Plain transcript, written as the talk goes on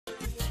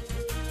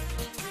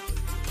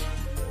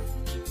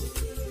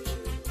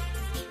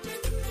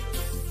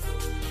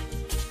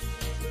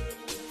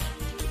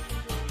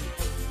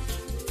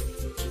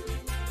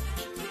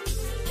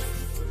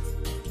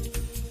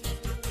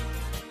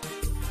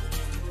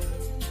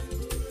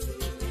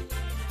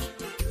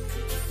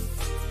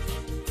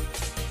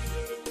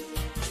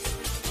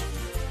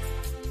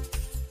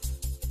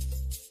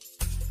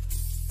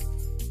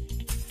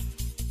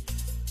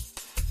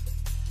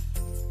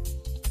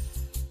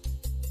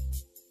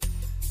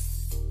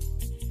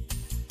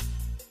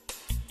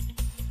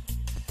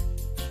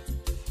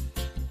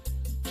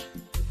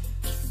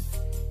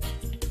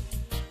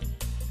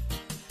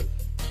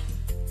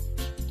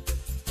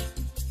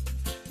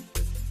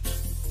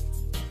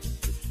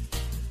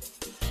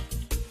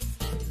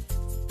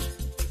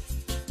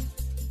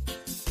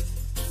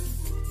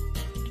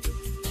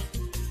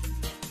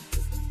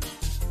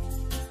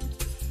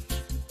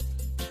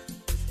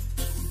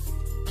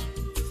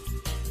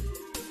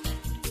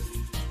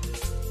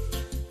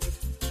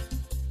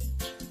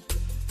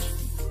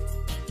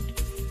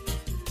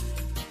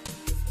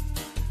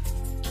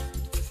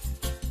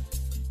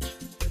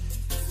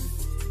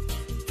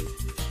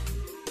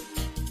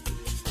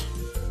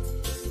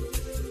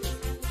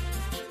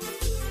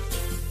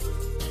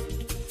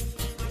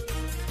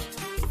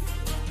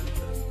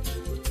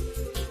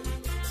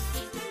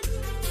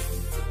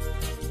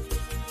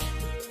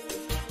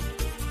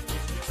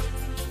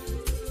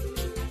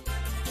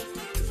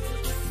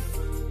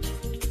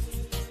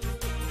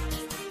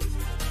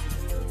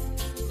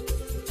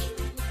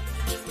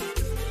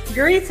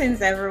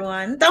Greetings,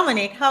 everyone.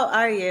 Dominic, how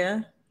are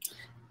you?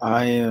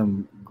 I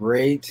am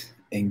great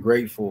and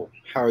grateful.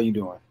 How are you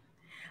doing?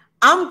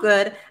 I'm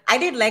good. I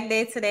did leg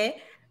day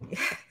today.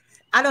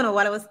 I don't know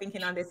what I was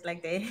thinking on this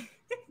leg day.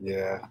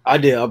 Yeah, I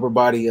did upper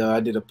body. I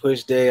did a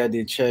push day. I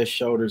did chest,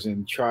 shoulders,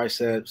 and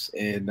triceps.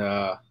 And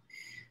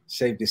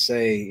safe to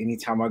say,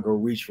 anytime I go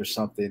reach for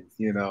something,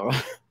 hand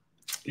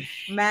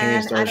Man,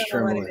 I starts don't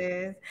know what it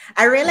trembling. is.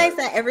 I realize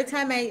that every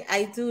time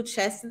I do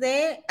chest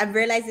day, I've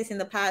realized this in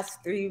the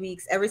past 3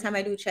 weeks. Every time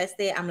I do chest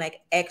day, I'm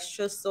like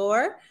extra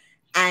sore.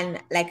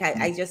 And like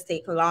I just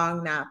take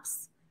long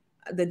naps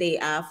the day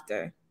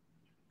after.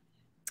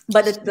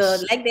 But the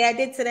It's- leg day I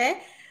did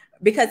today,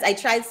 because I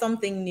tried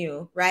something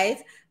new,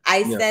 right?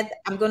 I yeah, said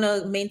I'm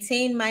gonna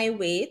maintain my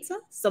weight,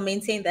 so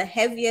maintain the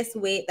heaviest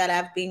weight that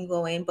I've been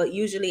going, but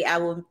usually I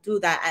will do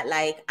that at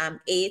like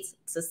 8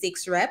 to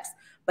 6 reps.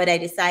 But I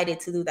decided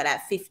to do that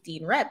at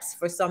 15 reps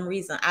for some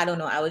reason. I don't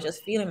know. I was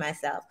just feeling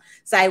myself.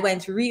 So I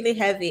went really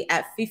heavy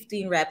at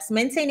 15 reps,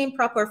 maintaining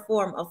proper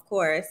form, of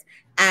course.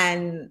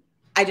 And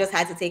I just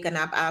had to take a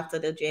nap after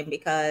the gym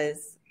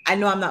because I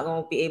know I'm not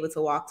going to be able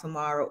to walk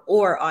tomorrow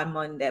or on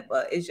Monday,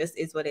 but it's just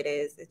is what it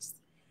is. It's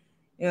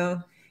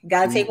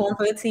gotta take being one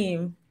for the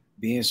team.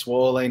 being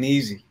swole ain't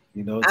easy.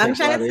 It I'm takes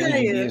a trying lot to of tell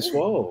energy being you,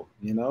 swole.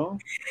 You know.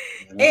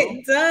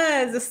 it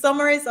does. The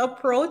summer is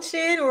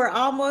approaching. We're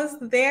almost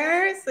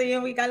there,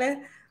 so we gotta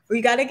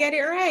get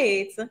it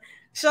right.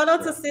 Shout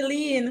out to Yeah.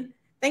 Celine.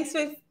 Thanks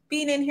for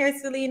being in here,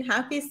 Celine.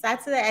 Happy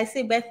Saturday. I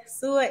see Beth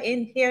Sua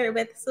in here.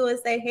 Beth Sua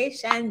say, "Hey,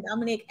 Shan,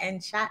 Dominic,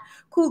 and chat.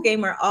 Cool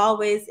Gamer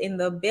always in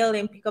the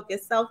building. Pick up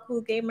yourself,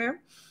 Cool Gamer."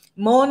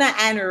 Mona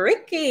and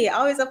Ricky,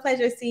 always a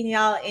pleasure seeing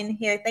y'all in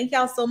here. Thank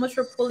y'all so much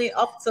for pulling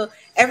up to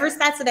every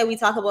Saturday. We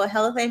talk about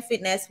health and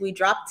fitness. We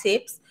drop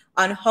tips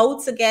on how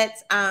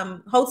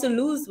to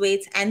lose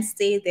weight and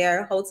stay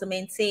there, how to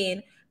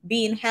maintain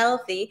being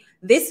healthy.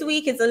 This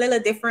week is a little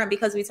different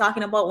because we're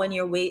talking about when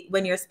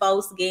your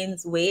spouse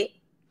gains weight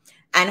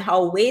and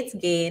how weight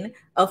gain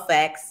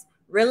affects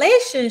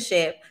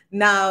relationship.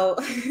 Now,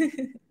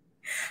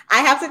 I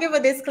have to give a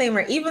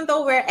disclaimer. Even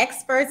though we're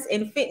experts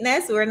in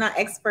fitness, we're not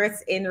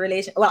experts in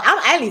relation. Well,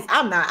 at least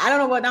I'm not. I don't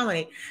know about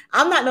Dominic.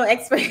 I'm not no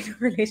expert in Hey,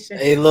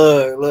 relationship.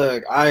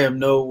 look! I am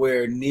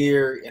nowhere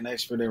near an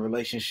expert in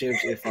relationships.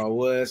 If I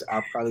was,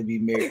 I'd probably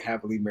be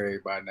happily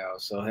married by now.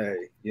 So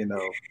hey.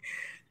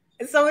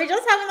 So we're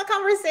just having a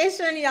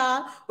conversation,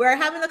 y'all. We're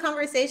having a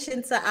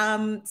conversation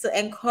to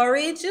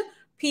encourage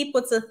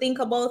people to think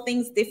about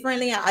things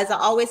differently. As I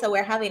always say,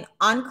 we're having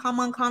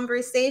uncommon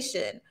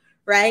conversation,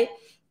 right?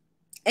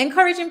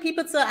 Encouraging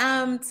people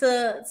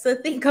to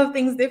think of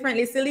things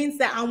differently. Celine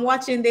said, "I'm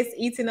watching this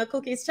eating a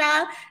cookies,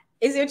 child.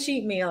 Is your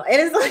cheat meal?" It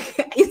is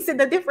like you see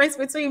the difference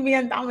between me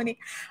and Dominic.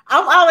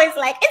 I'm always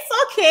like, "It's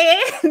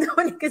okay."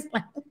 Dominic is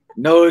like,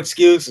 No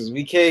excuses.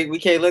 We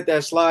can't let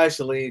that slide,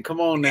 Celine.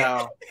 Come on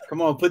now.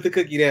 Come on, put the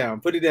cookie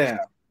down. Put it down.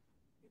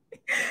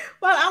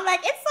 "Well, I'm like,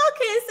 it's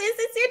okay, sis.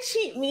 It's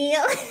your cheat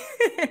meal."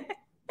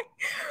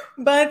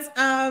 But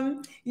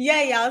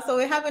yeah, y'all. So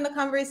we're having a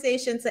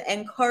conversation to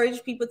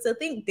encourage people to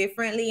think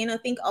differently,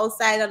 think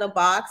outside of the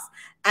box.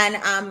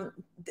 And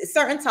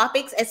certain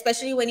topics,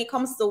 especially when it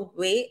comes to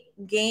weight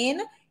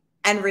gain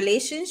and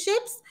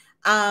relationships,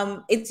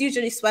 it's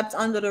usually swept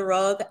under the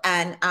rug,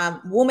 and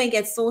women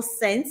get so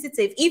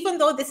sensitive. Even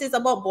though this is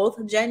about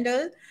both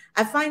genders,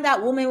 I find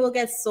that women will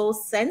get so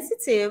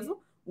sensitive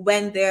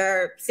when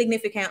their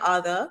significant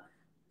other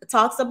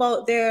talks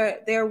about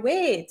their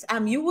weight.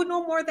 You would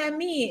know more than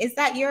me. Is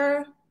that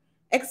your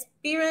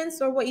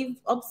experience or what you've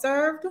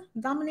observed,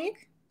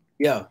 Dominic?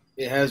 Yeah,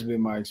 it has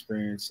been my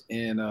experience,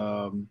 and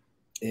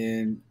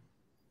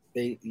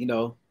the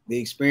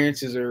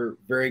experiences are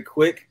very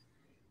quick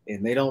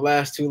and they don't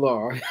last too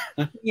long.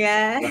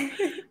 Yeah.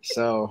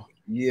 So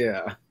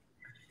yeah,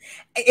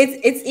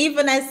 It's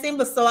even as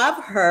simple. So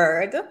I've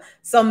heard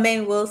some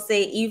men will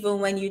say, even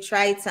when you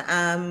try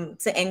to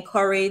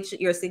encourage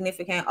your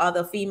significant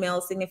other,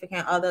 female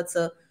significant other,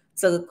 to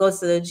go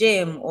to the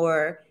gym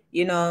or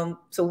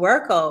to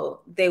work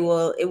out, it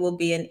will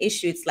be an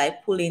issue. It's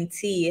like pulling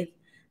teeth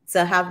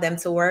to have them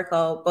to work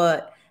out.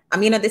 But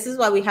this is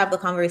why we have the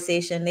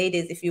conversation,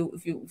 ladies. If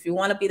you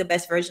want to be the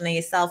best version of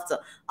yourself, to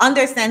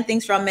understand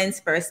things from men's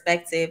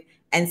perspective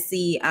and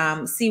see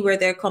where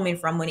they're coming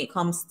from when it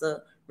comes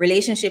to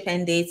relationship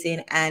and dating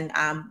and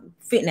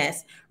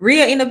fitness.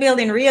 Ria in the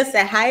building. Ria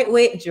said height,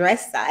 weight,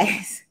 dress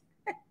size.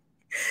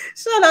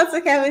 Shout out to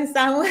Kevin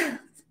Samuel.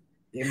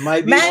 it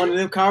might be one Man, of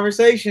them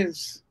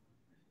conversations.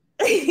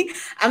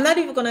 I'm not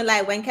even gonna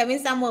lie. When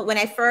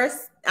I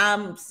first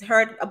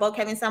heard about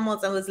Kevin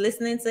Samuels and was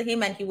listening to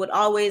him, and he would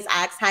always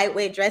ask height,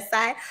 weight, dress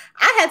size,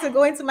 I had to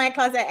go into my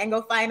closet and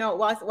go find out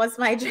what's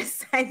my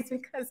dress size,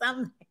 because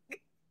I'm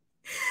like,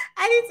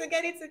 I need to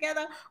get it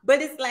together.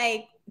 But it's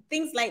like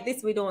things like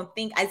this we don't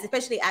think,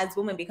 especially as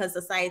women, because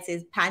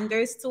society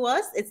panders to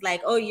us. It's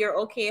like, oh, you're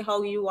okay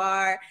how you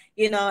are.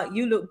 You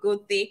look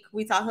good thick.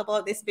 We talked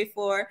about this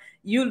before.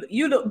 You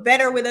look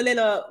better with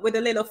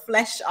a little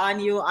flesh on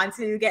you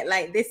until you get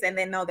like this, and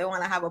then now they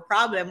want to have a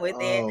problem with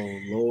it. Oh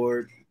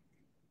Lord.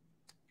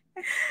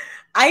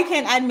 I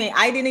can admit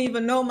I didn't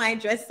even know my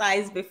dress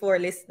size before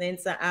listening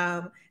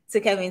to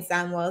Kevin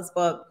Samuels,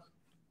 but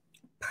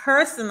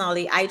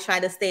personally, I try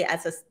to stay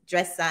at a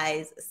dress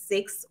size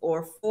 6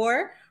 or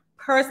 4.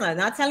 Personally,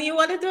 not telling you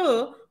what to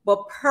do,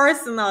 but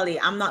personally,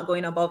 I'm not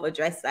going above a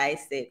dress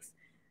size 6.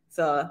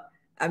 So,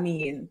 I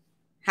mean,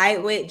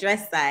 height, weight,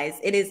 dress size,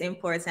 it is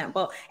important.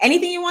 But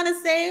anything you want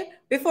to say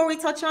before we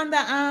touch on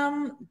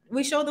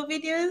we show the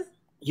videos?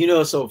 You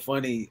know, it's so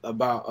funny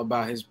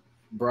about his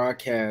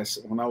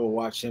broadcast when I would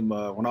watch him.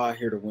 When I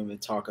hear the women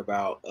talk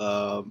about,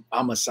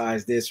 I'm a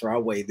size this, or I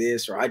weigh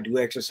this, or I do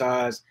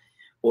exercise,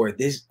 or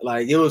this.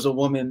 Like it was a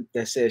woman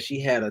that said she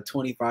had a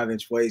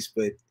 25-inch waist,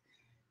 but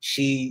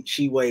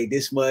she weighed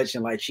this much,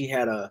 and like she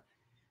had a,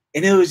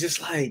 and it was just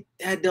like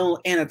that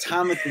don't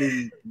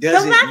anatomically The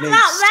doesn't math make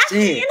not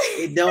matching. sense.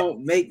 It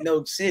don't make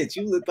no sense.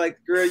 You look like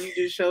the girl you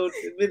just showed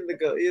a minute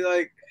ago. You're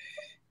like,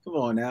 come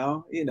on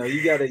now, you know,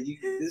 you gotta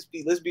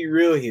let's be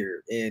real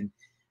here. And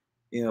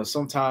you know,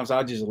 sometimes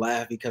I just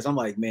laugh because I'm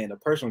like, man, the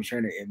personal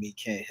trainer in me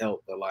can't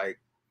help but like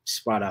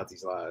spot out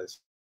these lies.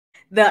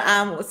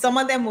 The some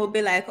of them will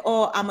be like,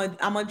 "Oh,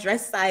 I'm a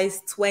dress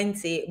size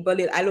 20, but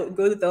I look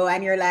good though,"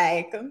 and you're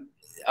like,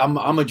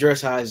 I'm a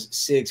dress size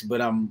 6, but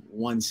I'm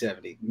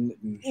 170.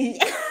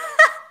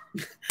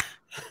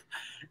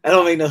 That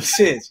don't make no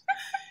sense.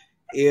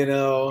 You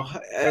know.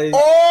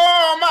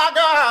 Oh my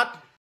God.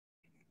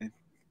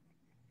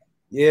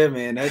 Yeah,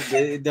 man,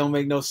 it don't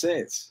make no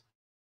sense.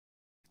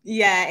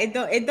 Yeah, it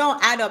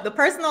don't add up. The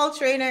personal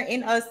trainer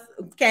in us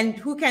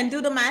who can do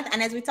the math,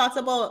 and as we talked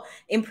about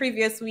in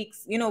previous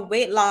weeks,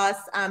 weight loss,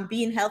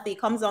 being healthy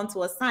comes down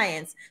to a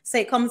science. So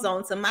it comes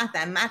down to math,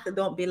 and math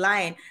don't be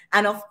lying.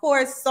 And of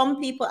course, some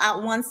people at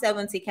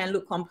 170 can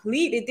look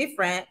completely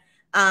different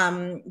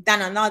than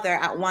another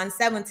at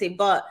 170.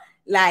 But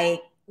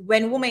like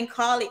when women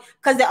call it,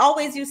 because they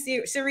always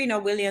use Serena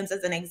Williams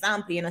as an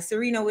example.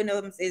 Serena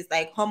Williams is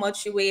like how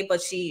much she weigh,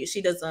 but she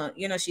doesn't,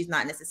 she's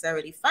not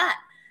necessarily fat.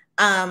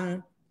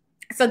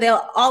 So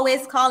they'll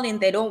always call in,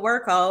 they don't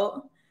work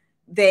out,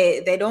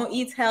 they don't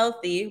eat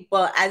healthy,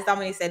 but as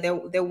Dominique said, they're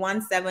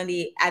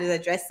 170 at a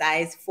dress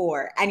size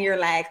 4. And you're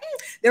like,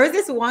 there was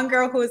this one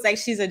girl who was like,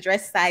 she's a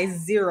dress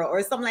size 0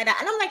 or something like that.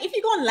 And I'm like, if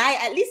you're gonna lie,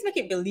 at least make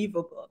it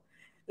believable.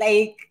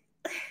 Like,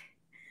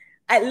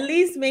 at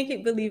least make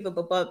it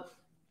believable. But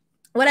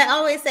what I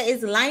always say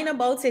is lying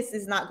about it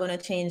is not going to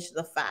change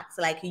the facts.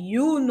 Like,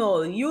 you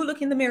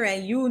look in the mirror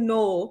and you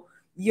know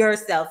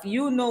yourself,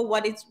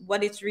 what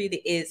it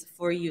really is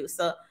for you.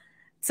 So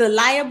to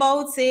lie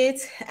about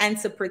it and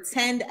to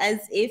pretend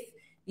as if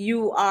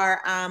you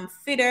are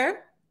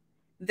fitter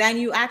than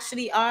you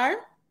actually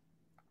are,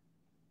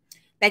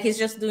 like, it's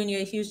just doing you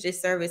a huge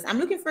disservice. I'm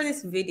looking for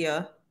this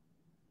video.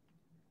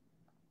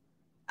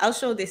 I'll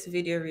show this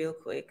video real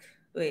quick.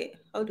 Wait,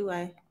 how do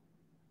I?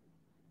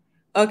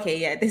 Okay,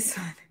 yeah, this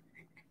one.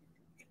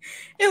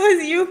 It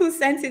was you who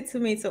sent it to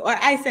me, or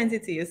I sent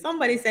it to you.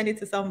 Somebody sent it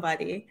to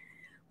somebody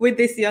with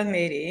this young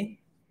lady.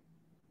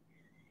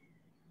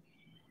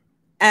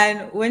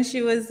 And when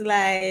she was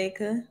like,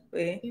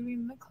 wait.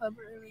 Leaving the club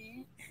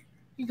early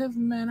because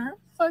men are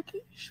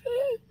fucking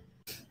shit.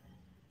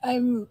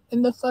 I'm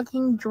in the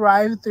fucking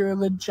drive-thru of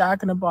the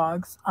Jack in the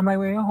Box on my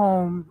way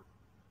home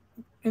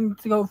and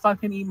to go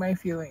fucking eat my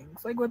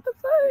feelings. Like, what the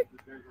fuck?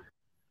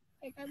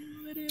 Like,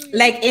 I'm literally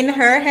like in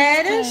her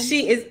head, 10.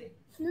 she is.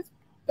 This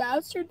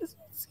bastard doesn't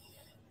see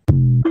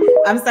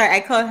it. I'm sorry, I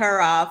cut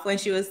her off when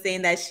she was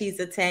saying that she's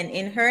a 10.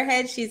 In her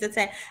head, she's a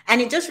 10. And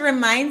it just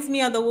reminds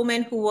me of the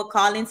woman who were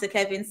calling to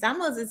Kevin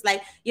Samuels. It's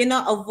like,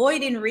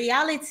 avoiding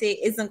reality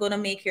isn't going to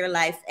make your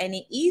life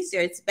any easier.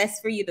 It's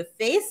best for you to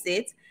face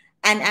it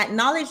and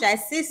acknowledge that,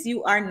 sis,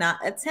 you are not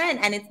a 10.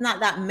 And it's not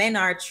that men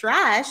are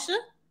trash.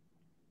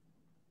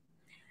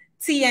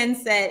 TN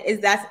said, "Is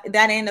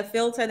that ain't a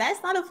filter?"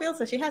 That's not a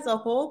filter. She has a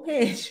whole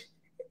page.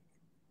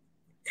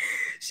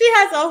 She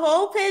has a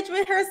whole page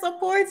with her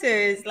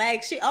supporters.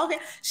 Like, she's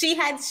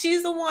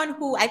the one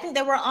who, I think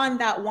they were on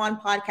that one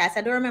podcast.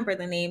 I don't remember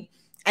the name.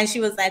 And she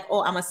was like,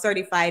 "Oh, I'm a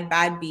certified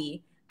bad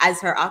bee" as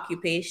her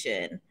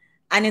occupation.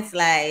 And it's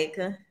like,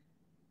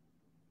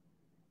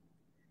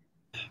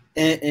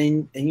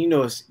 and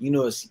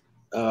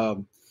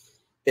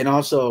and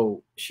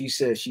also she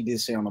said, she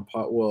did say on the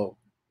pod, well,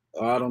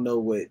 I don't know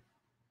what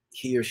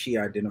he or she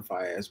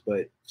identify as,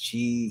 but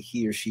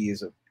he or she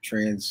is a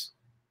trans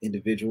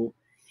individual.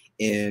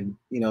 And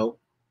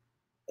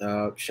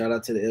shout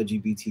out to the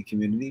LGBT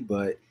community,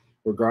 but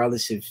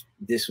regardless if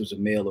this was a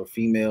male or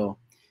female,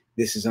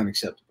 this is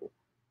unacceptable.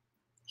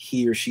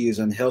 He or she is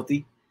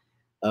unhealthy.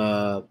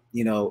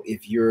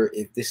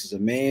 If this is a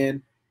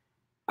man,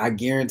 I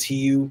guarantee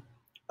you,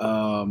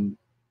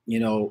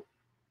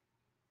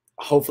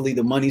 hopefully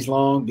the money's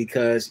long,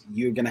 because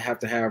you're gonna have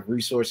to have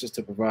resources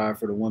to provide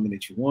for the woman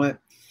that you want.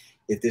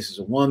 If this is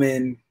a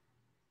woman,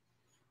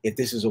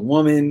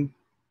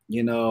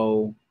 yeah.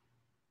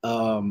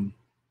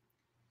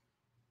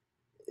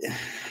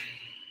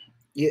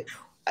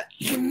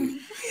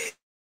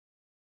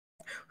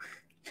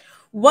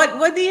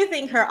 What do you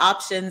think her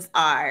options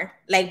are?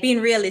 Like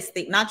being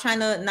realistic, not trying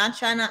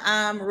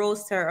to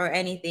roast her or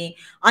anything.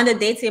 On the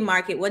dating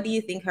market, what do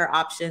you think her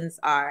options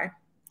are?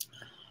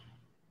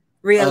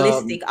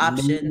 Realistic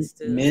options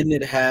too. Men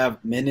that have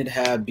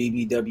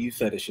BBW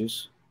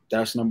fetishes.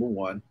 That's number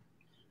one.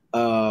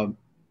 And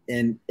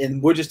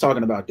we're just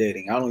talking about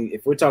dating.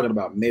 If we're talking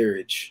about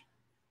marriage,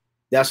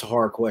 that's a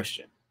hard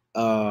question.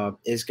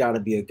 It's got to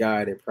be a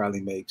guy that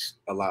probably makes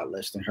a lot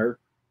less than her.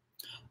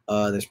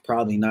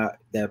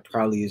 That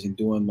probably isn't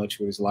doing much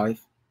with his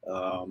life.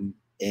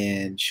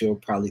 And she'll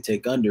probably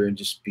take under and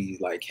just be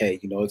like, hey,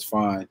 you know, it's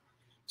fine.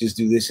 Just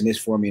do this and this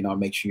for me, and I'll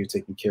make sure you're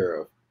taken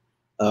care of.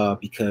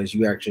 Because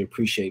you actually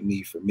appreciate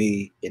me for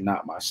me and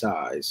not my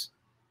size.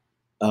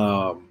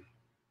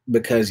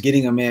 Because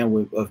getting a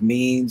man of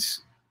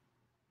means,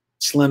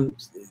 slim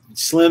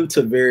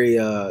to very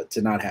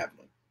to not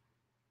happening.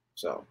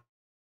 So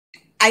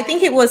I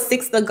think it was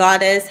Six the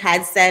Goddess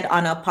had said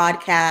on a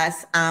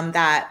podcast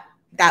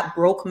that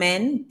broke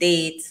men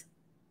date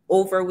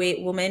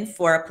overweight women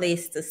for a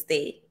place to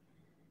stay.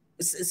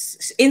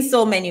 In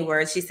so many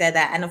words, she said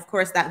that. And of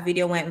course, that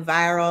video went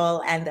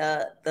viral and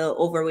the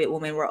overweight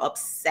women were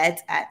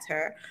upset at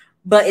her.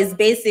 But it's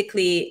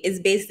basically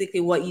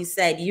what you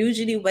said.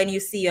 Usually when you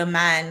see a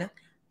man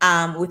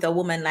with a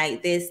woman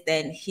like this,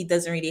 then he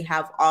doesn't really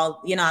have a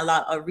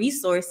lot of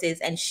resources.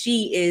 And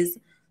she is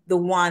the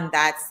one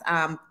that's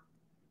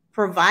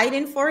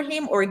providing for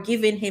him or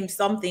giving him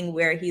something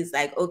where he's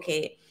like,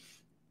 okay,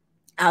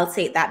 I'll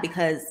take that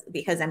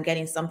because I'm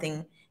getting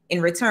something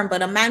in return.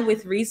 But a man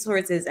with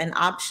resources and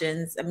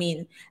options, I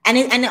mean,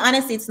 and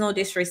honestly, it's no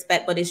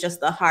disrespect, but it's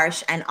just the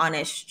harsh and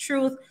honest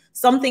truth.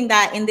 Something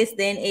that in this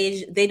day and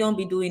age, they don't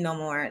be doing no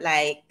more.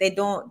 Like they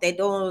don't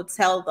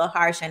tell the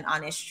harsh and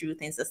honest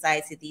truth in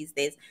society these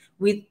days.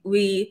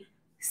 We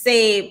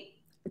say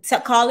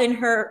calling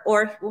her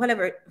or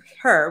whatever,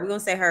 we're gonna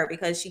say her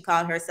because she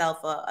called herself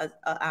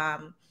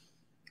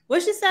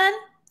what she said?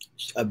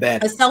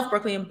 A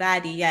self-proclaimed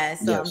baddie,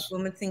 yes. So yes.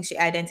 Women think she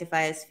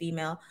identifies as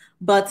female,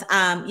 but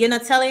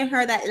telling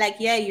her that like,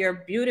 yeah,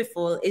 you're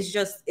beautiful is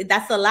just,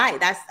 that's a lie.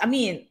 That's I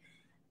mean,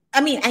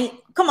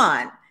 come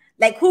on,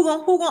 like who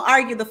gonna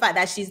argue the fact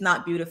that she's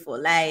not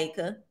beautiful? Like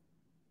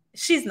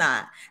she's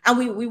not. And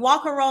we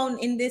walk around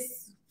in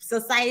this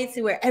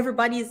society where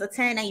everybody is a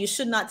 10, and you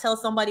should not tell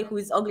somebody who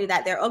is ugly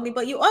that they're ugly,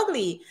 but you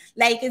ugly.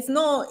 Like it's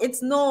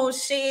no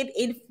shade.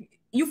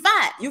 You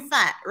fat,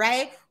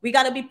 right? We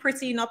gotta be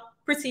prettying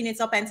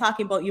it up and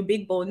talking about you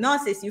big bone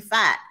narcissist, you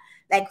fat.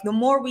 Like the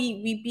more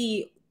we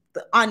be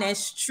the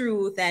honest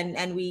truth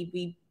and we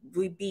be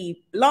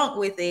blunt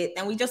with it,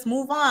 and we just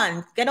move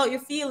on, get out your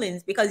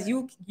feelings, because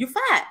you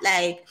fat.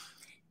 Like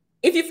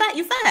if you fat,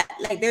 you fat.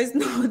 Like there's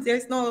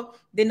no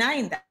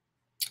denying that.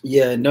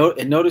 Yeah,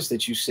 and notice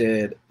that you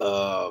said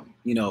a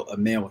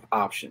man with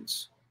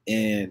options,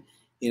 and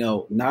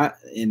not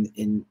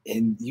and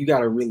you got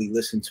to really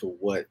listen to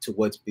what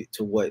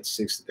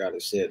Six the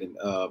Goddess said. And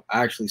I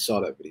actually saw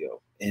that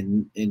video,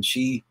 and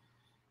she's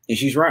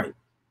right,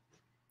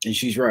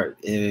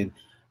 and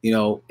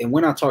and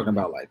we're not talking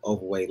about like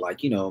overweight,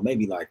 like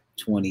maybe like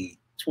 20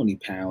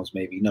 pounds,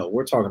 maybe. No,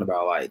 we're talking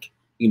about like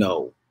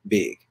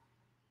big,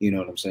 you know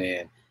what I'm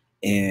saying,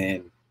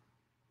 and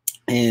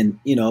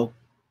yeah,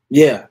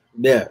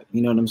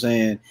 you know what I'm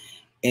saying.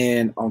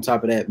 And on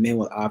top of that, men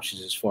with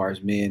options, as far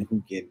as men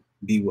who can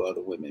be with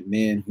other women,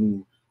 men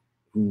who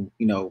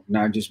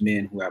not just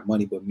men who have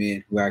money, but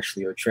men who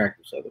actually are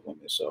attracted to other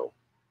women. So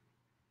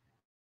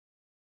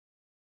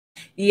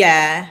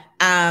yeah,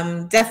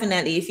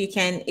 definitely. If you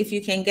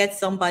can get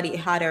somebody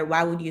hotter,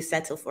 why would you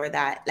settle for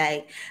that?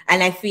 Like,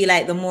 and I feel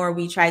like the more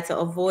we try to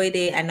avoid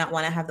it and not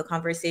want to have the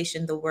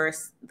conversation, the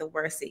worse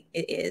it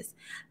is.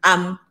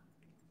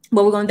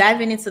 But we're going to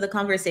dive into the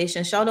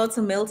conversation. Shout out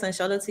to Milton.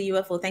 Shout out to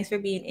UFO. Thanks for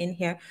being in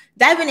here.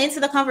 Diving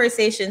into the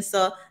conversation.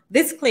 So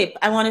this clip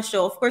I want to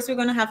show, of course, we're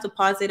going to have to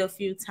pause it a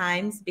few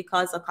times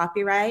because of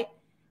copyright.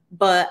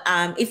 But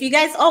if you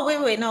guys,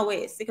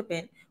 stick a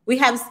pin. We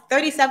have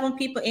 37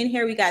 people in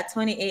here. We got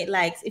 28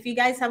 likes. If you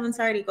guys haven't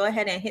already, go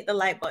ahead and hit the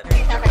like button.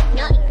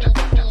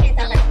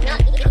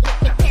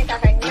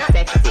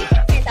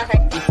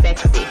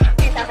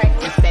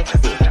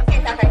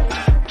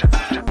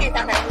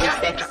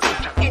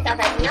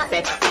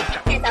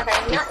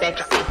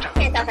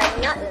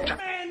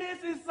 Man,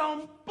 this is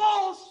some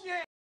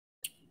bullshit.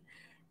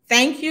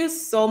 Thank you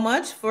so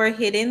much for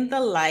hitting the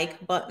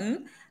like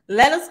button.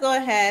 Let us go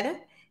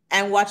ahead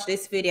and watch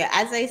this video.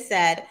 As I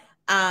said,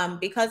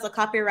 because of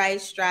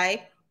copyright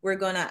strike, we're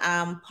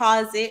gonna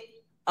pause it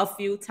a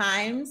few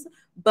times,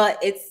 but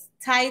it's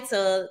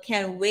titled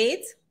 "Can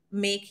Wait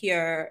Make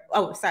or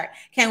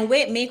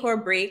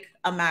Break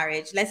a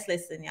Marriage?" Let's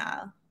listen,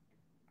 y'all.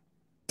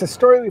 It's a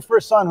story we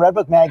first saw in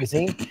Redbook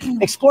magazine,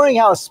 exploring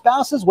how a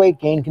spouse's weight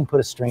gain can put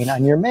a strain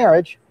on your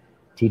marriage.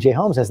 TJ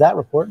Holmes has that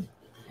report.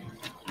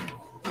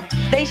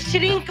 They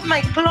shrink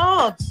my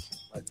clothes.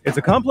 It's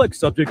a complex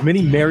subject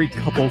many married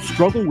couples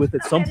struggle with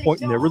at some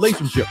point in their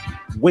relationship.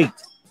 Weight.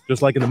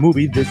 Just like in the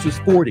movie, This Is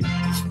 40.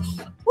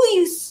 Will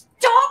you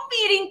stop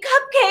eating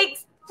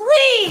cupcakes,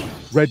 please?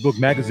 Redbook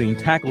magazine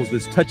tackles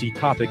this touchy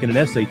topic in an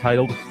essay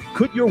titled,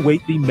 "Could Your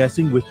Weight Be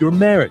Messing with Your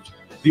Marriage?"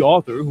 The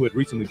author, who had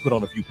recently put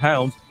on a few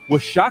pounds,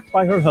 was shocked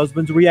by her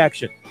husband's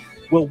reaction.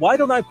 "Well, why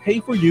don't I pay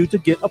for you to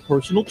get a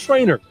personal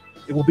trainer?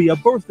 It will be a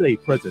birthday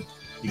present."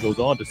 He goes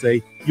on to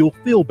say, "You'll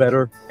feel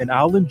better and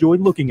I'll enjoy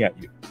looking at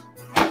you."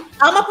 I'm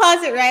going to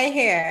pause it right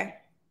here.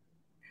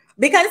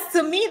 Because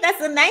to me, that's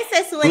the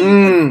nicest way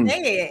you could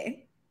say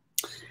it.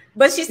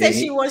 But she said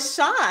she was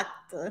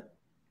shocked.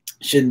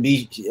 Shouldn't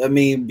be. I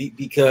mean,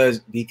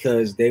 because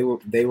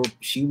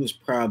she was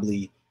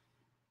probably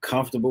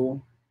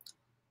comfortable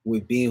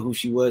with being who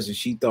she was, and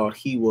she thought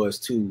he was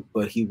too,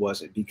 but he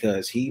wasn't,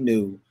 because he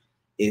knew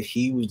if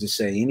he was to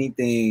say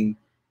anything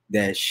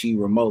that she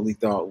remotely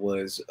thought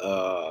was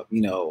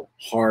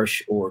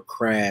harsh or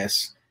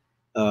crass,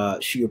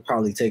 she would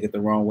probably take it the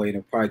wrong way, and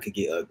it probably could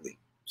get ugly.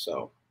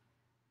 So,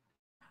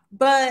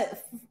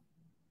 but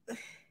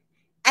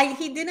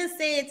he didn't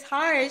say it's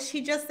harsh.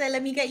 He just said,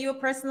 "Let me get you a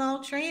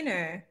personal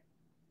trainer."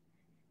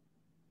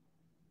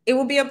 It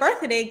will be a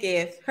birthday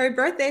gift. Her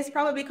birthday is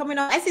probably coming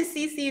up. I see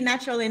CC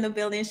Natural in the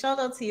building. Shout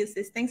out to you,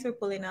 sis. Thanks for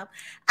pulling up.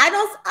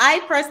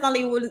 I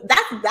personally would.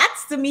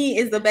 That's to me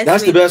is the best.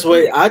 That's the best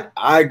way.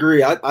 I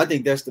agree. I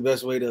think that's the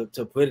best way to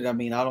put it. I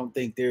mean, I don't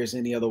think there's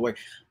any other way.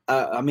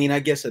 I mean, I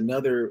guess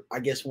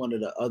one of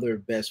the other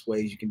best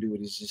ways you can do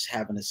it is just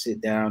having to sit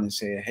down and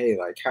say, "Hey,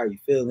 like, how you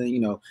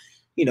feeling?"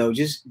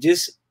 Just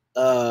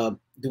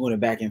doing it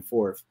back and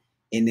forth,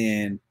 and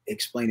then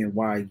explaining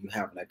why you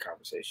having that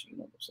conversation. You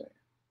know what I'm saying?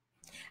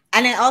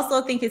 And I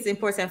also think it's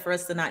important for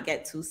us to not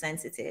get too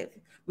sensitive.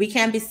 We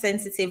can be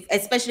sensitive,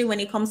 especially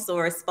when it comes to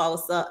our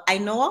spouse. I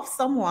know of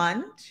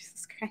someone,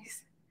 Jesus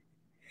Christ.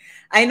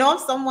 I know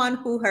of someone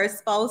who her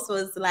spouse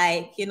was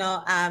like,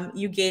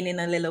 you gaining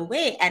a little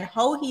weight, and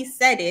how he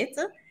said it.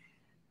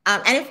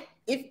 And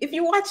if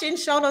you're watching,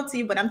 shout out to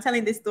you, but I'm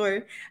telling this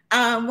story.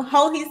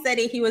 How he said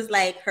it, he was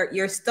like,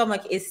 your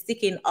stomach is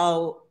sticking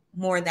out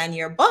more than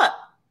your butt.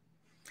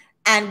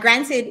 And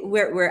granted,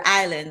 we're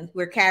island,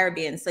 we're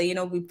Caribbean, so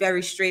we're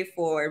very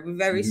straightforward, we're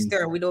very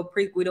stern. We don't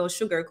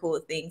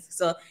sugarcoat things.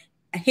 So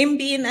him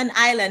being an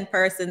island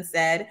person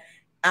said,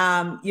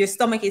 your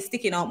stomach is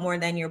sticking out more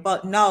than your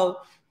butt. No,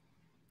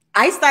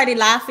 I started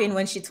laughing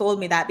when she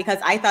told me that, because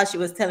I thought she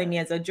was telling me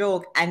as a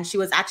joke, and she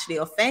was actually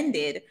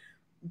offended,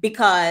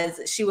 because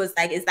she was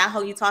like, "Is that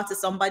how you talk to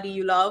somebody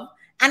you love?"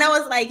 And I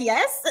was like,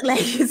 "Yes,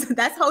 like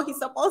that's how he's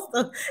supposed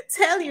to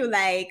tell you,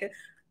 like."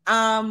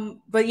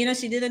 But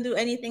she didn't do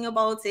anything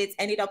about it,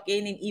 ended up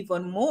gaining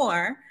even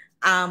more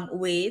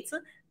weight.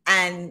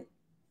 And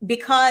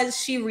because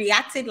she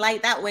reacted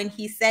like that when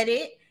he said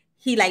it,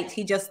 he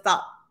just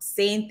stopped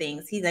saying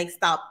things. He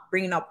stopped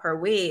bringing up her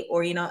weight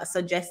or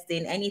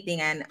suggesting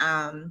anything, and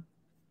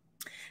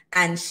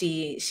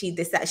she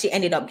decided, she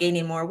ended up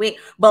gaining more weight.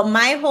 But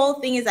my whole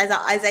thing is, as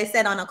I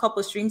said on a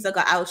couple streams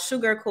ago, I'll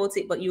sugarcoat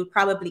it, but you'll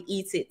probably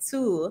eat it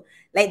too.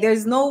 Like,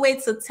 there's no way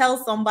to tell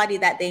somebody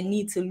that they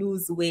need to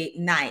lose weight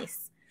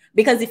nice.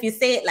 Because if you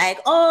say it like,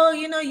 "Oh,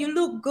 you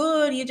look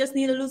good, you just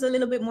need to lose a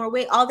little bit more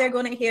weight," all they're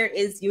going to hear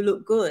is "you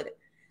look good."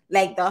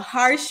 Like,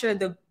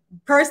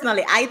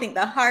 personally, I think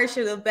the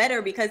harsher the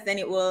better, because then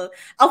it will,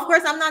 of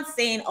course, I'm not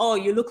saying, "Oh,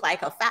 you look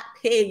like a fat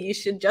pig, you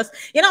should just,"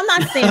 I'm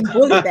not saying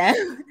bully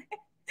them.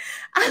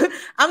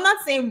 I'm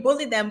not saying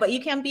bully them, but you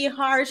can be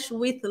harsh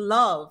with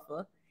love.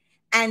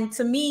 And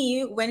to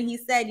me, when he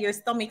said your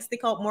stomach stick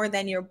out more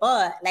than your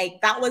butt,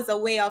 like, that was a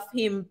way of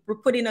him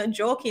putting a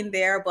joke in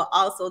there, but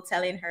also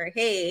telling her,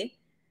 "Hey,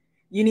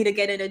 you need to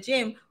get in the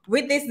gym."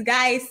 With this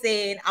guy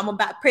saying, "I'm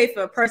about to pay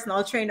for a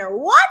personal trainer."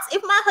 What?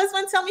 If my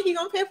husband tell me he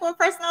gonna pay for a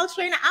personal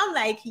trainer, I'm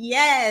like,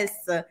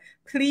 yes,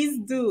 please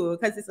do,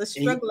 because it's a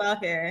struggle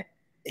out here.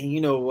 And you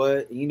know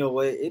what?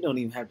 It don't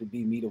even have to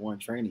be me the one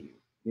training you.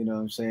 You know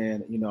what I'm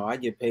saying? I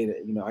get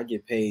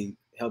paid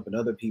helping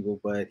other people,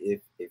 but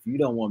if you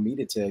don't want me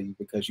to tell you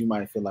because you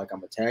might feel like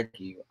I'm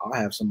attacking you, I'll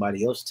have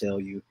somebody else tell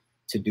you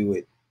to do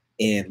it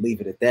and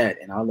leave it at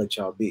that, and I'll let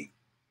y'all be.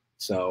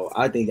 So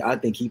I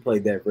think he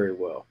played that very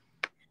well.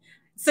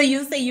 So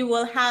you say you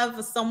will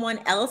have someone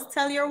else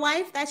tell your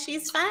wife that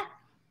she's fat?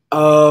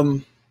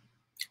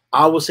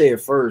 I would say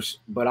it first,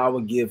 but I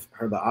would give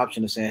her the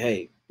option of saying,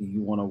 "Hey, do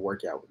you want to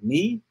work out with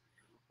me?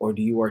 Or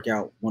do you want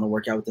to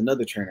work out with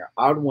another trainer?"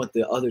 I would want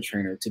the other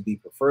trainer to be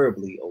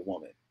preferably a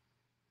woman,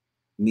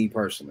 me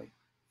personally.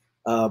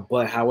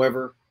 But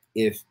however,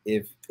 if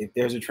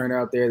there's a trainer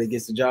out there that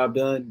gets the job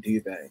done, do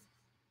your thing.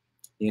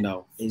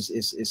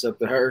 It's up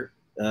to her.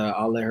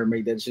 I'll let her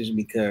make that decision,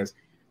 because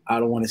I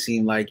don't want to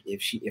seem like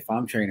if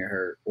I'm training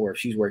her or if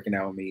she's working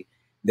out with me,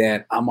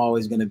 that I'm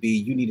always going to be,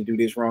 "You need to do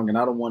this wrong," and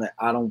I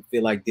don't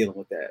feel like dealing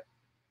with that.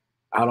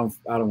 I don't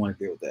want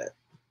to deal with that.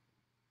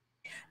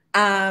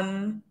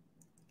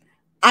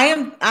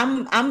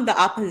 I'm the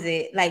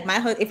opposite. Like,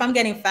 if I'm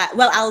getting fat,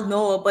 well, I'll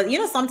know, but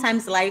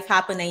sometimes life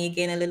happens and you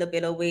gain a little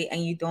bit of weight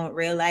and you don't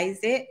realize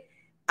it.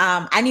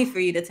 I need for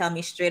you to tell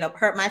me straight up,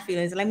 hurt my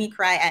feelings, let me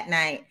cry at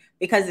night,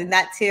 because in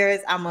that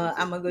tears, I'm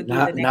a good do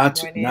the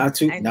next morning.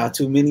 Not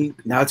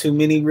too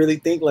many really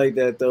think like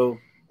that, though,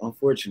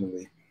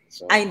 unfortunately.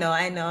 So I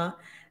know.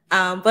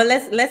 But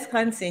let's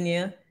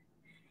continue.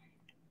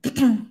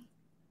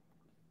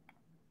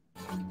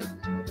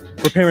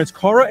 For parents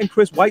Cara and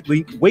Chris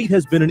Whiteley, weight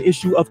has been an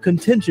issue of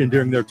contention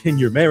during their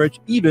 10-year marriage,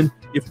 even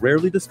if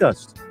rarely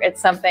discussed.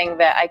 It's something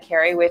that I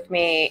carry with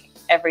me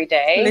every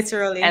day.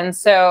 Literally. And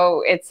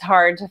so it's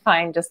hard to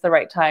find just the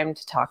right time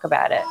to talk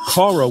about it.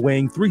 Cara,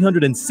 weighing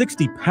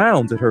 360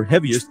 pounds at her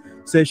heaviest,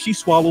 says she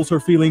swallows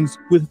her feelings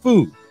with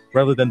food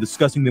rather than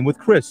discussing them with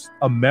Chris,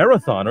 a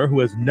marathoner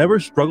who has never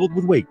struggled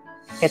with weight.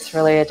 It's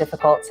really a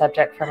difficult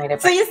subject for me to.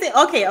 So you see,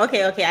 okay.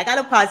 I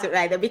gotta pause it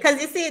right there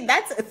because you see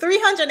that's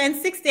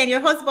 360, and your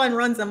husband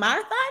runs a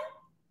marathon,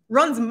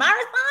 runs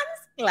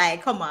marathons.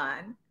 Like, come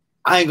on.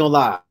 I ain't gonna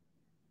lie.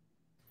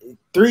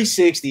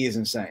 360 is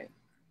insane.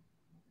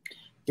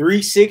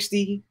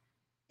 360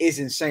 is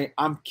insane.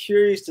 I'm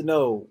curious to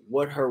know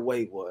what her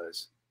weight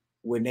was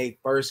when they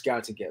first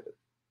got together.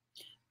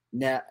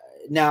 Now,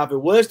 if it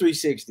was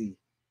 360,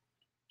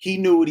 he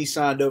knew what he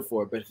signed up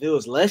for. But if it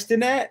was less than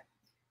that,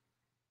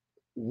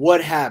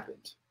 what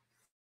happened?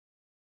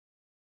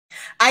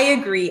 I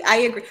agree.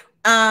 The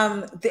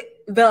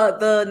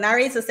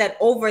narrator said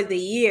over the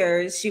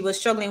years she was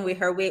struggling with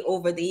her weight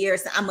over the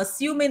years. I'm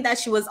assuming that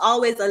she was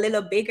always a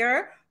little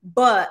bigger,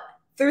 but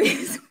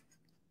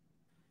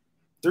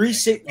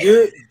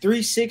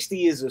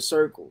 360 is a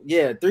circle.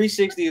 Yeah,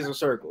 360 is a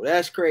circle.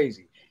 That's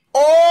crazy.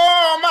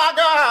 Oh my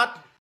God.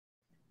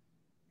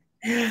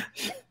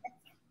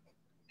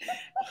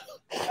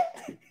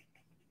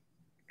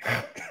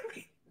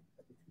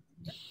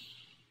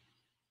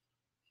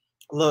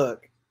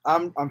 Look,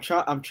 I'm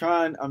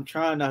trying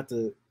not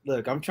to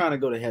look. I'm trying to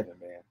go to heaven,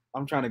 man.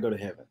 I'm trying to go to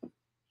heaven.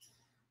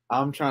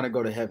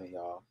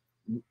 Y'all.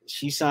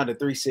 She signed a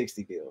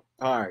 360 deal.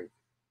 All right.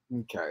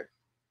 Okay.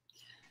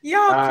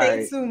 Y'all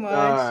play too much.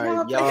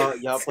 All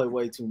right. Y'all play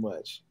way too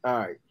much. All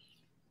right.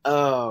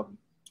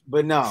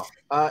 But no,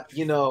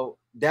 you know,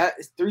 that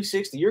is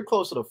 360. You're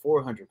closer to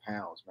 400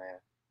 pounds, man.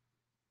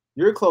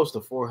 You're close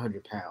to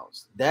 400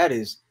 pounds. That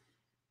is,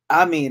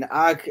 I mean,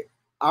 I'm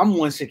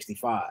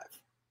 165.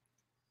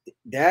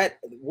 That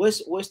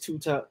what's too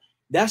tough?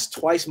 That's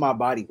twice my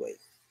body weight.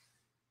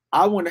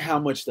 I wonder how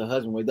much the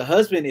husband weighs. The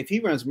husband, if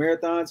he runs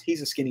marathons,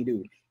 he's a skinny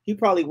dude. He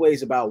probably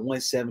weighs about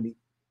 170.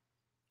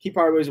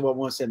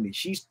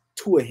 She's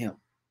two of him.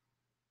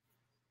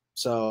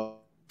 So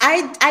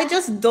I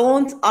just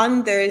don't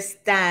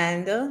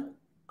understand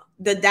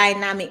the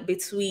dynamic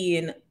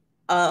between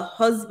a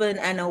husband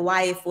and a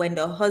wife. When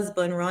the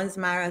husband runs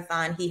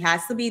marathon, he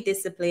has to be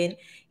disciplined.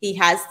 He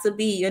has to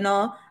be,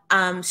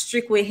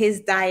 strict with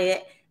his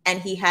diet, and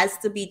he has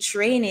to be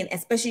training,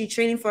 especially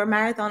training for a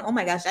marathon. Oh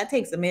my gosh, that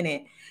takes a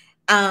minute.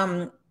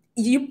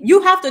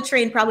 You have to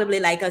train probably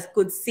like a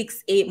good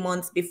 6-8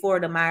 months before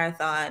the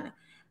marathon.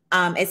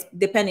 It's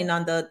depending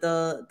on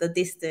the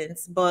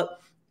distance. But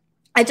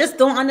I just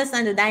don't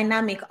understand the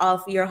dynamic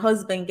of your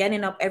husband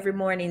getting up every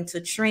morning to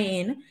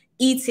train,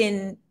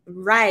 eating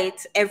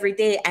right every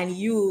day, and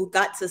you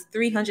got to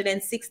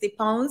 360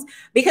 pounds.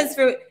 Because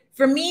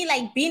for me,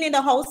 like being in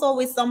the household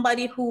with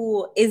somebody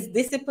who is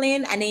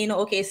disciplined, and then,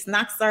 okay,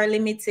 snacks are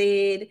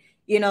limited,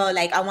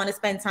 like I want to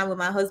spend time with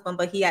my husband,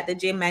 but he at the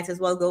gym, might as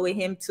well go with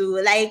him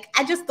too. Like,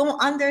 I just don't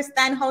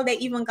understand how they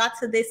even got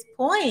to this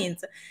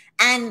point.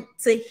 And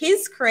to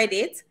his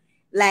credit,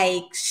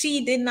 like,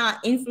 she did not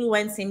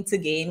influence him to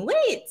gain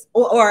weight,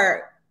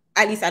 or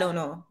at least I don't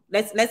know.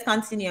 Let's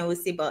continue and we'll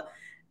see. But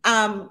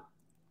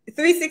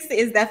 360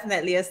 is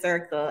definitely a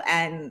circle.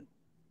 And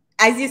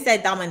as you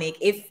said, Dominic,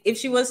 if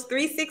she was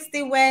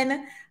 360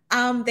 when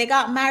they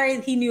got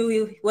married, he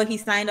knew what he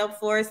signed up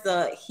for,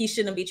 so he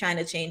shouldn't be trying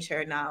to change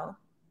her now.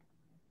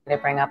 To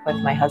bring up with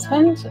my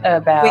husband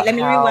about Wait, let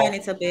me rewind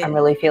it a bit. I'm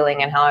really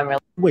feeling and how I'm really.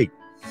 Wait.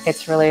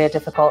 It's really a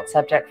difficult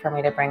subject for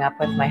me to bring up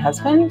with my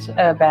husband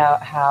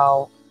about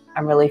how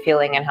I'm really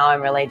feeling and how I'm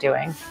really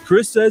doing.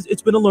 Chris says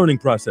it's been a learning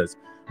process,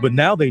 but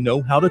now they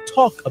know how to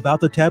talk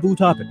about the taboo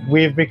topic.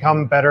 We've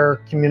become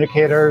better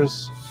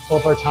communicators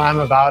over time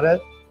about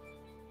it.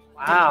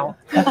 Wow.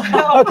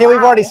 Okay,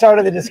 we've already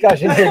started the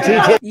discussion here,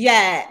 TJ.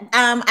 Yeah.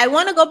 I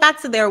want to go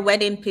back to their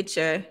wedding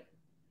picture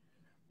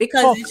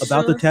because talk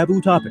about the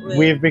taboo topic.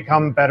 We've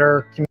become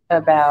better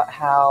about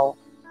how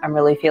I'm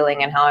really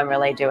feeling and how I'm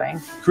really doing.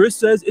 Chris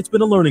says it's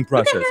been a learning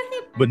process,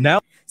 but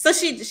now. So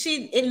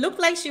it looked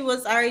like she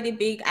was already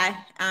big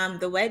at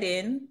the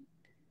wedding.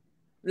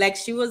 Like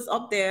she was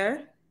up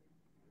there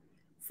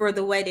for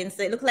the wedding.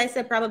 So it looked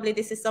like probably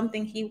this is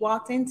something he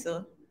walked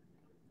into.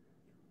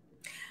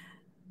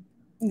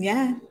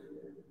 Yeah.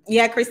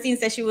 Yeah, Christine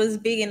said she was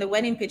big in the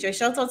wedding picture.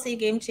 Shout out to you,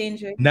 Game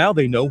Changer. Now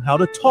they know how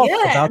to talk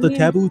about the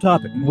taboo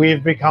topic.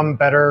 We've become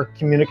better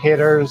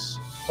communicators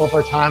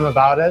over time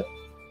about it.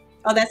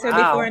 Oh, that's her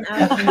before and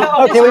after.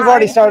 Okay, we've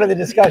already started the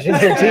discussion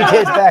here.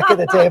 TJ's back at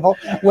the table.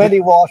 Wendy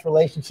Walsh,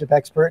 relationship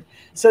expert.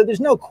 So there's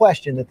no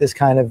question that this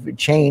kind of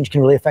change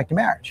can really affect a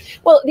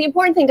marriage. Well, the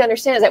important thing to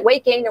understand is that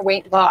weight gain or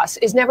weight loss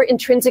is never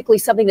intrinsically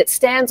something that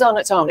stands on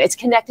its own. It's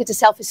connected to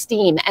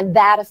self-esteem, and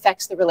that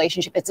affects the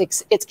relationship.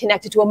 It's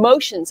connected to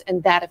emotions,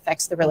 and that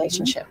affects the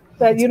relationship.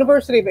 That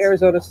University of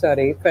Arizona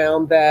study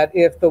found that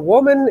if the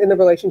woman in the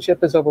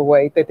relationship is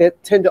overweight, they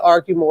tend to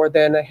argue more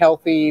than a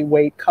healthy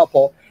weight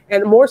couple,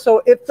 and more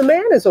so if the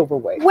man is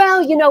overweight.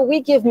 Well, you know, we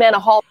give men a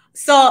whole.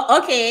 So,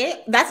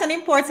 okay, that's an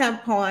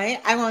important point.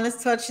 I want to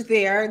touch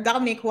there.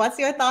 Dominic, what's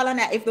your thought on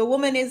that? If the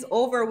woman is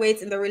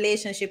overweight in the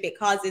relationship, it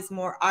causes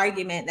more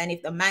argument than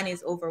if the man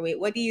is overweight.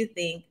 What do you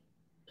think?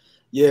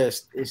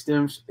 Yes, it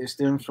stems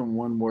from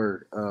one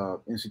word,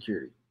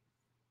 insecurity.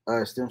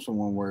 It stems from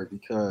one word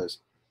because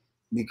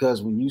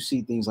when you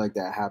see things like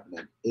that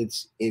happening,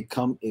 it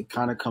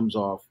kind of comes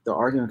off, the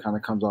argument kind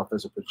of comes off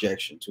as a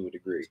projection to a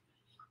degree,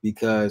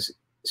 because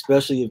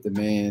especially if the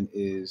man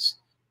is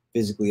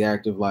physically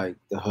active like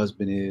the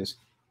husband is,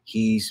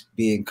 he's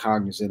being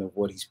cognizant of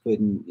what he's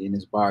putting in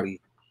his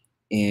body,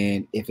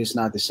 and if it's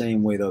not the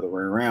same way the other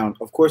way around,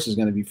 of course there's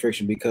going to be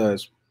friction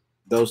because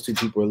those two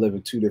people are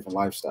living two different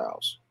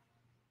lifestyles.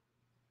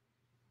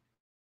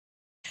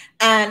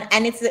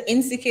 And it's the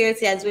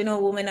insecurity. As we know,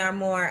 women are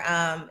more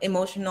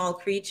emotional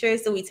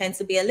creatures, so we tend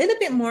to be a little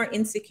bit more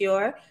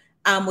insecure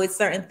with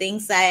certain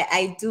things.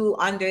 I do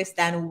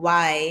understand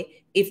why,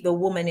 if the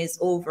woman is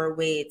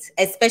overweight,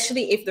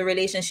 especially if the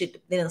relationship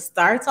didn't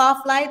start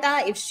off like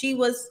that, if she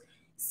was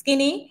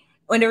skinny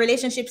when the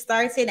relationship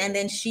started and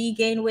then she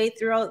gained weight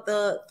throughout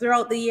the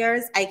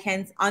years, I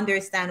can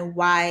understand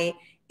why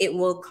it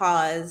will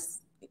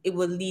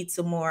lead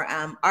to more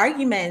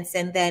arguments.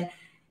 And then,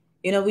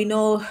 you know, we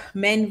know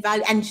men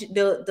value, and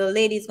the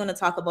lady's going to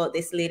talk about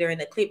this later in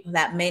the clip,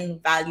 that men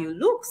value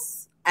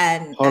looks.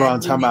 And hold on,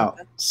 time out.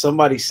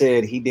 Somebody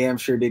said he damn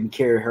sure didn't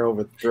carry her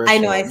over the threshold. I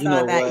know, I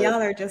saw that. What?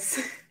 Y'all are just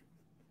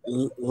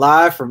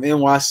live from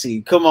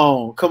NYC. Come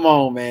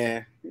on,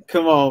 man.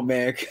 Come on,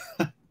 man.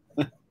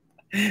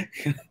 This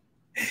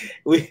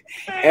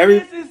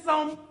is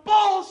some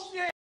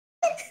bullshit.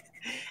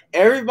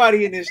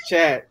 Everybody in this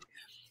chat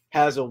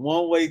has a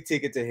one-way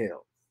ticket to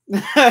hell.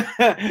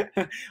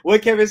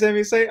 What Kevin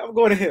Samuel say? I'm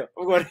going to hell.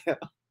 I'm going to hell.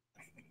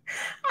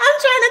 I'm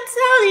trying to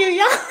tell you,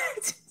 y'all.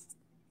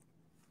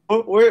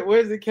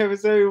 Where's the Kevin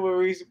Samuel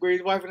where he's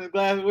wiping his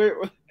glass? Where?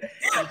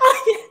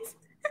 Oh, yes.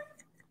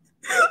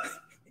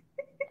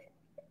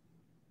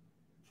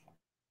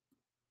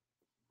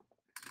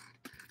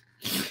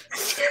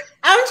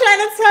 I'm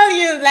trying to tell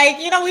you, like,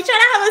 you know, we're trying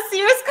to have a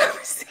serious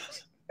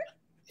conversation.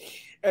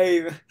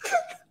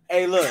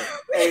 Hey, look.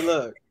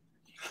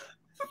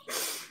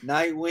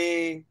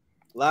 Nightwing,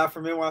 live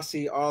from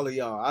NYC, all of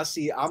y'all. I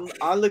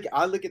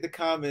look at the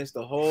comments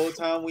the whole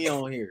time we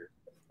on here.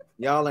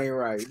 Y'all ain't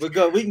right. But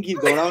go, we can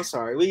keep going. I'm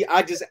sorry.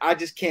 I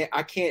just can't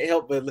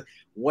help but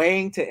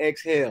weighing to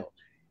exhale.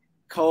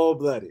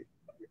 Cold-blooded.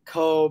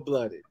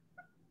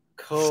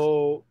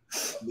 Y'all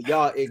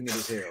ignorant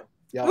as hell.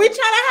 We're trying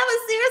to have a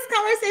serious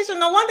conversation.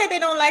 No wonder they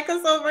don't like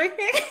us over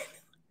here.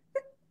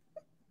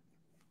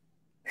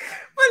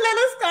 But let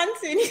us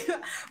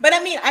continue. But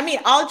I mean,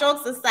 all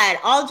jokes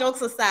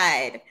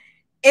aside,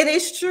 it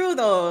is true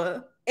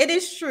though. It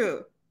is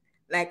true.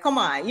 Like, come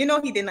on, you know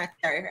he did not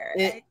carry her.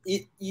 Right?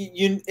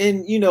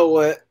 You know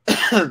what?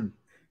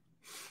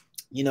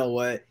 You know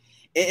what?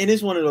 And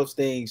it's one of those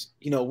things,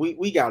 you know,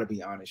 we got to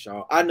be honest,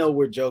 y'all. I know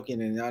we're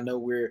joking and I know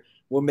we're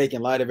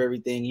making light of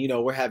everything. You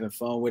know, we're having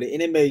fun with it.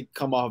 And it may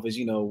come off as,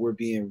 you know, we're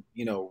being,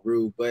 you know,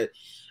 rude. But,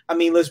 I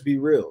mean, let's be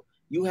real.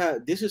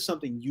 This is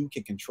something you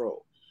can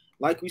control.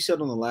 Like we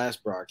said on the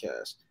last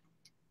broadcast,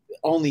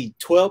 only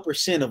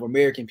 12% of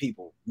American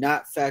people,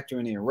 not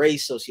factoring in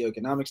race,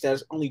 socioeconomic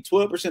status, only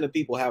 12% of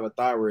people have a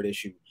thyroid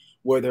issue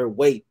where their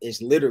weight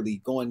is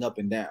literally going up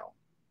and down,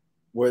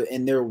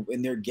 and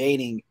they're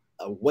gaining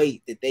a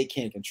weight that they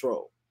can't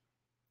control.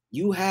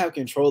 You have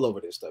control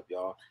over this stuff,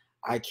 y'all.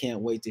 I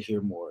can't wait to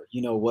hear more.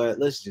 You know what?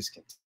 Let's just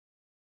continue.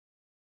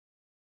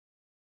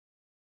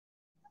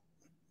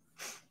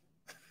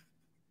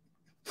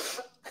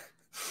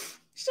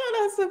 Shout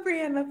out to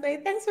Brianna Faith.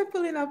 Thanks for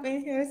pulling up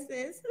in here,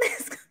 sis.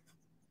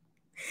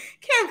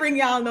 Can't bring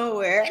y'all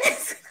nowhere.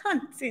 Let's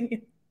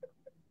continue.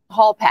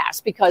 Hall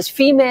pass, because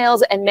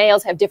females and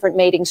males have different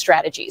mating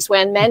strategies.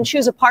 When men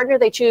choose a partner,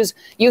 they choose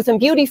youth and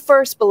beauty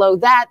first. Below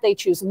that, they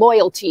choose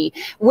loyalty.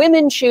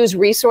 Women choose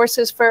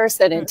resources first,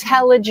 then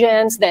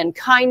intelligence, then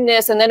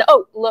kindness, and then,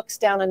 looks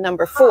down on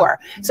number 4.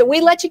 So we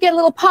let you get a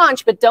little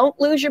punch, but don't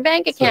lose your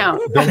bank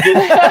account. So don't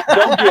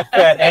get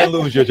fat and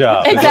lose your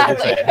job.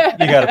 Exactly.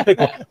 You got to pick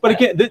one. But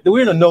again,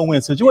 we're in a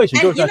no-win situation.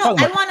 And, you know,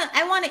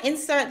 I want to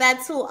insert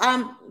that too.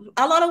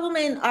 A lot of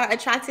women are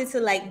attracted to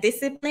like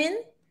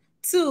discipline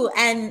too,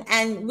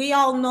 and we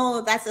all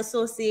know that's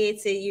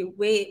associated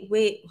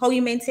with how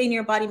you maintain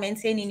your body,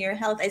 maintaining your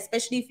health,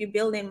 especially if you're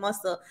building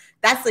muscle.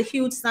 That's a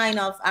huge sign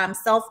of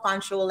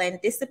self-control and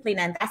discipline,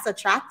 and that's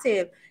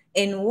attractive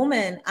in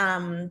women.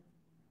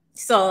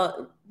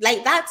 So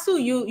like that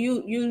too, you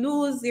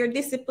lose your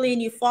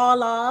discipline, you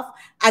fall off.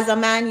 As a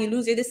man, you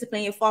lose your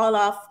discipline, you fall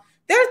off.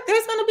 There's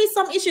going to be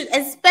some issues,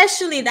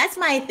 especially, that's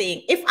my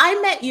thing. If I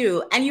met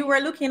you and you were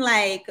looking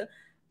like,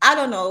 I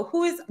don't know,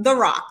 who is The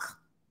Rock?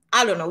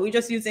 I don't know. We're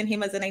just using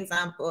him as an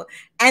example.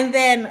 And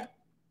then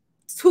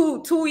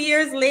two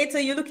years later,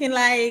 you're looking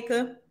like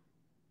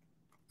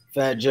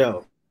Fat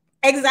Joe.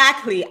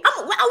 Exactly. Are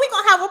we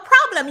gonna have a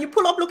problem? You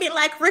pull up looking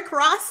like Rick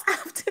Ross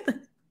after the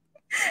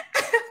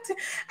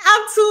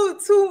after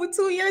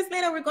 2 years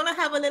later, we're gonna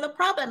have a little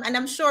problem, and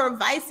I'm sure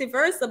vice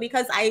versa,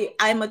 because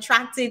I'm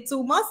attracted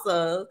to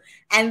muscle,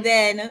 and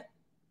then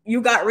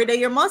you got rid of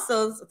your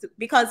muscles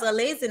because of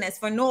laziness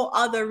for no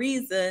other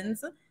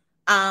reasons.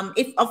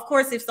 If of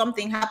course, if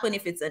something happened,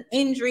 if it's an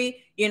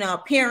injury, you know, a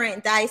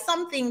parent dies,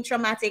 something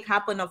traumatic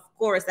happened, of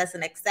course that's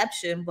an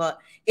exception. But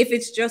if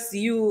it's just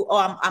you,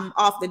 oh, I'm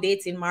off the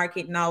dating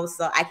market now,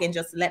 so I can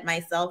just let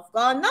myself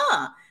go,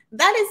 nah,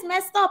 that is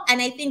messed up.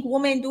 And I think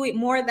women do it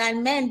more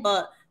than men,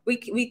 but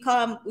we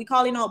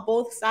calling out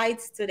both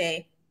sides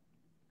today.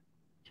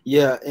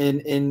 Yeah,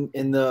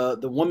 and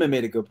the woman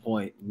made a good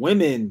point.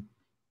 Women,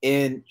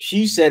 and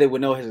she said it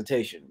with no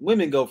hesitation,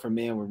 women go for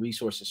men with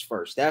resources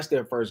first. That's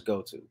their first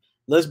go-to.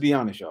 Let's be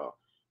honest, y'all.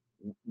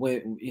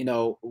 When, you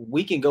know,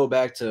 we can go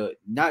back to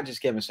not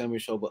just Kevin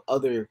Samuels' show, but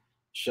other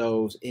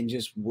shows and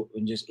just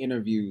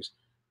interviews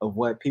of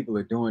what people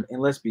are doing.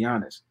 And let's be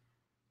honest,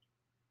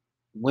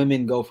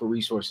 women go for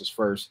resources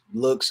first.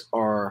 Looks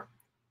are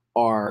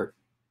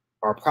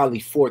probably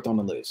fourth on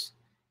the list.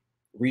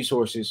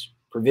 Resources,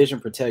 provision,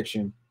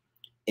 protection,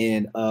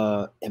 and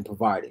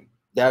providing.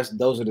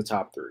 Those are the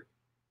top three.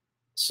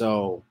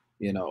 So,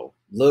 you know,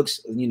 looks,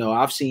 you know,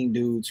 I've seen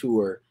dudes who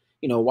are,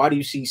 you know, why do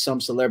you see some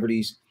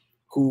celebrities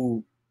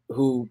who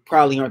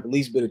probably aren't the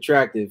least bit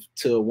attractive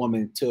to a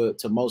woman, to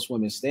most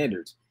women's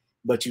standards,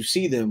 but you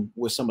see them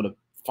with some of the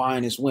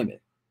finest women.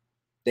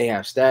 They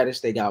have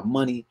status, they got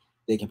money,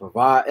 they can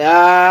provide.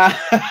 I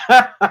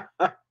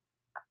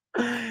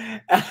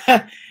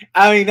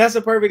mean, that's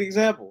a perfect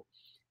example.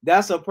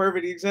 That's a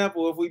perfect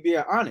example if we be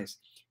honest,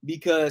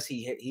 because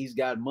he's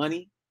got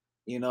money,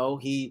 you know,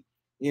 he's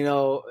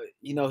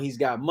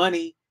got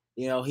money,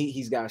 you know,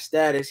 he's got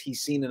status,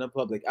 he's seen in the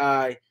public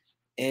eye,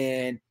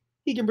 and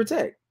he can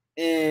protect.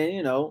 And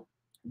you know,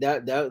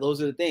 that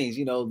those are the things,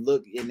 you know,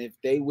 look, and if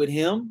they with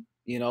him,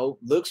 you know,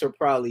 looks are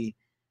probably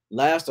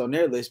last on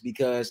their list,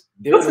 because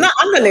they're looks not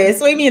on the list.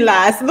 What do you mean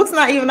last? Looks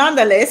not even on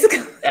the list.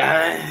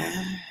 Yeah.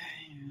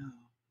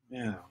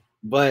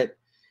 But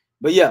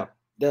yeah,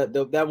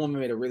 that woman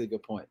made a really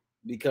good point,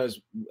 because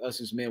us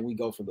as men, we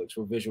go for looks.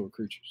 We're visual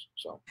creatures.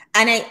 So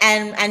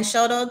and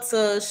shout out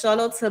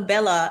to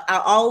Bella.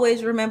 I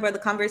always remember the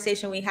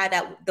conversation we had,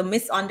 at the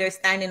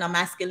misunderstanding of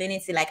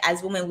masculinity. Like,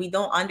 as women, we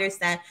don't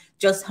understand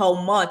just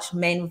how much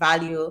men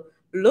value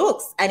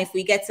looks, and if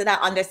we get to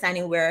that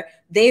understanding where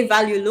they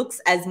value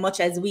looks as much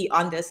as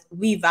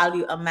we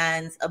value a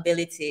man's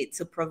ability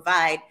to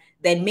provide,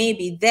 then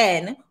maybe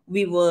then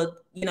we will,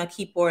 you know,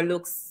 keep our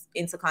looks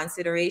into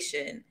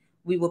consideration.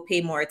 We will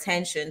pay more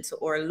attention to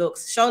our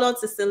looks. Shout out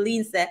to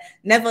Celine, said,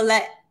 never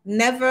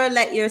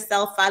let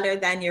yourself fatter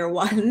than your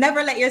wall.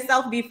 Never let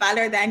yourself be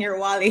fatter than your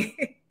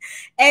Wally.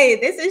 Hey,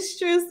 this is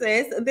true,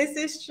 sis. This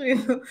is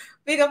true.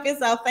 Big up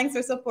yourself. Thanks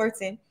for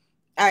supporting.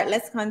 All right,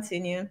 let's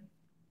continue.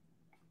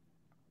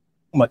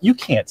 You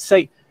can't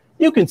say,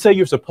 you can say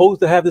you're supposed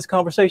to have this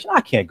conversation.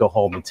 I can't go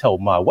home and tell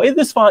my wife.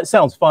 This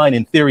sounds fine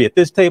in theory at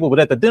this table, but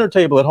at the dinner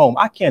table at home,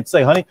 I can't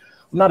say, honey,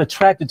 I'm not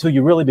attracted to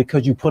you really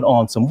because you put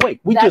on some weight.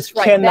 We just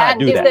cannot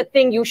do that. That is the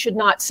thing you should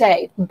not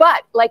say.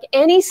 But like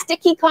any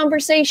sticky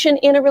conversation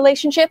in a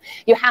relationship,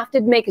 you have to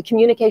make a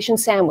communication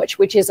sandwich,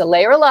 which is a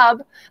layer of love,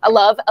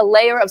 a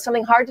layer of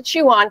something hard to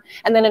chew on,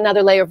 and then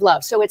another layer of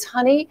love. So it's,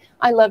 honey,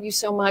 I love you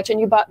so much, and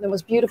you brought the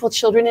most beautiful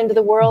children into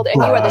the world, and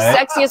you are the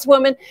sexiest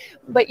woman.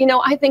 But, you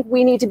know, I think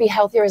we need to be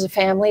healthier as a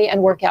family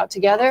and work out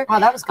together.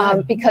 Oh, that was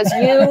good. Because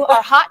you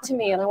are hot to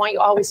me, and I want you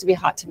always to be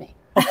hot to me.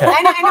 Okay. I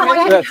want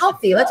you to be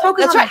healthy. Let's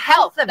focus on the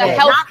health of it. The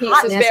health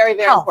piece is very,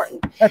 very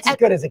important. That's as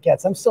good as it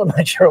gets. I'm still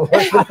not sure what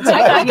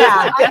I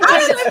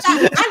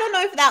don't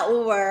know if that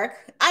will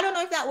work. I don't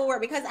know if that will work,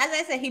 because, as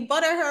I said, he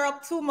buttered her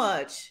up too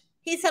much.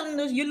 He's telling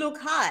us you look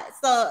hot.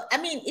 So, I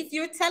mean, if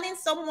you're telling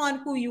someone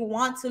who you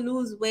want to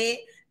lose weight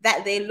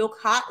that they look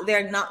hot,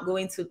 they're not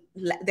going to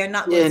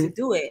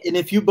do it. And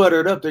if you butter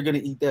it up, they're going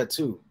to eat that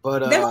too.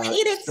 But they're going to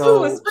eat it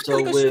too,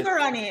 especially with sugar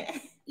on it.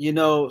 You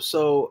know,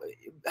 so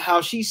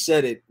how she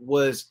said it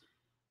was,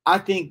 I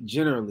think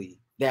generally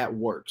that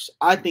works.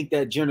 I think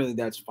that generally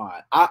that's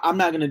fine. I'm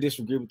not going to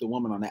disagree with the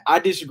woman on that. I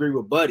disagree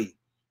with Buddy,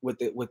 with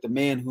the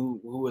man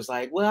who was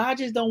like, well, I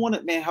just don't want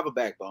to, man, have a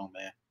backbone,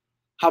 man.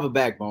 Have a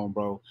backbone,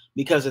 bro.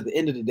 Because at the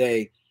end of the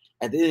day,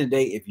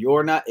 if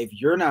you're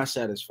not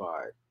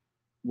satisfied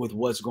with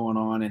what's going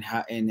on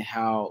and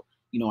how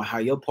you know how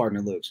your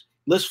partner looks,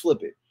 let's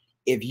flip it.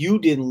 If you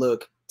didn't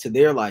look to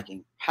their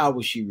liking, how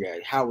would she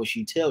react? How would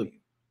she tell you?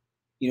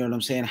 You know what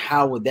I'm saying?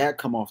 How would that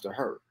come off to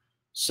her?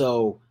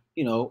 So,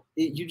 you know,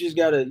 you just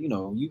gotta, you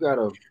know, you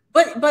gotta.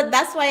 But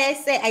that's why I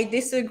say I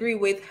disagree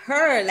with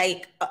her.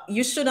 Like,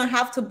 you shouldn't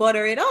have to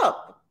butter it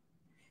up.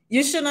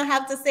 You shouldn't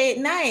have to say it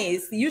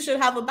nice. You should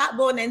have a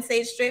backbone and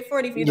say it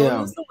straightforward. If you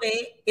don't lose the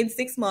weight in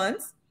 6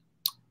 months,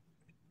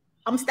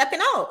 I'm stepping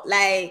out.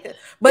 Like,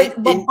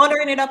 but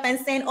buttering it up and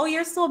saying, "Oh,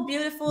 you're so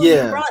beautiful.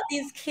 You brought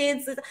these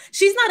kids."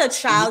 She's not a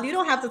child. You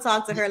don't have to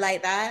talk to her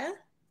like that.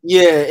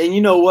 Yeah, and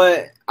you know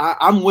what?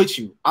 I'm with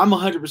you. I'm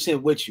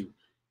 100% with you.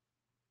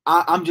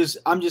 I'm just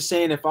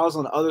saying, if I was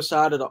on the other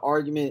side of the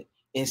argument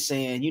and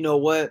saying, you know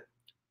what,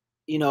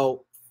 you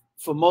know,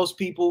 for most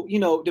people, you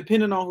know,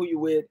 depending on who you're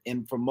with,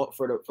 and for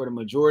the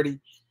majority,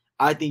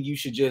 I think you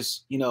should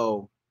just, you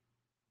know,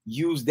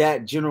 use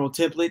that general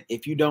template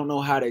if you don't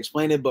know how to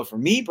explain it. But for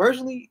me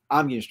personally,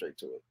 I'm getting straight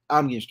to it.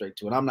 I'm getting straight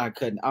to it. I'm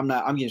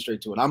getting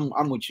straight to it.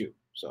 I'm with you.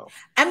 So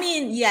I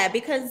mean, yeah,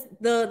 because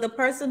the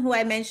person who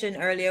I mentioned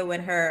earlier,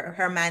 when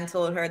her man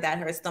told her that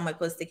her stomach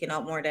was sticking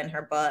out more than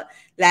her butt,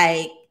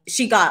 like,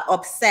 she got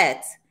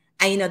upset,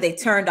 and, you know, they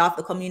turned off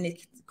the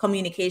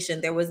communication.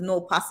 There was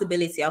no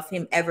possibility of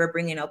him ever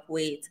bringing up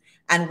weight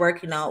and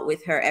working out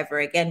with her ever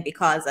again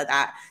because of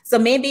that. So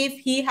maybe if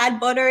he had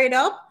buttered it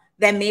up,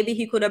 then maybe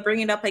he could have bring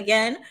it up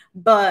again.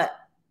 But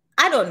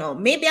I don't know.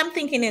 Maybe I'm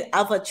thinking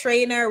of a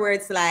trainer where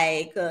it's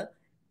like,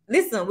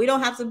 listen, we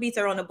don't have to beat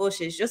around the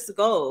bushes. Just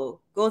go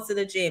to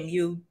the gym.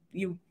 You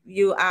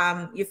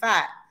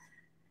fat.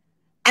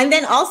 And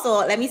then also,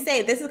 let me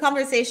say, this is a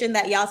conversation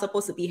that y'all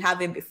supposed to be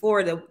having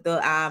before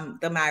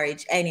the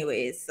marriage,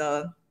 anyways.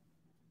 So,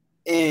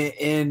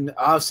 and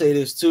I'll say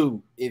this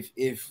too: if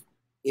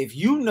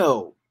you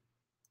know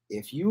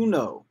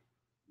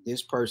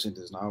this person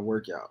does not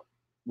work out,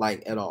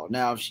 like, at all.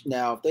 Now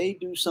if they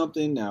do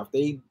something, if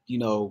they, you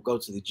know, go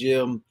to the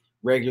gym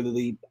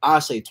regularly, I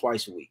say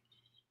twice a week,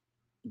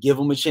 give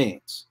them a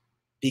chance,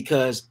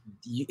 because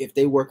if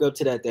they work up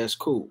to that, that's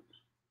cool.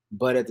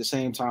 But at the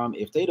same time,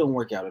 if they don't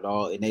work out at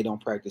all and they don't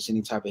practice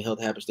any type of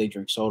health habits, they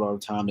drink soda all the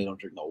time, they don't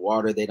drink no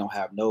water, they don't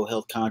have no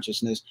health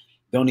consciousness,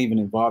 don't even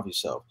involve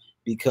yourself,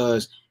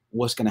 because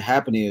what's going to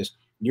happen is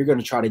you're going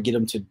to try to get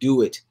them to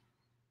do it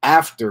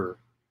after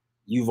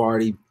you've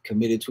already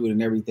committed to it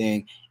and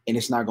everything, and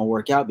it's not going to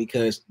work out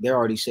because they're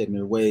already set in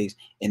their ways,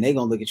 and they're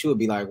going to look at you and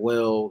be like,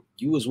 well,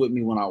 you was with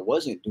me when I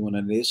wasn't doing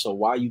none of this, so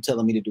why are you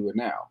telling me to do it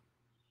now?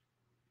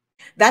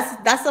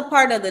 that's a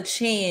part of the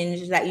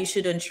change that you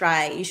shouldn't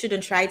try. You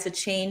shouldn't try to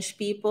change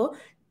people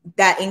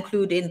that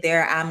include in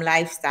their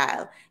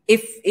lifestyle.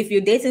 If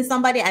you're dating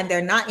somebody and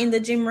they're not in the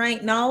gym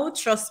right now,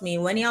 trust me,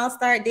 when y'all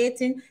start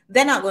dating,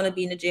 they're not going to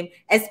be in the gym.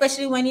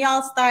 Especially when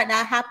y'all start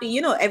that happy,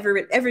 you know,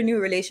 every new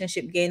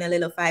relationship gain a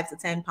little 5 to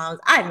 10 pounds.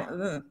 I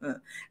know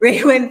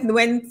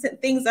when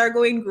things are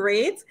going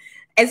great,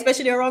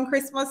 especially around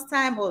Christmas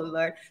time. Oh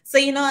Lord. So,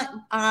 you know,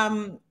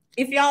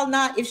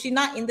 if she's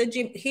not in the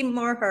gym, him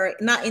or her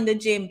not in the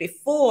gym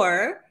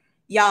before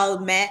y'all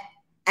met,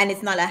 and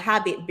it's not a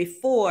habit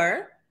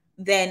before,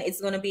 then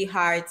it's going to be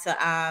hard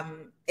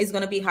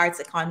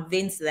to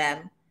convince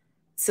them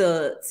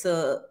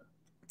to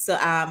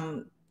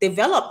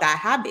develop that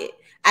habit.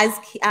 As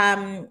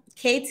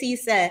KT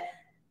said,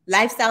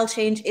 lifestyle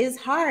change is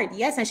hard.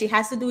 Yes, and she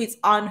has to do it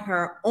on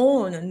her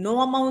own.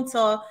 No amount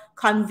of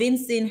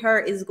convincing her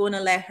is going to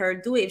let her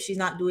do it if she's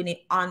not doing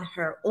it on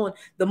her own.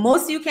 The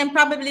most you can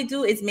probably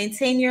do is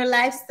maintain your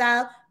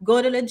lifestyle,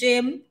 go to the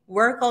gym,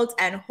 work out,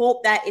 and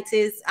hope that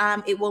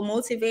it will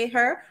motivate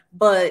her.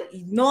 But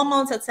no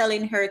amount of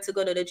telling her to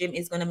go to the gym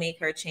is going to make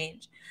her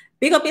change.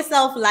 Big Up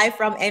Yourself Live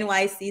from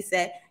NYC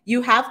said,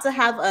 you have to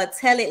have a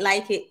tell it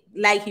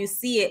like you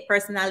see it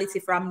personality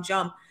from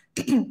jump.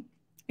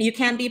 You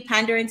can't be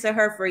pandering to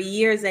her for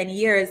years and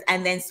years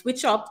and then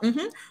switch up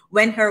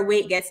when her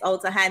weight gets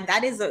out of hand.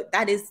 That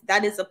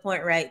is a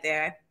point right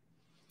there.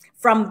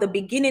 From the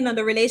beginning of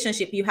the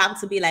relationship, you have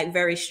to be like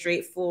very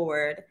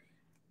straightforward,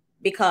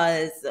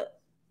 because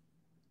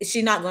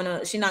she's not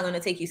gonna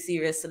take you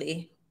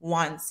seriously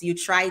once you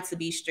try to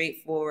be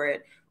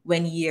straightforward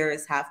when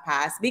years have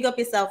passed. Big Up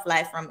Yourself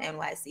Live from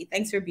NYC.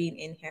 Thanks for being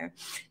in here.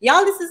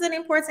 Y'all, this is an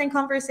important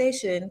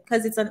conversation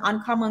because it's an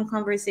uncommon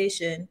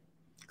conversation.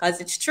 Because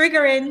it's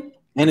triggering.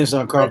 And it's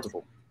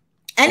uncomfortable.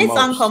 And it's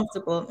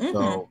uncomfortable.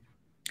 So.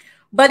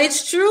 But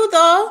it's true,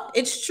 though.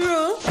 It's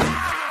true.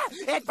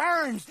 It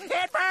burns.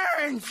 It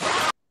burns.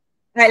 All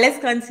right, let's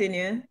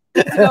continue.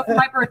 So for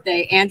my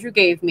birthday, Andrew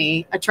gave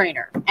me a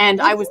trainer,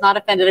 and I was not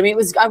offended. I mean,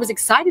 I was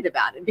excited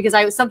about it because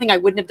it was something I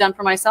wouldn't have done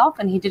for myself,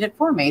 and he did it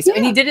for me. So,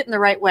 and he did it in the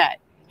right way.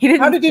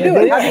 How did you do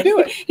it? How did you do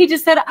it? He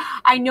just said,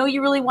 I know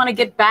you really want to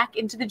get back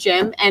into the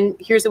gym, and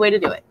here's the way to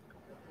do it.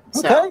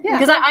 So,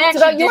 because I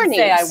actually did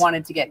say I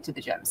wanted to get to the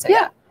gym. So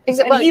yeah.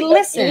 Exactly. Well, he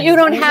listened. You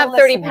don't have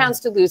 30 pounds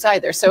to lose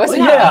either, so it's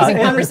not an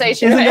easy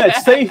conversation. Isn't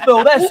that safe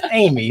though? That's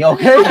Amy,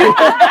 okay?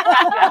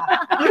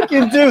 You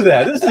can do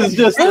that. This is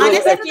just. I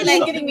honestly feel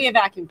like getting me a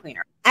vacuum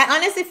cleaner. I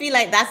honestly feel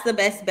like that's the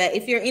best bet.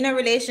 If you're in a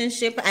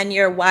relationship and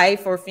your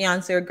wife or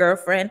fiance or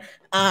girlfriend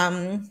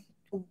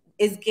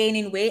is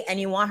gaining weight and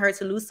you want her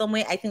to lose some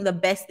weight, I think the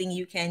best thing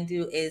you can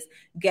do is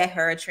get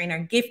her a trainer,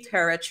 gift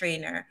her a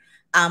trainer.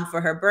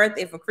 For her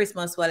birthday, for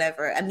Christmas,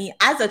 whatever. I mean,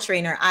 as a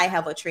trainer, I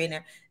have a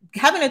trainer.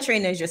 Having a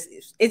trainer is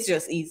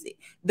just easy.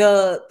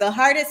 The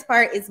hardest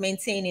part is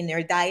maintaining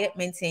your diet,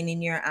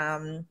 maintaining your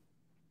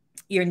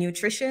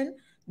nutrition.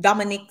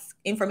 Dominique's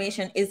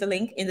information is the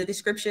link in the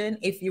description.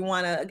 If you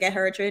want to get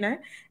her a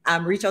trainer,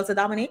 reach out to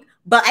Dominique.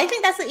 But I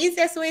think that's the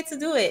easiest way to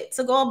do it,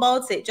 to go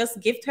about it. Just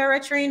gift her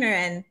a trainer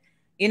and,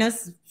 you know,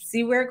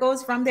 see where it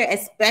goes from there,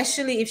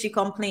 especially if she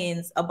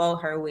complains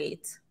about her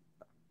weight.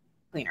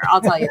 cleaner.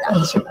 I'll tell you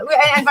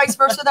that. And vice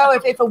versa, though,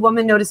 if a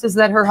woman notices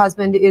that her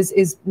husband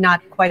is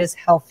not quite as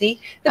healthy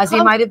as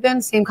he might have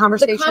been, same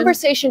conversation. The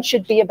conversation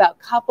should be about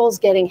couples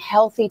getting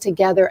healthy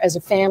together as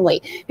a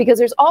family, because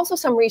there's also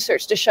some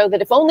research to show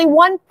that if only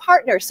one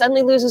partner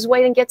suddenly loses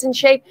weight and gets in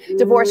shape,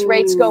 divorce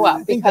rates go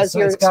up because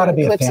you're it's got to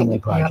be a eclipsing. family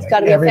project. It's got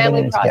to be a family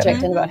Everybody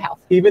project and about health.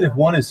 Even if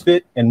one is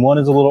fit and one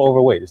is a little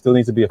overweight, it still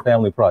needs to be a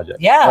family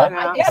project. Yeah,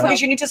 right?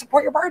 because you need to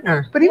support your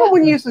partner. But even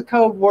when you use the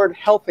code word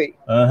healthy,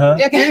 when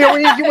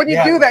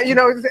you do that,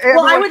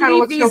 well, I would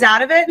leave these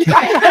out of it.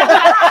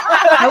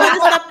 I want to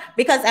stop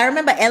because I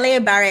remember L.A.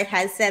 Barrett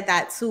had said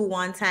that too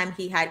one time.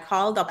 He had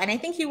called up, and I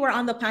think you were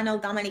on the panel,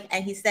 Dominic,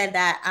 and he said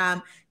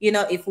that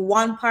if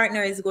one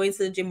partner is going to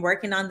the gym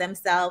working on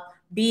themselves,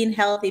 being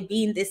healthy,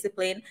 being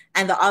disciplined,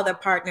 and the other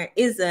partner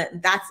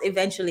isn't, that's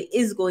eventually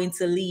is going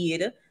to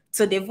lead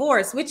to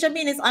divorce, which I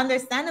mean is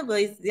understandable.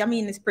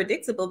 It's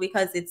predictable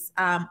because it's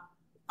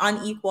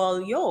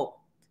unequal yoke.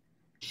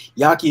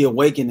 Yaki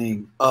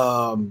Awakening,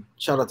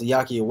 shout out to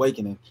Yaki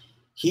Awakening.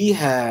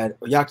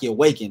 Yaki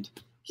Awakened.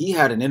 He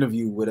had an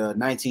interview with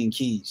 19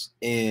 Keys,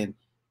 and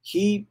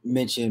he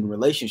mentioned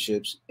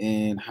relationships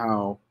and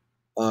how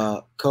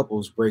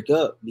couples break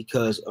up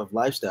because of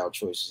lifestyle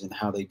choices and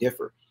how they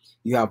differ.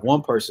 You have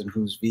one person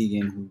who's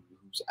vegan,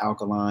 who's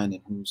alkaline,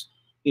 and who's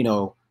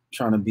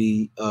trying to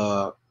be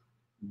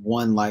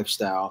one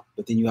lifestyle,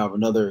 but then you have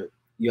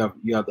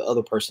the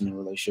other person in a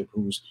relationship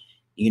who's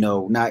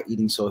not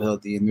eating so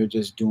healthy, and they're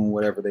just doing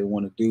whatever they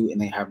want to do, and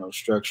they have no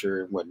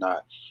structure and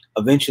whatnot.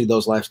 Eventually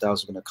those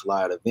lifestyles are going to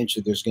collide.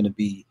 Eventually there's going to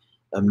be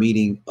a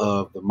meeting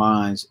of the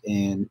minds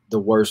in the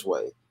worst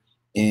way,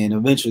 and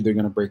eventually they're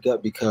going to break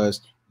up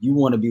because you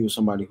want to be with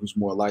somebody who's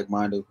more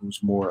like-minded,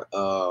 who's more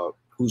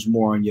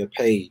on your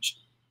page.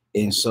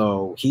 And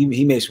so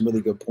he made some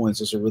really good points.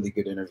 It's a really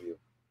good interview.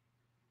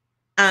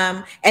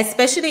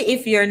 Especially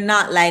if you're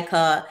not like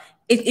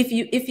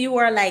if you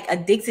are like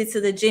addicted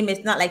to the gym,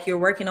 it's not like you're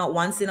working out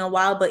once in a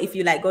while, but if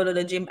you like go to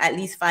the gym at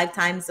least 5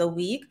 times a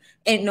week,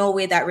 ain't no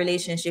way that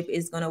relationship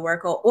is going to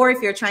work out. Or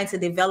if you're trying to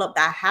develop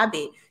that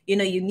habit, you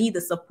need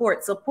the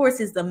support. Support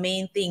is the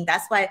main thing.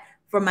 That's why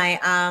for my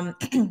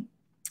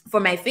for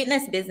my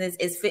fitness business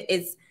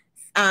is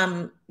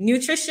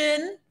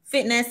nutrition,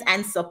 fitness,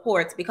 and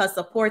support, because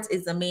support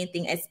is the main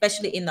thing,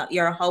 especially in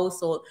your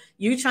household.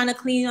 You trying to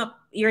clean up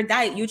your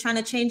diet, you trying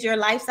to change your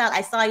lifestyle.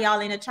 I saw y'all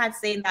in the chat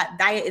saying that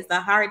diet is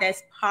the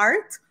hardest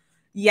part.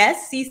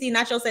 Yes, CC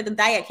Natural said the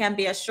diet can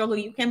be a struggle.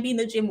 You can be in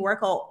the gym,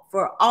 workout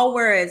for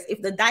hours.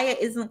 If the diet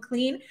isn't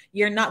clean,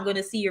 you're not going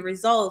to see your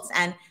results.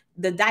 And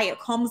the diet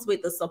comes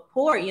with the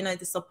support.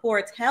 The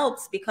support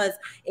helps, because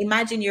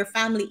imagine your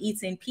family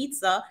eating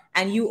pizza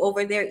and you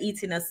over there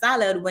eating a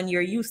salad when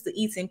you're used to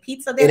eating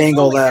pizza. It ain't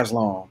gonna last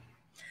long.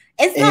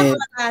 It's not gonna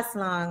last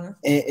long.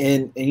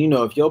 And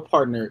if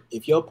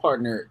your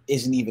partner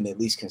isn't even at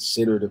least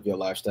considerate of your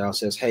lifestyle,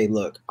 says, hey,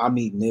 look, I'm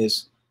eating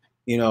this,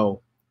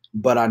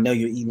 but I know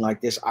you're eating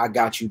like this. I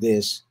got you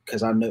this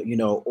because I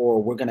know,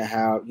 or we're gonna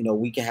have,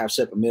 we can have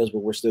separate meals, but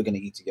we're still gonna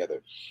eat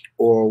together.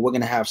 Or we're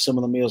gonna have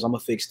similar meals. I'm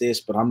gonna fix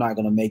this, but I'm not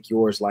gonna make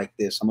yours like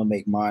this. I'm gonna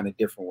make mine a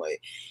different way.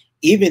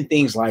 Even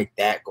things like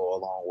that go a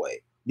long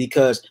way,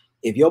 because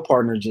if your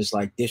partner just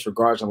like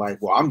disregards and like,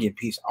 well, I'm getting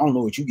pizza, I don't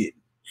know what you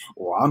getting,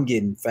 or I'm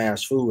getting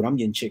fast food, I'm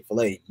getting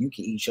Chick-fil-A, you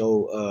can eat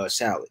your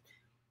salad.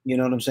 You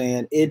know what I'm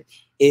saying?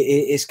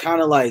 It's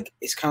kind of like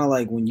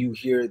when you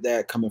hear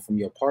that coming from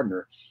your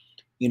partner,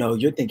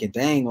 you're thinking,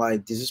 dang,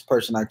 like, does this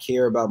person I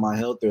care about my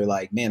health? They're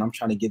like, man, I'm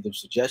trying to give them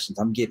suggestions.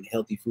 I'm getting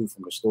healthy food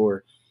from the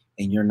store,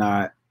 and you're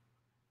not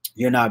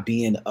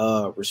being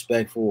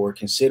respectful or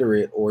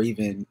considerate or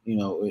even,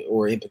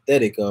 or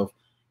empathetic of,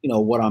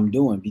 what I'm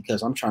doing,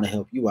 because I'm trying to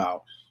help you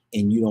out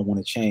and you don't want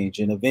to change.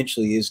 And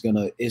eventually it's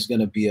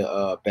gonna be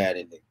a bad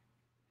ending.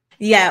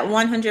 Yeah,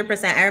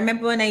 100%. I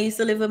remember when I used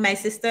to live with my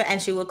sister and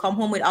she would come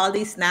home with all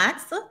these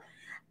snacks.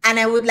 And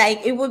I would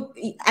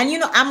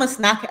I'm a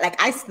snack,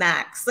 like I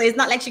snack. So it's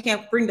not like she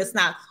can bring the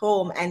snacks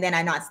home and then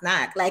I not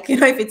snack. Like,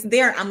 if it's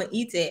there, I'm gonna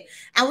eat it.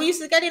 And we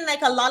used to get in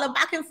like a lot of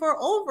back and forth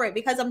over it,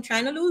 because I'm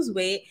trying to lose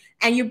weight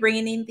and you're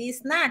bringing in these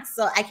snacks.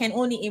 So I can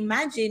only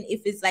imagine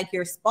if it's like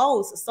your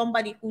spouse,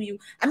 somebody who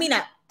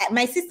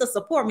my sister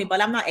support me,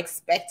 but I'm not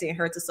expecting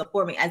her to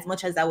support me as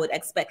much as I would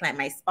expect like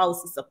my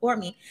spouse to support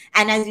me.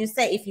 And as you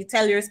say, if you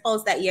tell your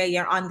spouse that, yeah,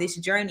 you're on this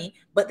journey,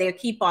 but they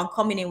keep on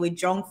coming in with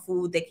junk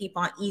food, they keep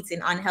on eating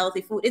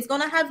unhealthy food, it's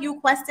going to have you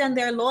question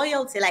their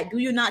loyalty. Like, do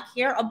you not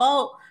care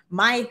about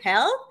my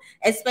health?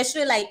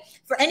 Especially like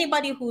for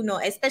anybody who know,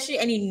 especially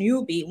any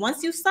newbie,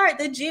 once you start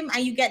the gym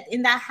and you get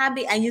in that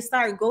habit and you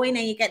start going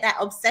and you get that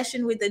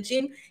obsession with the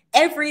gym,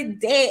 every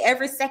day,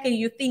 every second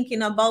you're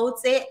thinking about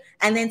it.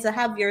 And then to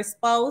have your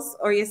spouse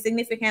or your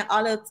significant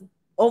other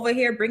over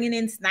here bringing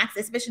in snacks,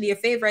 especially your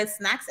favorite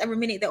snacks, every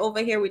minute they're over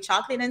here with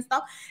chocolate and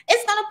stuff,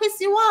 it's gonna piss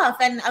you off.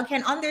 And I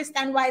can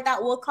understand why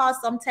that will cause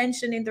some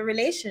tension in the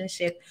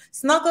relationship.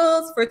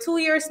 Snuggles, for 2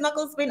 years,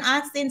 Snuggles been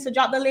asking to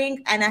drop the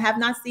link, and I have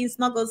not seen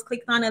Snuggles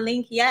clicked on a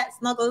link yet.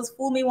 Snuggles,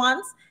 fool me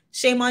once,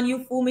 shame on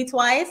you, fool me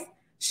twice.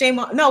 Shame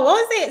on, no, what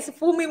was it?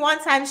 Fool me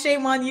one time,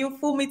 shame on you,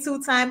 fool me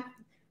 2 times.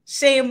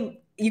 shame,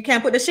 you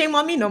can't put the shame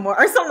on me no more,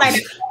 or something like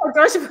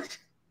that.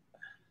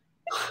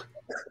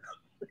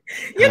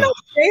 You know,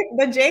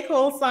 the J.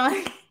 Cole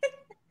song.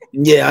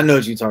 Yeah, I know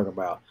what you're talking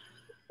about.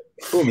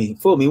 Fool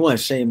me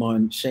once, shame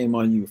on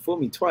you. Fool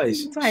me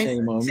twice,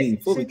 shame on me.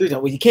 Fool me 3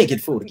 times. Well, you can't get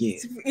fooled again.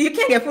 You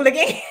can't get fooled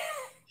again.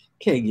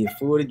 Can't get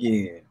fooled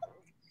again.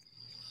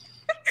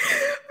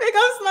 Pick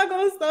up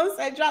Snuggles though,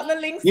 so I drop the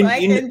link so I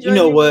can join you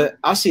know what?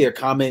 I see a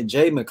comment.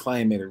 Jay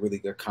McClain made a really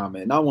good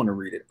comment, and I want to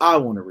read it.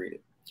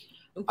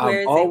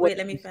 Where is it? Wait,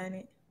 let me find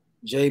it.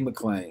 Jay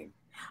McClain.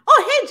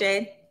 Oh, hey,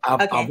 Jay.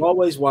 I've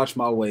always watched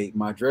my weight.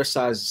 My dress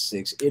size is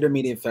 6.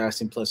 Intermediate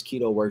fasting plus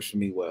keto works for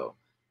me well.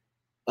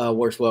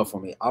 Works well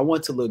for me. I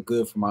want to look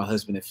good for my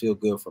husband and feel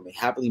good for me.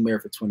 Happily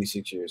married for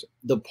 26 years.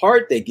 The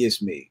part that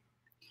gets me,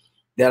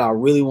 that I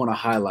really want to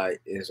highlight,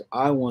 is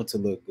I want to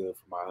look good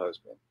for my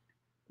husband.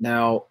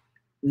 Now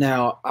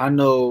I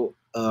know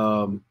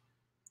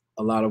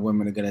a lot of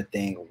women are gonna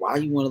think, why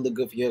you want to look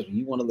good for your husband?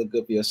 You want to look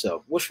good for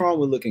yourself. What's wrong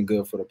with looking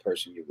good for the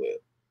person you're with?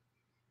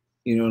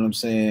 You know what I'm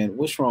saying?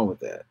 What's wrong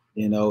with that?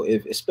 You know,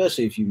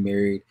 especially if you're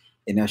married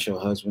and that's your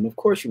husband, of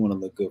course you want to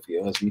look good for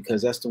your husband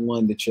because that's the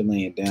one that you're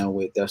laying down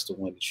with. That's the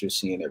one that you're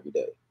seeing every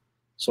day.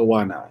 So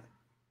why not?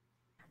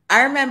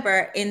 I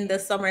remember in the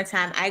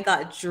summertime, I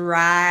got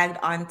dragged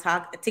on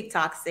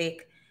TikTok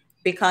sick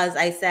because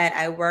I said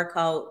I work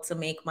out to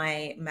make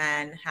my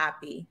man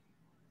happy.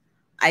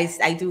 I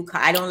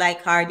don't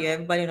like cardio.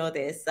 Everybody know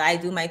this. So I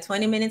do my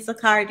 20 minutes of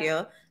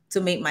cardio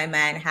to make my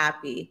man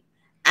happy.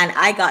 And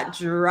I got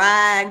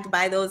dragged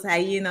by those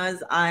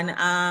hyenas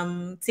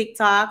on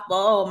TikTok.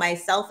 Oh, my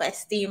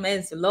self-esteem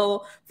is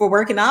low for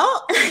working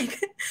out.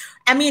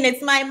 I mean,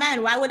 it's my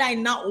man. Why would I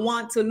not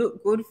want to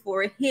look good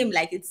for him?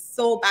 Like, it's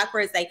so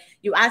backwards. Like,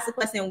 you ask the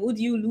question, would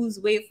you lose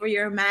weight for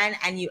your man?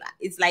 And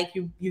it's like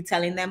you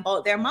telling them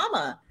about their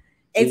mama.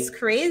 It's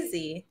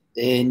crazy.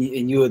 And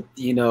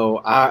you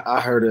know,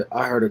 I heard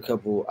a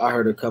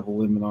couple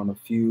women on a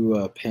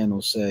few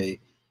panels say,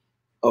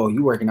 oh,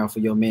 you working out for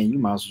your man, you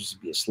might as well just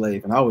be a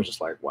slave. And I was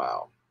just like,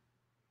 wow.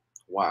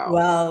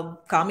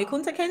 Well, call me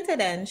Kunta Kinte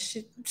then,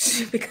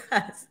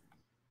 because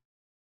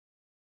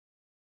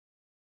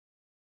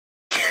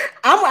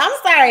I'm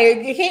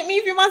sorry, you hate me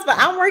if you must, but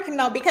I'm working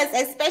out because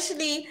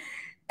especially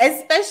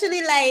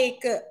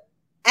like,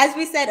 as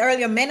we said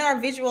earlier, men are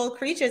visual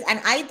creatures,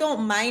 and I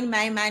don't mind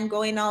my man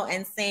going out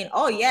and saying,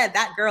 oh yeah,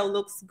 that girl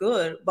looks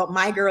good, but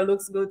my girl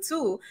looks good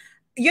too.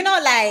 You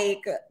know,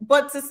 like,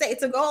 but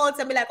to go out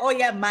and be like, oh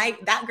yeah,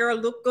 that girl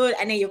look good,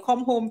 and then you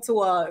come home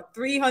to a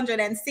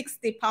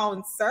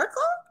 360-pound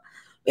circle,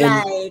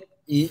 and, like,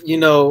 you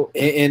know,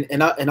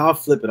 and I'll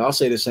flip it. I'll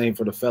say the same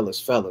for the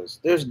fellas.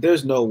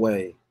 There's no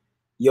way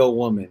your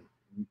woman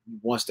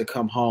wants to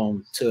come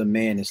home to a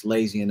man that's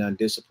lazy and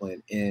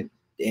undisciplined and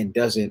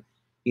doesn't,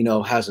 you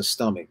know, has a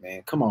stomach,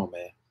 man. Come on,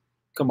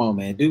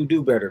 man.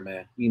 Do better,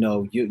 man. You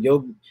know,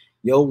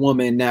 your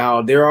woman.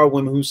 Now, there are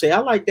women who say, I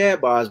like dad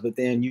bods, but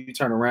then you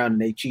turn around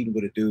and they cheating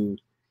with a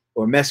dude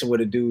or messing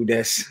with a dude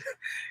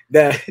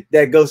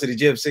that goes to the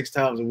gym 6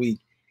 times a week.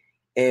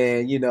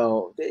 And, you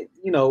know,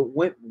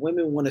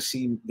 women want to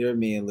see their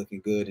men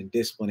looking good and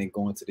disciplined and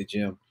going to the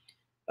gym,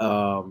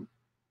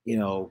 you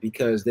know,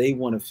 because they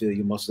want to feel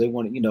your muscles. They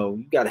want to, you know,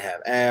 you got to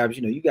have abs,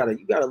 you know, you got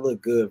to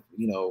look good,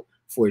 you know,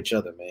 for each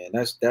other, man.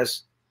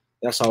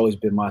 That's always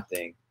been my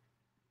thing.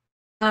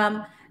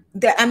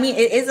 I mean,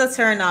 it is a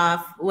turn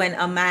off when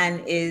a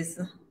man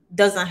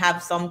doesn't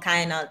have some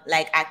kind of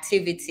like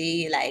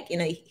activity, like, you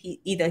know,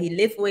 either he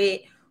lift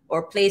weight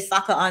or play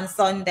soccer on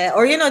Sunday,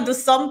 or, you know, do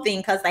something,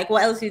 because like,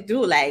 what else you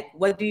do? Like,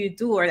 what do you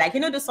do? Or like, you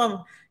know, do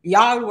some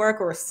yard work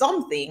or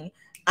something.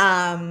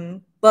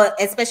 But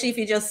especially if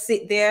you just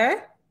sit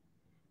there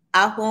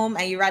at home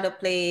and you rather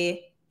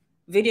play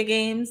video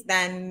games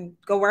than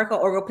go work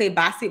out or go play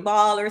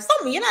basketball or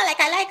something, you know, like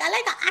I like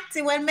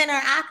active when men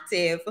are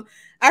active.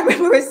 I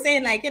remember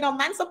saying, like, you know,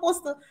 man's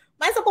supposed to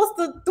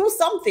do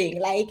something,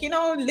 like, you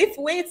know, lift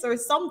weights or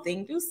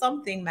something, do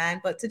something,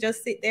 man. But to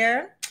just sit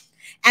there,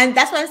 and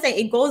that's what I'm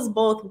saying, it goes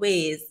both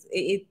ways.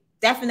 It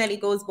definitely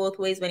goes both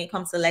ways when it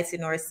comes to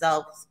letting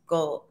ourselves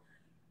go,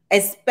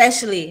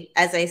 especially,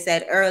 as I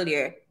said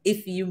earlier,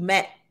 if you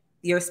met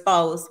your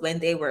spouse when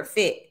they were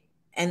fit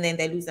and then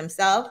they lose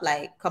themselves,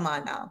 like, come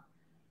on now.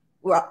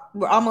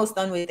 We're almost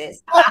done with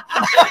this.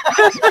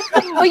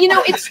 Well, you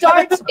know, it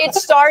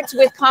starts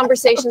with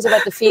conversations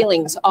about the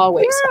feelings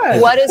always.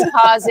 Yes. What is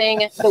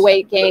causing the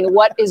weight gain?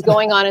 What is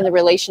going on in the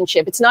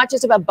relationship? It's not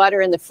just about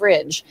butter in the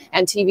fridge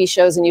and TV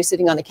shows and you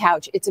sitting on the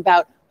couch. It's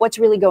about what's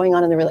really going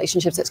on in the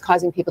relationships that's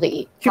causing people to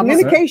eat.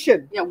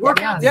 Communication. Yeah,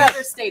 work out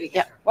together, stay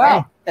Yeah. Wow.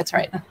 Right. That's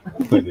right.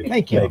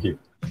 Thank you.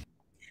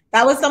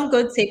 That was some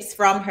good tips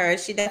from her.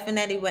 She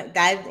definitely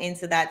dived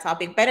into that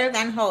topic better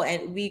than how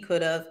we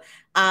could have.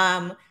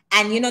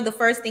 And, you know, the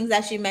first things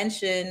that she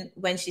mentioned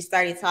when she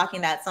started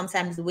talking, that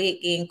sometimes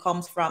weight gain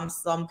comes from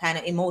some kind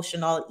of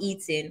emotional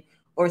eating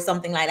or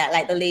something like that.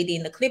 Like the lady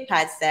in the clip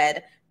had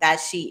said that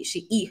she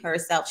eat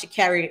herself. She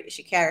carry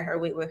her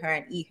weight with her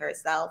and eat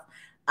herself.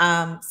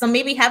 So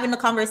maybe having a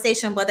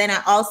conversation, but then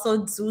I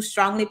also do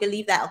strongly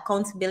believe that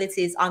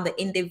accountability is on the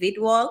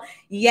individual.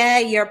 Yeah,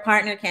 your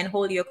partner can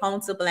hold you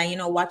accountable and, you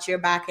know, watch your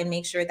back and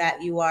make sure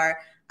that you are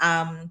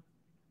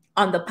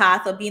on the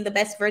path of being the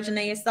best version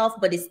of yourself,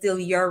 but it's still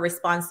your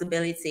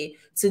responsibility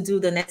to do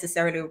the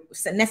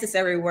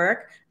necessary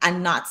work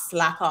and not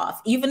slack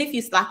off, even if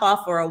you slack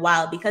off for a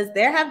while, because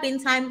there have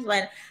been times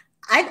when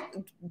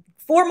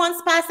 4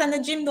 months pass and the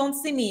gym don't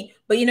see me,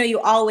 but you know, you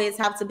always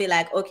have to be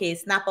like, okay,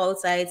 snap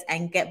outside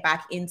and get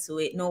back into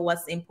it, know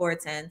what's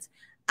important,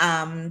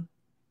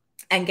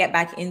 and get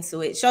back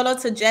into it. Shout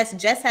out to Jess.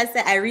 Jess has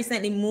said, I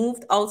recently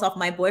moved out of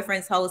my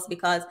boyfriend's house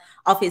because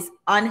of his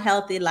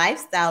unhealthy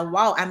lifestyle.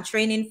 Wow, I'm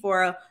training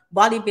for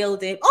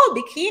bodybuilding. Oh,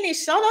 bikini,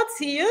 shout out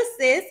to you,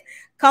 sis.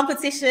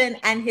 Competition,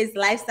 and his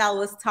lifestyle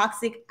was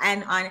toxic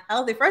and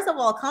unhealthy. First of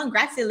all,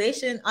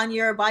 congratulations on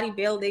your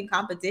bodybuilding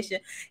competition.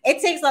 It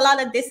takes a lot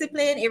of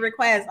discipline. It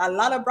requires a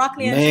lot of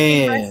broccoli and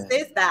chicken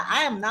breasts that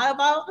I am not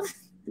about.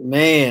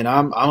 Man,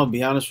 I'm gonna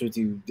be honest with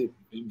you.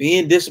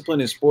 Being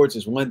disciplined in sports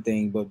is one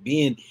thing, but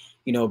being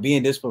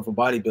disciplined for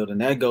bodybuilding,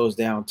 that goes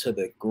down to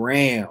the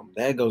gram.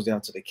 That goes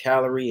down to the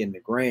calorie and the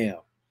gram.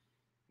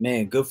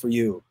 Man, good for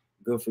you.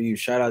 Good for you.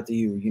 Shout out to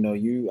you. You know,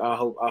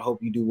 I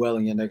hope you do well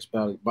in your next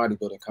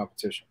bodybuilding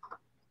competition.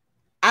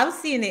 I've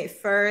seen it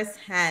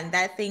firsthand.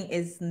 That thing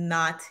is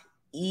not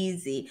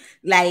easy.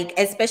 Like,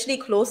 especially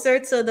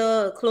closer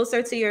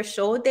to your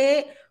show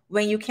date,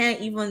 when you can't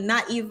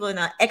not even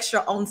an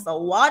extra ounce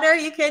of water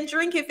you can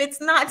drink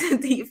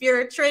if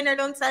your trainer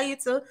don't tell you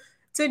to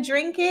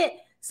drink it.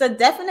 So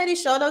definitely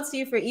shout out to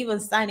you for even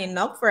signing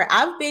up for it.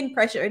 I've been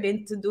pressured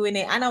into doing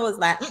it, and I was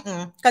like,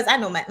 because I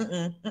know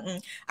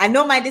I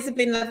know my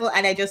discipline level,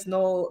 and I just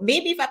know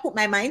maybe if I put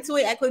my mind to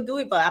it, I could do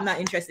it, but I'm not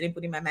interested in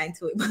putting my mind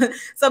to it.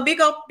 So big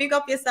up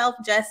yourself,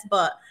 Jess.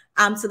 But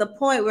to the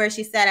point where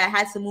she said I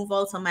had to move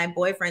out of my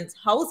boyfriend's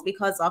house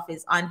because of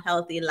his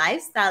unhealthy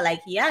lifestyle.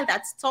 Like, yeah,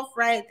 that's tough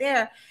right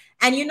there.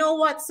 And you know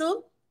what,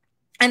 Sue?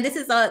 And this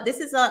is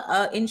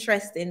a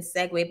interesting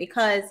segue,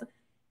 because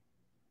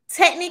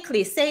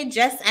technically, say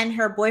Jess and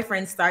her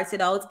boyfriend started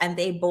out and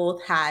they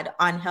both had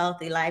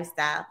unhealthy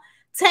lifestyle.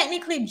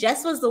 Technically,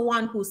 Jess was the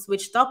one who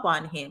switched up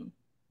on him.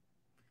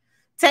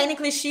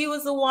 Technically, she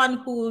was the one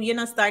who, you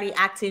know, started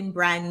acting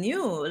brand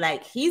new.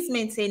 Like, he's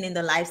maintaining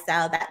the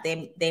lifestyle that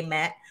they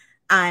met.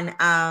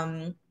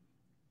 And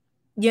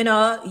you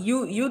know,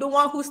 you the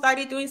one who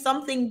started doing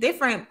something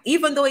different,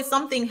 even though it's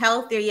something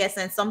healthier, yes,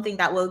 and something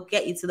that will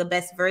get you to the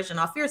best version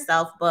of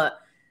yourself. But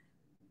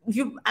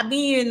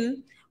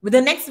with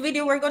the next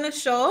video we're going to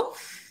show,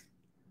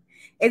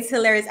 it's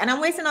hilarious. And I'm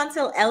waiting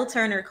until L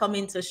Turner come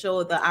in to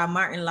show the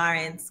Martin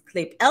Lawrence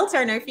clip. L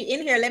Turner, if you're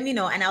in here, let me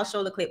know and I'll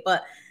show the clip.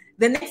 But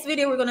the next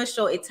video we're going to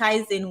show, it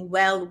ties in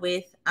well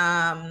with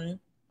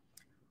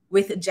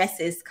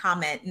Jess's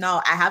comment.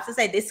 Now, I have to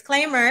say,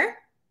 disclaimer,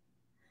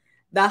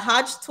 the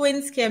Hodge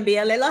twins can be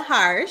a little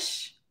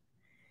harsh.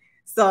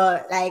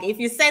 So, like, if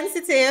you're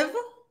sensitive,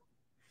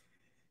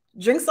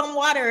 drink some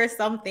water or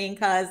something,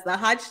 because the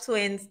Hodge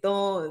twins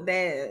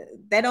they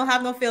don't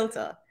have no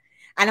filter.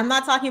 And I'm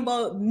not talking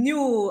about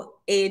new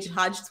age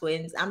Hodge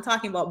twins. I'm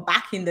talking about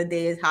back in the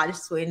days Hodge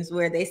twins,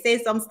 where they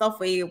say some stuff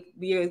where you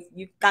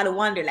gotta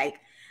wonder, like,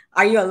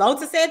 are you allowed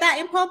to say that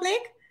in public?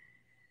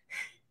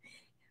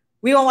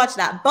 We won't watch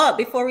that. But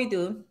before we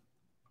do,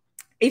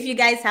 if you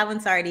guys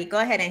haven't already, go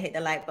ahead and hit the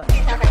like button.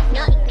 Man,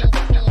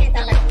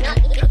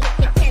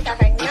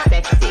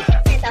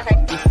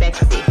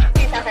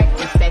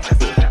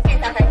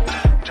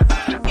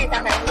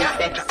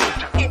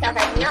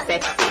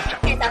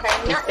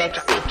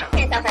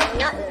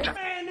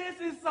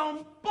 this is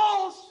some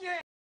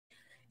bullshit.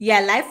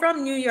 Yeah, Live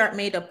from New York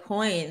made a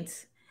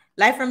point.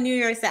 Live from New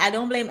York said, I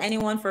don't blame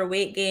anyone for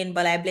weight gain,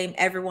 but I blame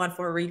everyone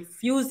for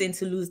refusing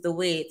to lose the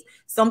weight.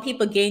 Some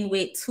people gain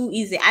weight too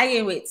easy. I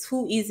gain weight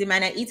too easy,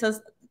 man. I eat a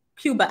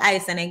cube of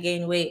ice and I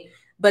gain weight.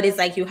 But it's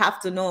like, you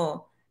have to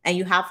know, and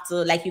you have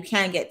to, like, you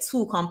can't get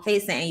too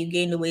complacent and you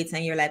gain the weight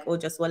and you're like, oh,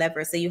 just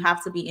whatever. So you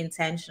have to be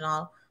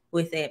intentional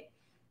with it.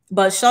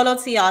 But shout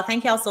out to y'all.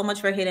 Thank y'all so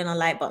much for hitting the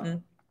like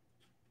button.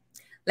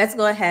 Let's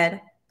go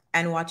ahead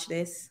and watch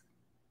this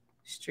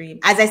stream.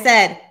 As I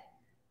said,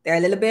 they're a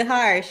little bit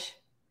harsh,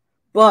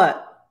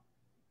 but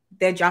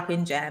they're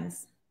dropping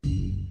gems.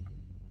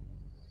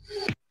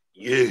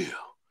 Yeah.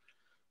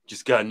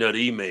 Just got another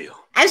email.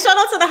 And shout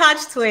out to the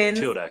Hodge twins.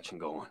 Tilt action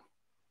going.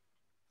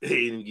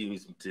 Hey, let me give me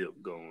some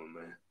tilt going,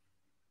 man.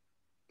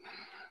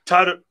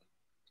 Tighter.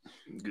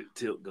 Good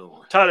tilt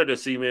going. Tighter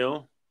this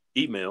email.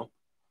 What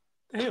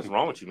the hell's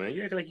wrong with you, man?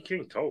 You act like you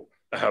can't talk.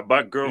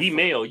 My girlfriend.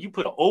 Email, you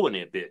put an O in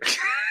that bitch.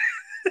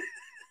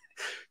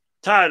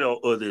 Title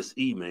of this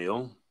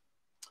email.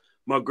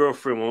 My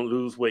girlfriend won't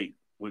lose weight,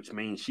 which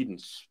means she done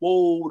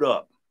swolled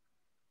up.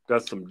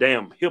 Got some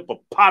damn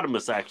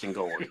hippopotamus action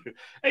going.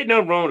 Ain't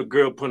nothing wrong with a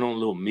girl putting on a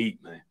little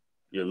meat, man.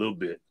 Yeah, a little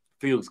bit.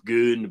 Feels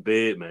good in the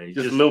bed, man.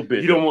 Just a little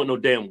bit. You don't want no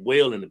damn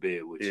whale in the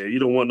bed with you. Yeah, you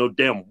don't want no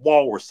damn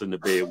walrus in the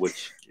bed with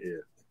you.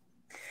 Yeah.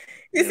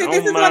 You see,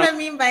 this is what I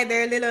mean by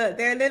they're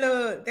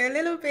a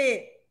little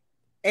bit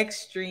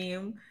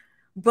extreme.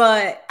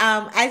 But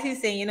as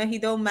he's saying, you know, he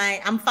don't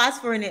mind. I'm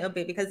fast forwarding it a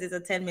bit because it's a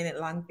 10-minute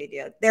long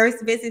video. There's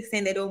basically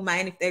saying they don't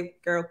mind if their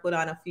girl put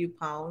on a few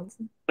pounds.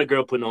 The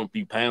girl putting on a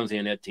few pounds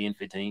in at 10,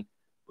 15.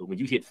 But when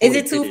you hit 40, is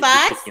it too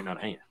fast? It's getting out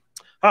of hand.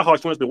 Hi,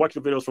 Harsh. Been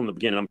watching the videos from the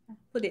beginning.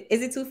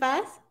 Is it too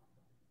fast?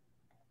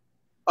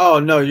 Oh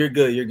no, you're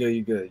good. You're good.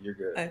 You're good. You're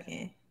good.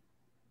 Okay.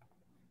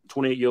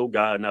 28-year-old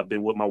guy, and I've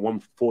been with my woman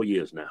for 4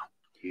 years now.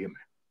 Yeah, man.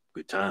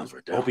 Good times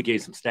right there. Hope he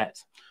gave some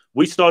stats.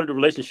 We started a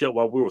relationship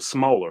while we were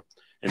smaller,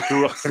 and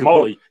throughout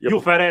smaller, you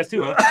a fat ass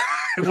too, huh?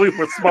 We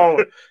were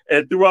smaller,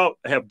 and throughout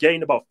have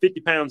gained about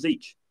 50 pounds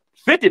each.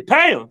 50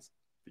 pounds?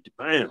 50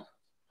 pounds.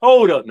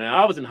 Hold up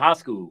now. I was in high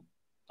school.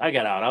 I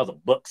got out. I was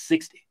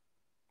 $160.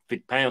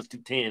 50 pounds,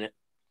 210.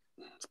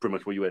 That's pretty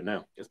much where you at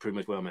now. That's pretty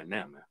much where I'm at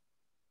now, man.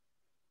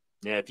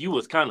 Yeah, if you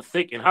was kind of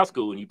thick in high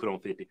school and you put on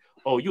 50,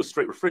 oh, you a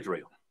straight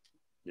refrigerator.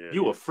 Yeah,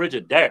 you a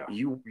Frigidaire.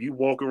 You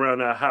walk around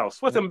that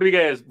house. What's them big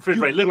ass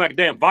refrigerator looking like a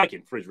damn Viking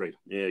refrigerator?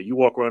 Yeah, you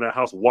walk around that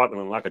house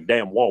waddling like a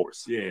damn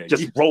walrus. Yeah,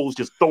 just rolls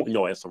just throwing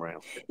your ass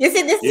around. You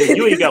see this? Yeah,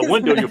 you ain't got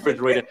window in your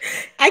refrigerator.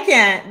 I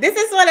can't. This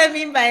is what I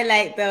mean by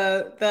like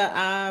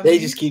the They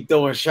just keep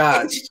throwing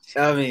shots.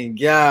 I mean,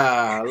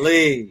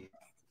 golly.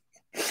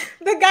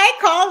 The guy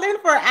called in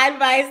for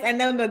advice, and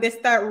then they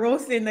start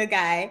roasting the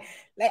guy.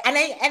 Like, and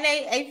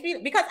I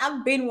feel because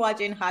I've been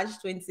watching Hodge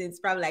Twins since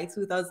probably like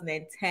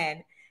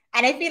 2010.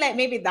 And I feel like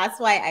maybe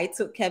that's why I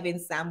took Kevin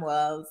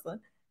Samuels.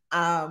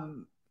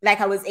 Like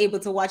I was able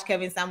to watch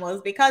Kevin Samuels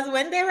because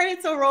when they're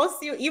ready to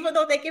roast you, even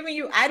though they're giving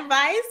you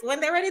advice, when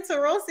they're ready to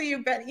roast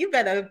you, you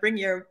better bring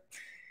your,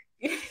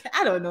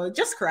 I don't know,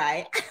 just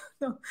cry. I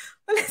don't know.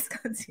 But let's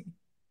continue.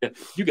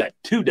 You got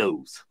 2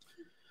 does.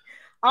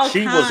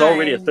 She was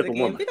already a thicker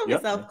woman.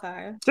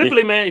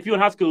 Simply, man, if you're in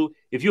high school,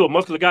 if you're a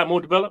muscular guy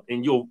more developed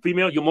and you're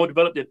female, you're more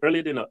developed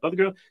earlier than the other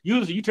girl,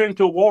 usually you turn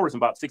into a walrus in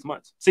about 6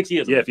 months, 6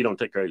 years. Yeah, if you don't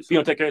take care of yourself. If you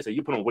don't take care of yourself,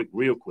 you put on weight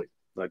real quick.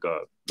 Like a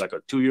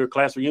 2-year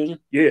class reunion.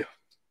 Yeah.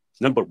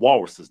 Nothing but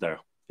walruses there.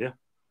 Yeah.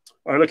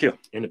 All right, look here.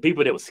 And the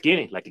people that were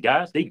skinny, like the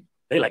guys, they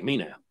like me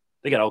now.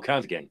 They got all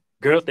kinds of game.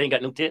 Girls, they ain't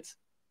got no tits,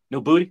 no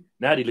booty.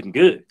 Now they looking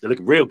good. They're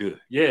looking real good.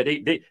 Yeah,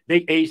 they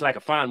age like a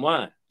fine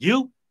wine.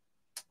 You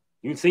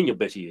ain't seen your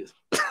best years.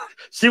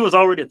 She was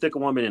already a thicker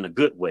woman in a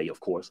good way, of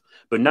course,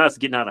 but now it's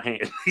getting out of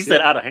hand. He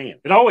said out of hand.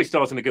 It always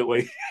starts in a good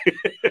way.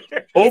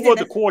 Over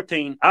the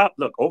quarantine, I've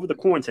See,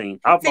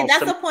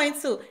 that's the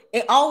point too.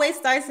 It always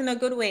starts in a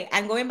good way.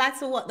 And going back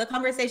to what the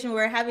conversation we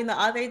were having the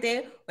other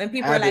day, when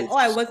people were like, "Oh,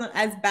 I wasn't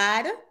as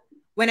bad."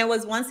 When I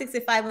was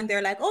 165, and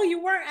they're like, "Oh,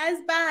 you weren't as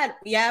bad."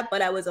 Yeah,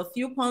 but I was a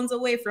few pounds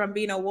away from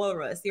being a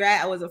walrus. Right?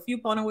 I was a few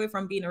pounds away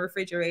from being a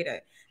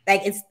refrigerator.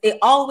 Like it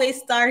always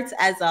starts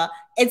as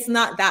it's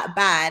not that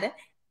bad.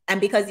 And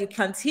because you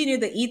continue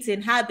the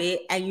eating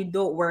habit and you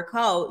don't work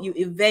out, you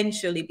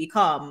eventually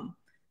become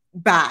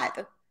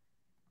bad.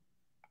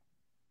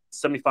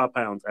 75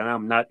 pounds, and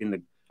I'm not in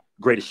the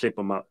greatest shape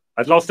of my.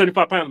 I lost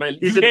 75 pounds, man.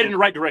 He's headed in the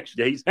right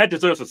direction. Yeah, that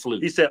deserves a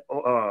salute. He said,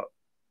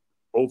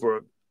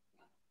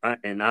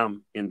 and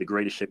I'm in the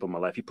greatest shape of my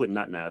life. He put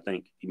not now. I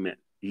think he meant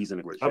he's in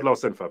the greatest shape. I've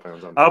lost 75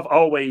 pounds. I've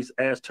always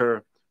asked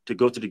her to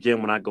go to the gym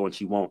when I go, and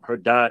she won't. Her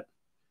diet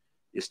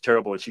is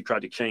terrible, and she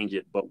tried to change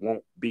it, but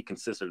won't be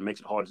consistent. It makes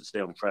it hard to stay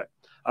on track.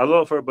 I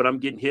love her, but I'm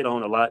getting hit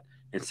on a lot,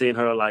 and seeing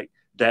her like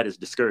that is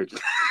discouraging.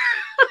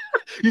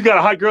 You got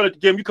a hot girl at the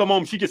gym, you come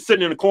home, she just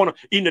sitting in the corner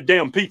eating a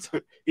damn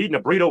pizza, eating a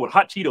burrito with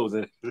hot Cheetos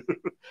in it.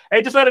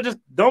 Hey, just let her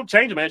don't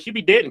change it, man. She'll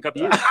be dead in a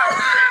couple years.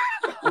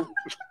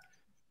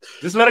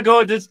 Just let her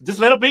go. Just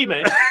let her be,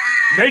 man.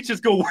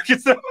 Nature's gonna work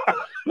itself out.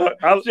 Look,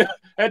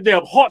 that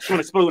damn heart's gonna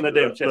explode in that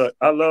damn chest. Look,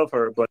 I love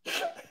her, but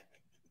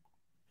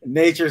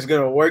nature's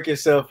gonna work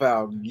itself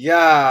out.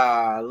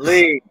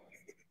 Golly.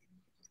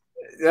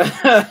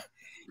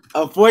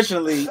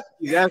 Unfortunately,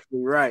 he's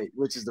absolutely right,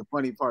 which is the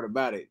funny part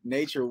about it.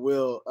 Nature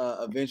will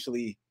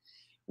eventually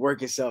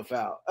work itself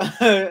out.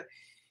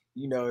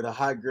 You know, the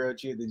hot girl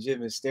at you at the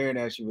gym is staring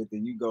at you, but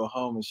then you go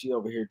home and she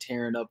over here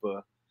tearing up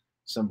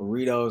some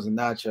burritos and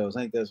nachos.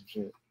 Ain't that some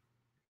shit?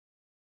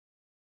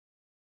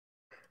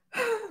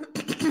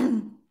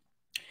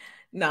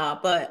 No,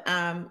 but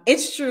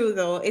it's true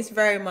though. It's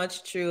very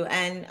much true,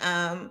 and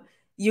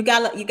you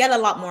get a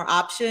lot more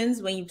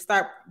options when you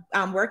start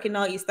working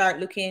out. You start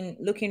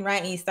looking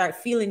right, and you start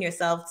feeling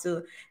yourself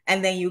too.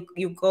 And then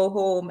you go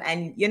home,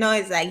 and you know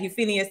it's like you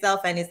feeling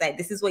yourself, and it's like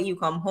this is what you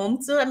come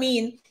home to. I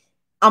mean,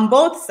 on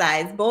both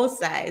sides.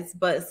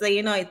 But so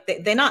you know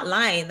they're not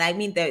lying. I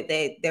mean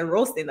they're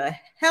roasting the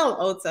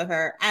hell out of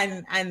her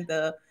and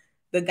the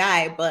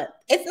guy, but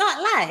it's not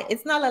lie.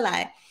 It's not a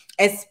lie,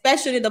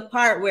 especially the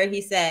part where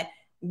he said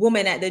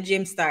woman at the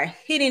gym start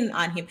hitting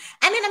on him.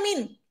 And then I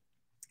mean,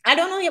 I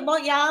don't know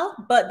about y'all,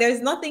 but there's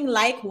nothing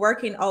like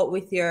working out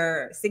with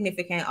your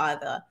significant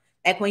other.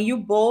 Like when you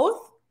both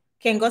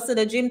can go to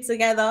the gym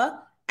together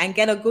and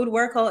get a good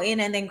workout in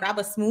and then grab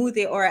a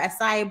smoothie or a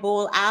acai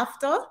bowl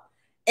after.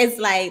 It's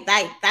like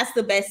that's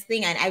the best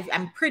thing. And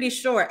I'm pretty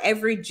sure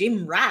every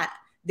gym rat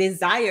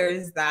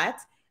desires that.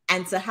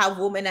 And to have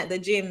women at the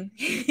gym,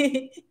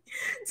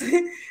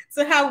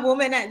 to have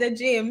women at the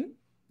gym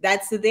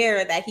that's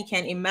there that he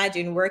can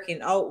imagine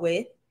working out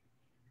with,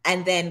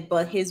 and then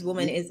but his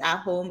woman is at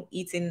home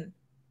eating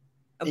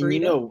a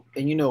burrito.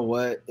 And you know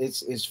what?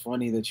 It's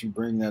funny that you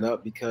bring that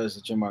up because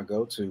the gym I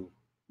go to,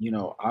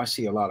 I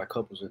see a lot of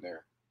couples in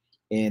there,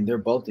 and they're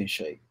both in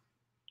shape,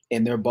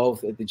 and they're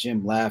both at the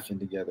gym laughing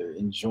together,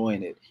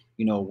 enjoying it,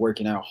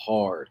 working out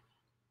hard,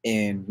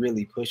 and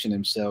really pushing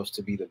themselves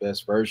to be the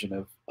best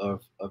version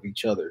of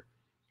each other,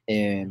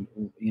 and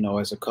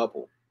as a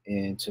couple.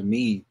 And to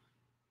me,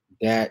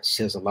 that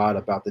says a lot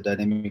about the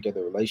dynamic of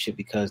the relationship,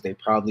 because they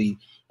probably,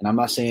 and I'm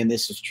not saying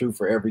this is true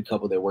for every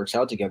couple that works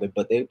out together,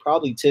 but they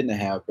probably tend to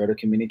have better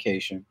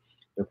communication.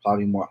 They're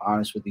probably more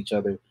honest with each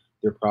other.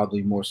 They're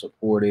probably more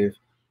supportive,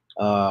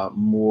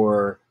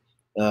 more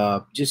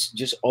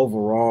just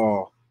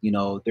overall,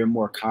 they're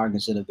more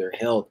cognizant of their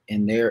health,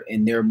 and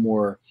they're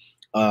more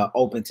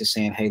open to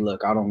saying, hey,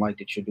 look, I don't like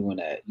that you're doing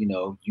that.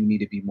 You need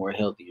to be more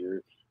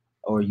healthier,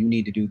 or you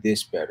need to do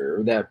this better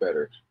or that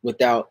better,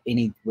 without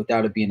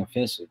it being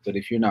offensive. But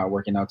if you're not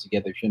working out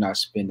together, if you're not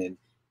spending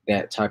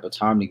that type of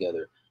time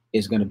together,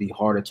 it's going to be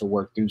harder to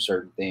work through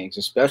certain things,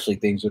 especially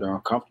things that are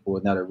uncomfortable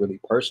and that are really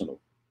personal.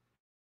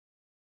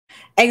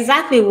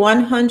 Exactly,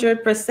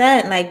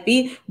 100%. Like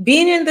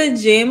being in the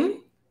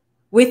gym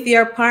with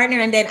your partner,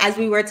 and then as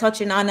we were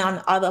touching on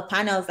other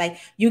panels, like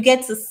you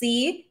get to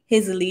see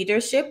his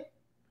leadership,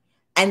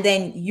 and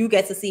then you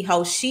get to see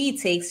how she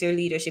takes your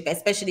leadership,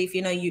 especially if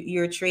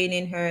you're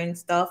training her and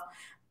stuff.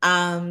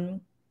 I've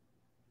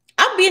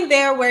been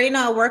there where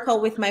I work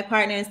out with my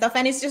partner and stuff,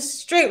 and it's just a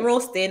straight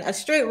roasting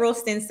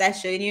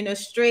session,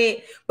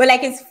 straight, but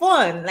like it's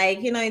fun, like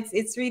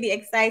it's really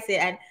exciting.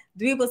 And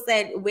Dweeble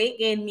said weight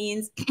gain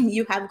means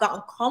you have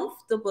gotten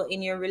comfortable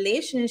in your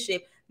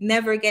relationship.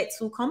 Never get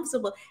too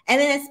comfortable. And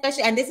then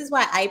especially, and this is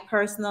why I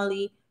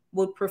personally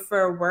would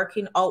prefer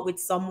working out with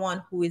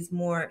someone who is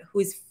more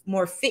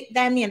fit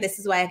than me. And this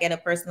is why I get a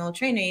personal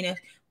trainer,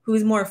 who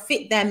is more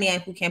fit than me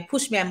and who can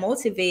push me and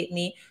motivate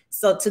me.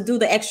 So to do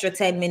the extra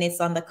 10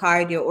 minutes on the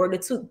cardio, or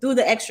to do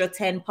the extra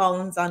 10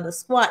 pounds on the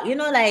squat,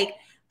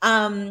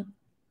 and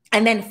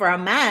then for a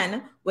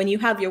man, when you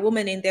have your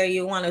woman in there,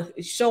 you want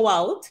to show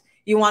out,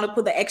 you want to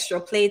put the extra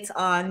plate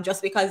on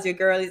just because your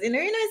girl is in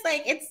there. It's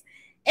like, it's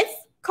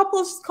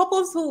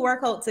couples who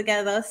work out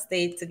together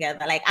stay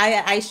together. Like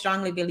I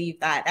strongly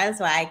believe that. That's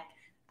why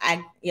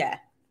I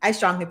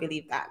strongly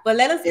believe that. But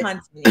let us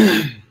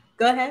continue.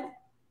 Go ahead.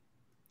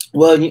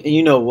 Well,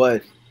 you know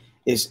what?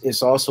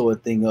 It's also a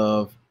thing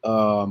of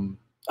oh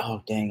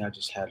dang, I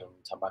just had it on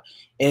top about.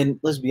 And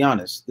let's be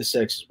honest, the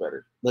sex is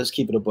better. Let's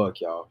keep it a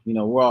buck, y'all.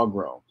 We're all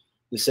grown.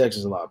 The sex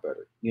is a lot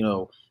better.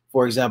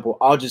 For example,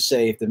 I'll just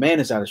say, if the man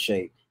is out of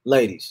shape,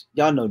 ladies,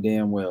 y'all know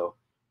damn well.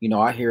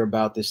 I hear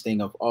about this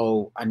thing of,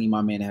 oh, I need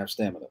my man to have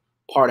stamina.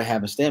 Part of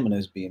having stamina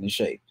is being in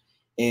shape.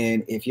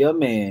 And if your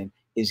man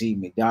is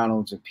eating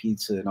McDonald's and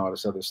pizza and all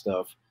this other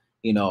stuff,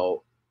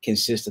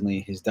 consistently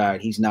in his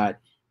diet, he's not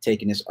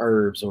taking his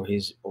herbs or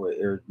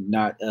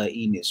not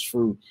eating his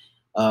fruit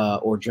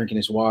or drinking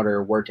his water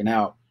or working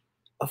out,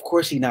 of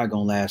course he's not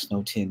going to last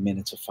no 10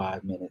 minutes or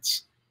 5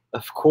 minutes.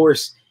 Of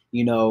course,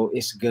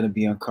 it's going to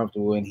be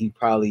uncomfortable, and he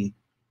probably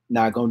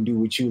not going to do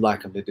what you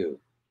like him to do.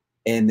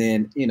 And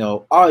then,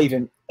 I'll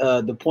even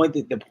the point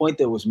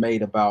that was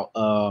made about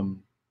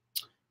one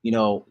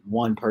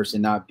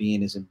person not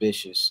being as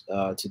ambitious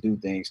to do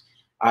things.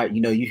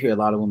 You hear a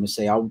lot of women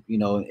say,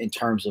 in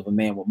terms of a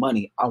man with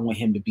money, I want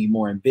him to be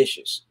more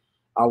ambitious.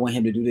 I want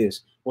him to do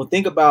this. Well,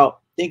 think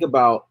about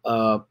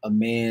a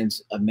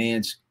man's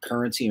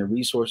currency and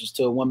resources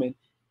to a woman.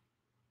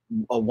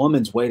 A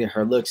woman's weight and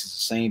her looks is the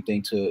same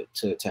thing to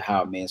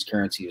how a man's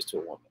currency is to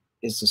a woman.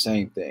 It's the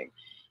same thing.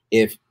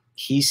 If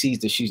he sees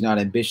that she's not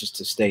ambitious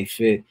to stay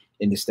fit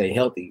and to stay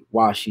healthy,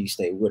 why she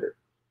stay with her?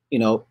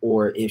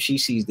 Or if she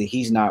sees that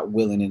he's not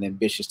willing and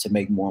ambitious to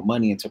make more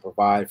money and to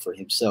provide for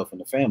himself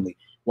and the family,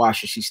 why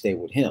should she stay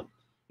with him?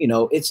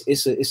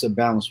 It's a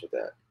balance with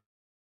that.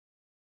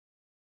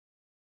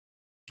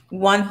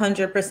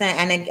 100%.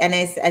 And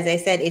as I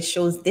said, it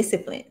shows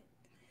discipline.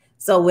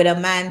 So with a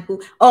man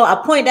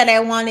a point that I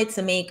wanted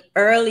to make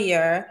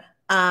earlier,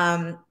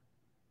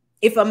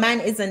 if a man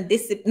isn't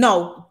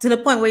disciplined, to the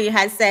point where you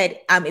had said,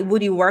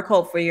 would you work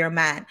out for your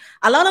man?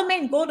 A lot of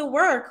men go to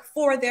work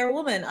for their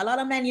woman. A lot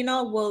of men,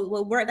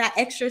 will work that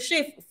extra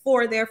shift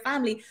for their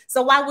family.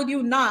 So why would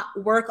you not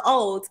work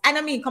out? And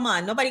I mean, come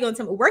on, nobody gonna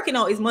tell me working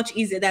out is much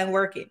easier than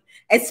working,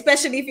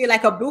 especially if you're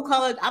like a blue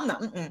collar. I'm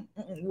not.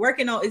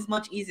 Working out is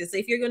much easier. So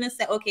if you're gonna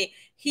say, okay,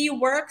 he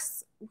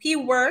works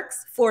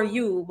for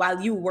you while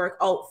you work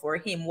out for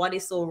him, what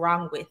is so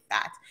wrong with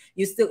that?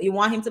 You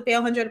want him to pay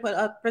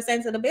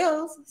 100% of the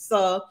bills.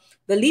 So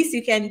the least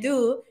you can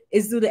do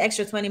is do the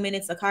extra 20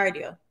 minutes of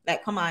cardio.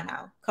 Like, come on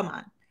now. Come on.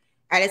 All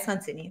right, let's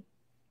continue.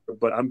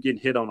 But I'm getting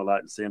hit on a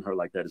lot, and seeing her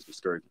like that is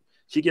discouraging.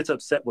 She gets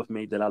upset with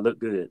me that I look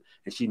good,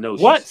 and she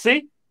knows what?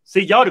 See,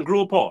 y'all done grew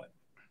apart.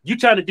 You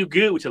trying to do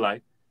good with your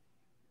life.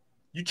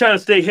 You trying to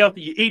stay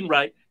healthy. You eating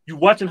right. You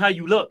watching how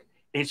you look,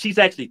 and she's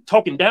actually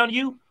talking down to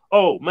you.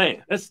 Oh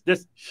man, that's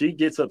she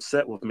gets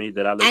upset with me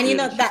that I look And you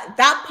good know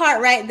that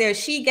part right there,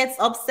 she gets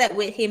upset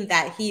with him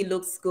that he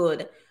looks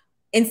good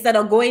instead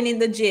of going in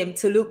the gym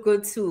to look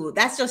good too.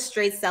 That's just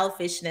straight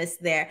selfishness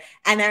there.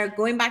 And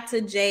going back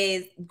to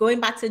Jay's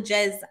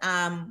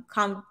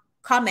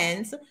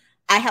comments,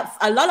 I have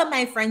a lot of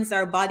my friends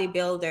are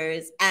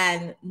bodybuilders,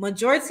 and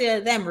majority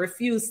of them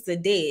refuse to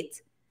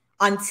date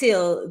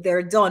until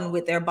they're done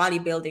with their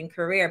bodybuilding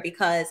career,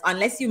 because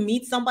unless you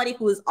meet somebody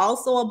who is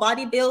also a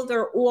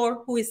bodybuilder or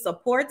who is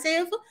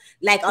supportive,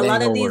 like a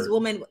lot of these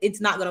women,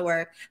 it's not going to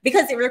work,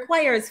 because it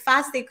requires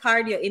fasted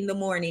cardio in the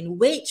morning,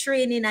 weight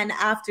training in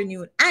the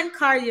afternoon, and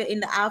cardio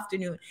in the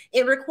afternoon.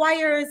 It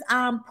requires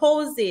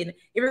posing.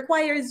 It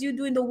requires you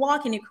doing the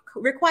walking. It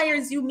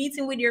requires you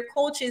meeting with your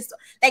coaches.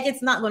 Like,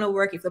 it's not going to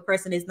work if the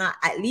person is not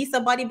at least a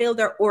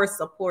bodybuilder or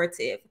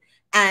supportive.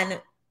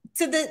 And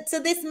to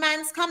this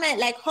man's comment,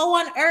 like, how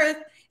on earth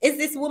is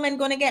this woman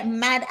going to get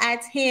mad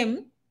at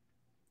him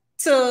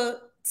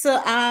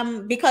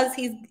because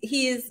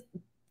he is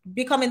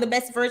becoming the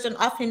best version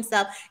of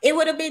himself? It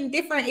would have been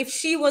different if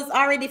she was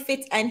already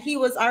fit and he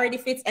was already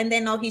fit, and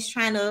then now he's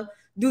trying to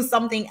do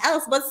something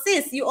else. But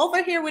sis, you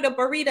over here with a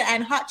burrito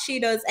and hot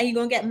Cheetos, and you're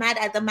gonna get mad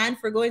at the man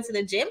for going to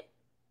the gym?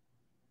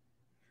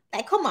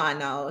 Like, come on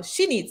now.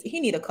 He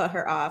need to cut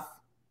her off.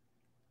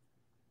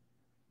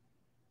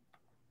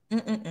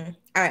 All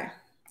right,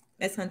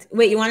 let's continue.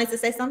 Wait, you wanted to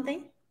say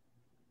something?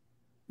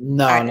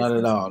 No, not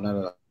at all. Not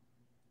at all.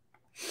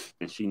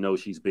 And she knows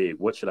she's big.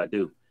 What should I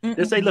do?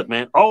 They say, look,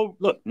 man,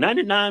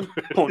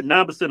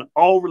 99.9% of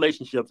all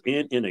relationships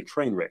end in a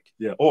train wreck.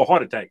 Yeah, or a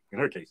heart attack in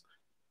her case.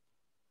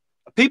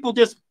 People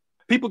just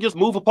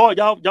move apart.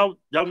 Y'all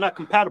not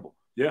compatible.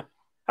 Yeah.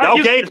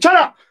 Shut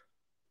up.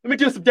 Let me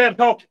do some damn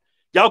talking.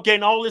 Y'all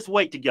gain all this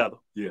weight together,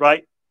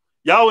 right?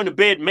 Y'all in the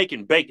bed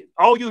making bacon.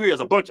 All you hear is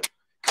a bunch of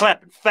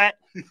clapping fat,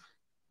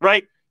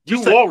 right?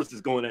 Two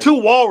walruses going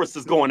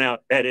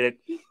out at it,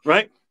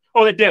 right?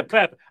 Oh, that damn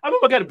clapping. I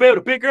remember I got to bed with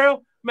a big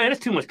girl. Man, that's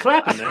too much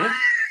clapping, man.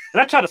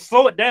 And I try to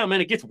slow it down,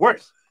 man. It gets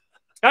worse.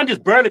 I'm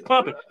just barely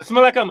pumping. I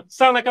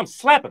sound like I'm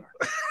slapping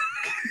her.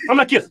 I'm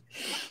like, yes.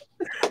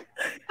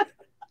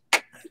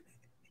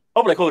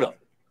 I'm like, hold up.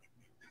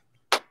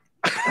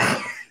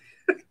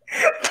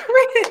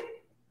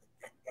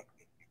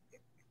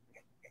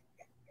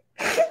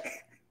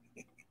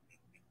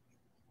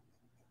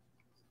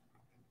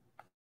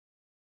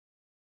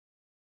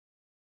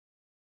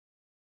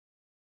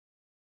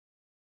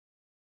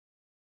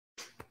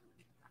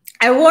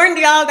 I warned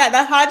y'all that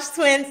the Hodge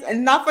twins are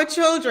not for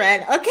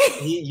children.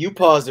 Okay. You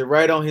paused it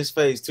right on his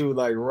face too,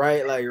 like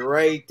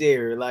right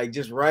there, like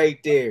just right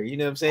there. You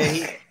know what I'm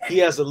saying? He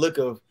has a look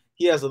of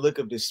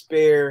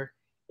despair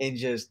and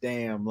just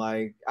damn,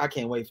 like, I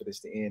can't wait for this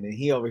to end. And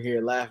he over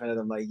here laughing at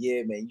him like,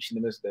 yeah, man, you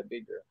shouldn't have missed that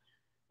big girl.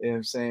 You know what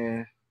I'm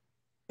saying?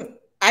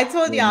 I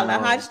told y'all the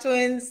Hodge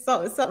twins,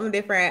 something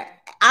different.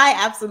 I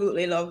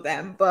absolutely love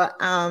them, but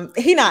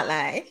he not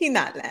lying. He's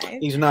not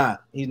lying. He's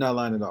not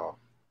lying at all.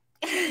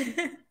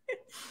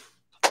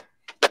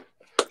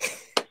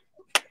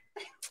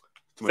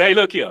 Hey,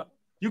 look here.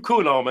 You cool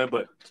and all, man,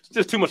 but it's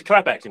just too much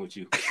clap action with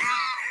you.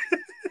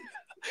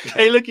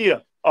 Hey, look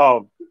here.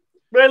 Man,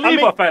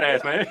 leave our fat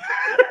ass, man.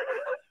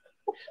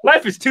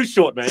 Life is too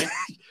short, man.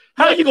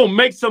 How are you gonna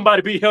make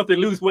somebody be healthy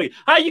and lose weight?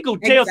 How are you gonna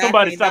tell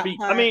somebody to stop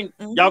eating? I mean,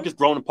 y'all just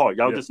grown apart.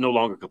 Y'all just no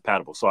longer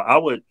compatible. So I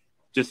would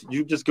just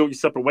go your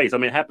separate ways. I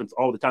mean, it happens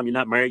all the time. You're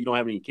not married. You don't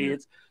have any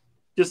kids.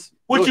 Just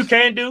what you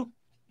can do.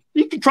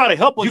 You can try to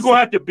help us. You're gonna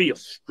have to be a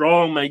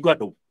strong man. You're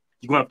gonna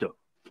have to,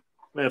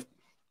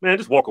 man,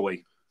 just walk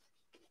away.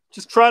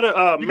 Just try to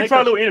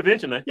try a little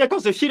intervention, man. Yeah,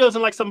 because if she doesn't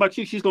like something about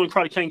you, she's going to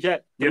try to change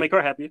that to make her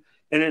happy.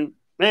 And then,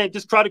 man,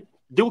 just try to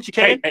do what you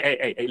can.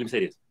 Hey, let me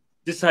say this.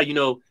 This is how you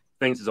know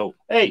things is over.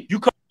 Hey,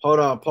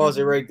 hold on, pause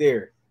it right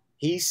there.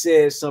 He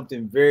said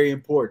something very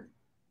important.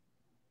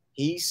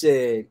 He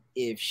said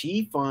if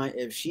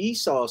she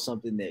saw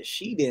something that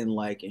she didn't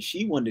like and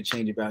she wanted to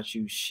change about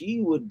you, she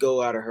would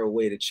go out of her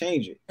way to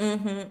change it.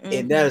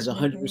 And that is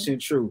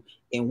 100% true.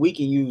 And we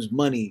can use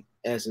money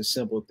as a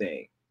simple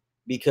thing.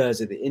 Because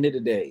at the end of the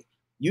day,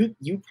 you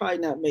probably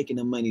not making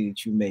the money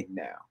that you make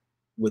now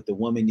with the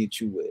woman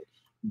that you with.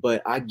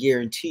 But I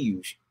guarantee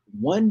you,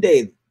 one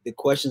day the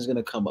question is going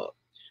to come up.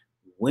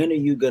 When are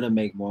you going to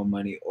make more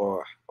money,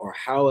 or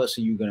how else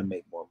are you going to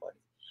make more money?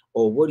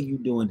 Or what are you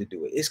doing to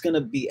do it? It's going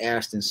to be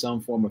asked in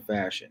some form or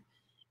fashion.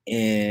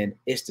 And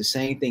it's the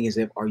same thing as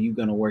if, are you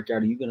going to work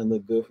out? Are you going to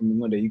look good for me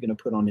one day? Are you going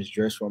to put on this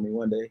dress for me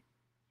one day?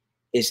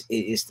 It's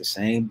the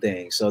same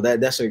thing. So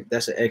that's an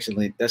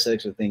excellent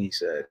thing he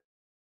said.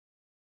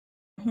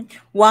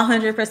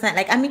 100%.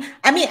 Like, I mean,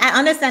 I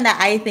understand that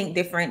I think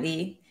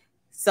differently.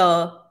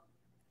 So,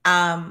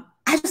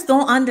 I just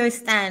don't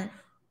understand.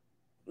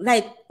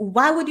 Like,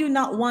 why would you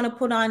not want to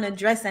put on a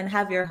dress and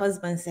have your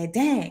husband say,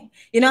 dang,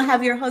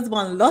 have your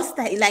husband lust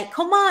at you? Like,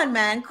 come on,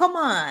 man, come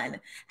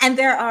on. And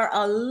there are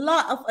a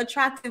lot of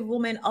attractive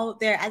women out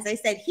there. As I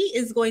said, he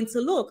is going to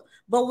look,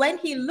 but when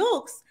he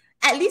looks,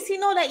 at least he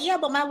know that, yeah,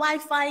 but my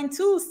wife fine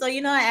too. So,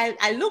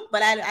 I look,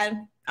 but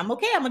I'm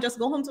okay. I'm gonna just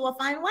go home to a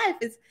fine wife.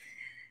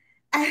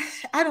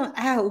 I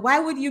don't. Why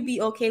would you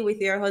be okay with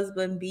your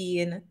husband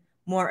being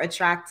more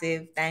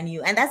attractive than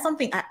you? And that's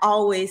something I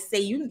always say.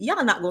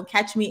 Y'all not gonna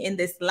catch me in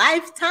this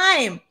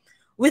lifetime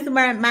with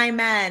my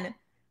man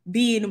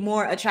being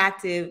more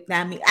attractive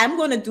than me. I'm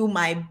gonna do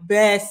my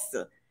best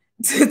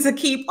to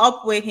keep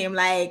up with him.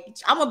 Like,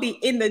 I'm gonna be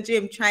in the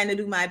gym trying to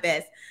do my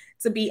best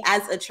to be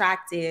as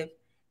attractive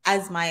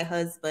as my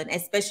husband,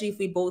 especially if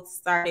we both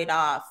started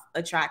off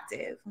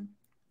attractive.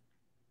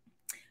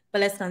 But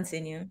let's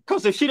continue.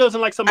 Because if she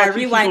doesn't like somebody,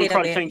 she's going to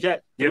try to bit. change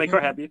that to make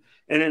her happy.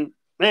 And then,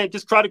 man,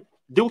 just try to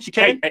do what you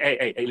can.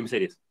 Hey, let me say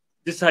this.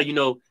 This is how you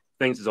know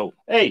things is over.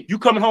 Hey, you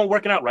coming home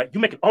working out, right? You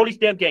making all these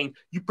damn gains.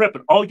 You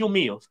prepping all your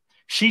meals.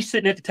 She's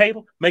sitting at the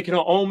table making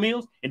her own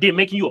meals and then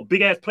making you a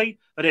big-ass plate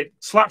of that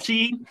slop she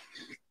eating.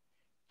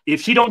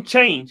 If she don't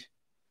change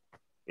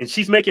and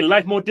she's making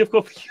life more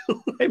difficult for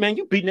you, hey, man,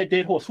 you beating that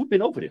dead horse. We've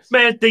been over this.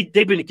 Man, they've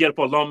been together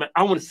for a long time.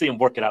 I want to see them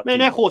work it out. Man,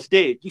 that horse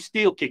dead. You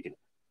still kicking.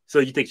 So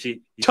you think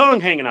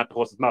tongue hanging out the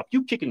horse's mouth.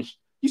 You kicking,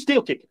 you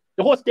still kicking.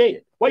 The horse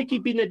dead. Why you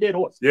keep beating that dead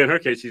horse? Yeah, in her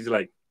case, she's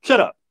like, shut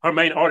up. Her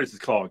main artist is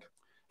clogged.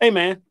 Hey,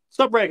 man,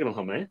 stop bragging on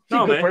her, man.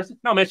 She's a good person.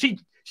 No, man, she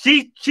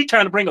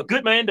trying to bring a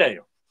good man down.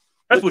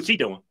 That's what she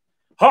doing.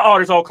 Her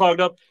artist all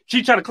clogged up.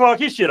 She trying to clog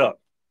his shit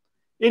up.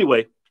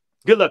 Anyway,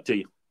 good luck to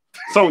you.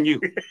 It's on you.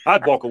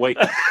 I'd walk away.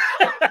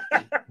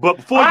 But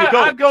before you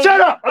go,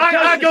 shut up.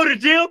 I go to the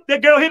gym.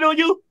 That girl hit on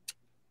you.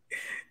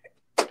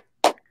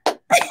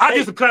 I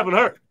do some clapping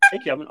her. Hey,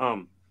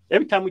 Kevin,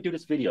 every time we do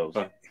this video,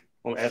 I'm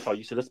going to ask all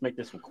you said, let's make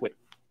this one quick.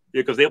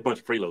 Yeah, because they're a bunch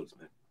of freeloaders,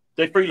 man.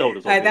 They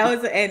freeloaders. All right, that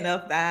was the end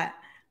of that.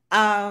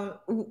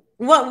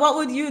 What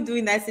would you do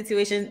in that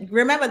situation?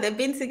 Remember, they've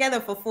been together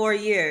for 4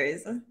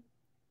 years.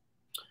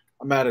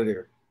 I'm out of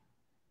there.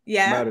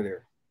 Yeah. I'm out of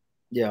there.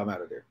 Yeah, I'm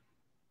out of there.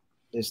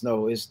 There's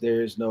no ifs,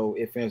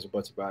 ands, or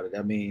buts about it.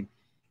 I mean,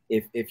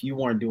 if you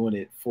weren't doing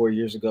it 4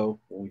 years ago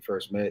when we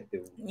first met,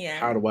 then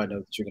how do I know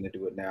that you're going to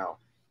do it now?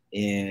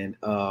 And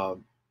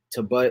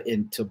to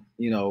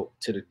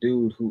the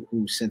dude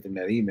who sent them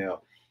that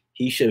email,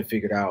 he should have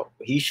figured out.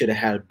 He should have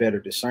had better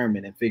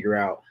discernment and figure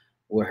out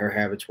what her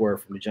habits were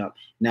from the jump.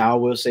 Now, I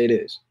will say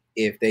this: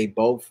 if they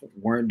both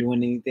weren't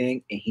doing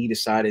anything, and he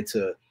decided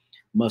to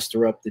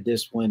muster up the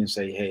discipline and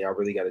say, "Hey, I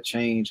really got to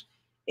change,"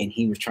 and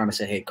he was trying to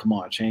say, "Hey, come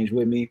on, change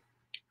with me,"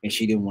 and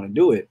she didn't want to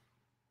do it,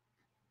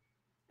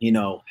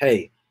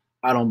 hey,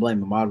 I don't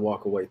blame him. I'd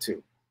walk away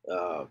too,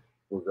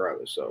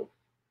 regardless. So.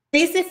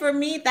 Basically, for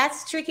me,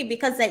 that's tricky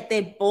because like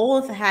they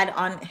both had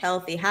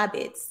unhealthy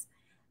habits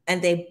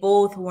and they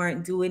both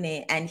weren't doing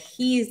it. And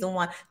he's the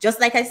one, just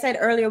like I said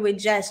earlier with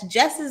Jess,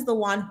 Jess is the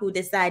one who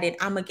decided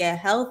I'm gonna get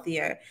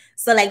healthier.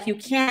 So like you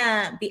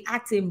can't be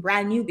acting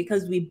brand new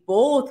because we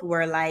both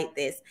were like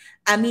this.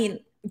 I mean,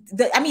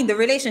 the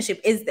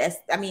relationship is this.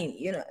 I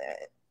mean,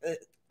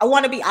 I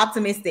want to be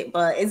optimistic,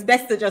 but it's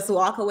best to just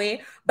walk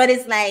away. But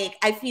it's like,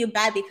 I feel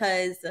bad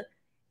because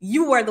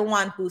you were the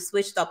one who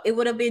switched up. It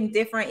would have been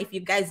different if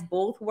you guys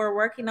both were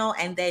working out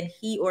and then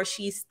he or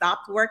she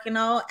stopped working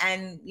out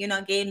and,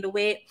 gained the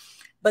weight.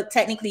 But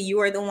technically you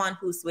were the one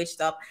who switched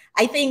up.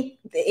 I think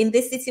in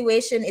this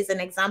situation is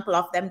an example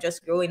of them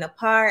just growing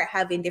apart,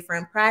 having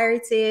different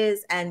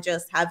priorities and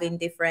just having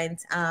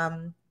different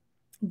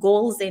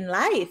goals in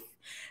life.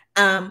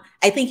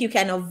 I think you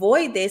can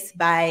avoid this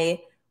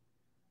by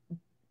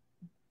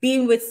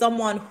being with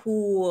someone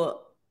who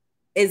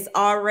is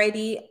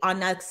already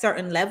on a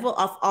certain level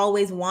of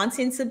always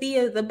wanting to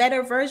be the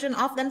better version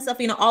of themselves,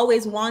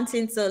 always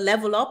wanting to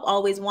level up,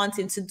 always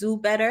wanting to do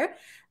better.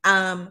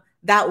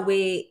 That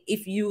way,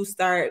 if you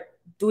start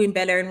doing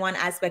better in one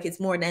aspect, it's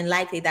more than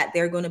likely that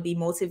they're going to be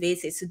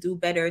motivated to do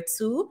better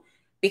too.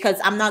 Because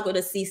I'm not going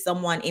to see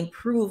someone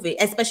improving,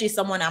 especially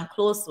someone I'm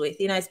close with,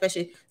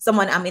 especially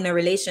someone I'm in a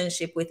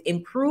relationship with,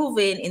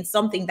 improving in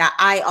something that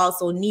I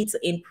also need to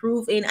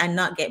improve in and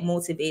not get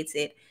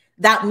motivated.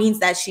 That means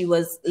that she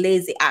was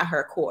lazy at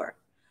her core.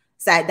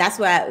 So that's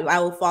why I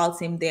will fault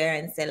him there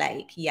and say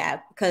like, yeah,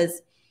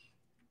 because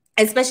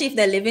especially if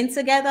they're living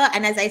together.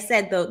 And as I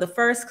said, the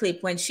first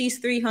clip, when she's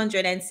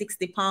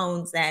 360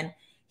 pounds and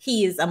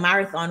he is a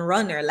marathon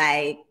runner,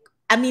 like,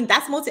 I mean,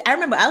 that's I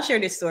remember, I'll share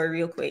this story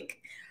real quick.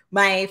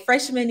 My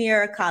freshman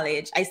year of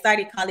college, I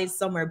started college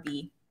summer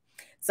B.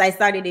 So I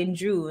started in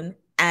June,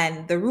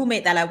 and the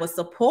roommate that I was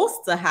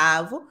supposed to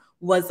have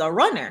was a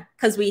runner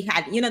because we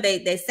had,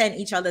 they sent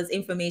each other's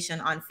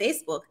information on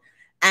Facebook,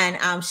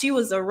 and she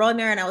was a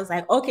runner, and I was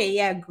like, okay,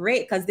 yeah,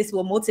 great, because this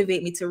will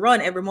motivate me to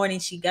run. Every morning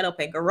she get up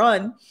and go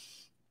run.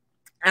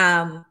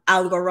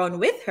 I'll go run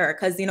with her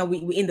because,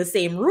 we in the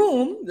same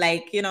room,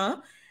 like,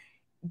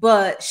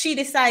 but she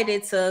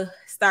decided to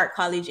start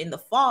college in the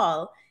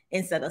fall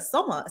instead of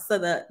summer. So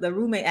the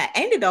roommate I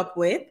ended up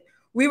with,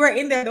 we were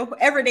in there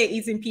every day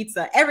eating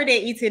pizza, every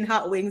day eating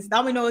hot wings,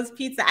 Domino's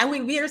pizza. And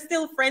we are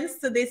still friends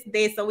to this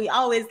day. So we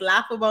always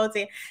laugh about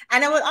it.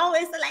 And I would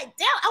always say like,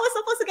 damn, I was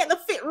supposed to get the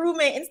fit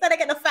roommate instead of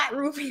get the fat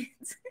roommate.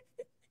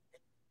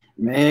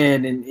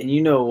 Man, and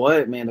you know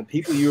what, man, the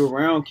people you're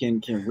around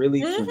can really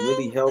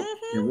help,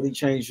 can really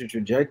change the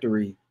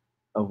trajectory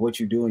of what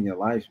you do in your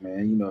life,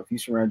 man. If you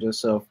surround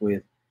yourself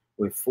with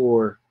with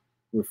four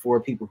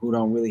people who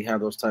don't really have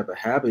those type of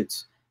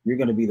habits, you're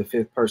going to be the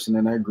fifth person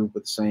in that group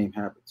with the same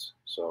habits.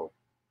 So.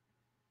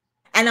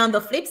 And on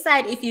the flip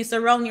side, if you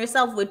surround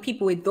yourself with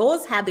people with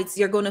those habits,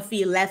 you're going to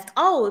feel left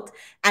out.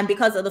 And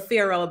because of the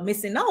fear of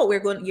missing out,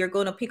 you're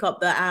going to pick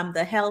up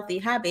the healthy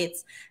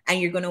habits,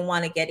 and you're going to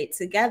want to get it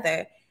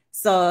together.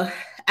 So,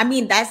 I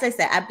mean, that's, I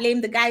said, I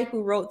blame the guy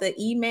who wrote the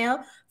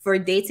email for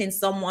dating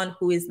someone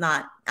who is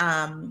not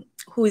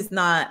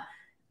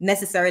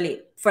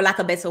necessarily, for lack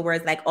of better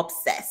words, like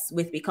obsessed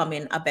with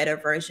becoming a better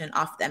version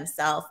of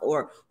themselves,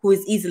 or who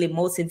is easily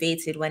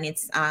motivated when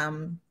it's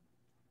time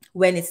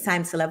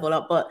to level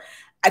up. But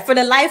for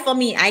the life of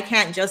me, I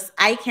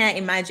can't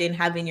imagine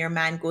having your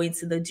man going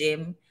to the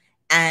gym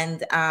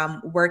and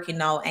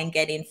working out and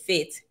getting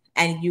fit,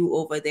 and you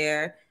over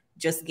there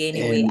just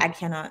gaining weight. I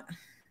cannot.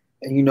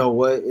 And you know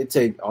what?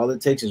 All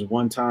it takes is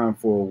one time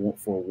for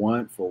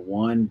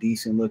one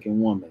decent looking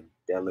woman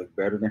that look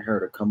better than her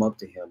to come up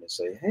to him and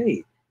say,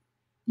 "Hey,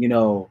 you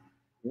know,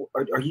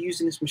 are you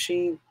using this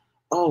machine?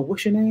 Oh,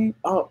 what's your name?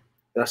 Oh,"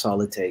 that's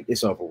all it takes.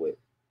 It's over with.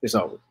 It's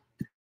over.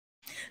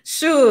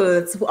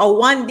 Shoot, a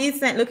one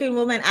decent looking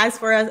woman asks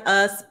for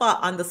a spot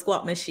on the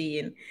squat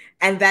machine,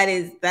 and that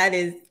is that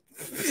is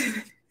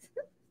it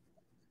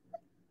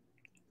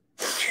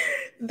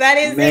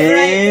right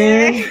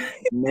there.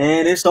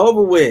 Man, it's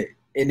over with.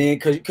 And then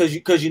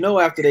because you know,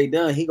 after they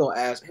done, he gonna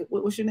ask, "Hey,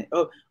 what's your name?"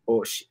 Oh,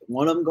 or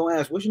one of them gonna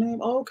ask, "What's your name?"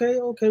 Oh, okay,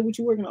 what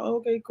you working on? Oh,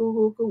 okay,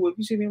 cool. If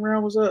you see me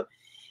around, what's up?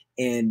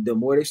 And the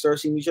more they start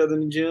seeing each other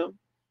in the gym,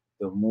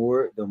 the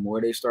more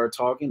they start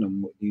talking, the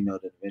more, you know,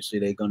 that eventually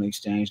they're gonna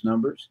exchange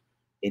numbers,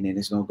 and then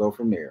it's gonna go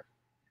from there.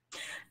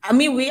 I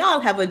mean, we all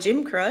have a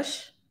gym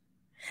crush.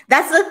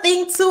 That's the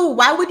thing too.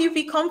 Why would you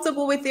be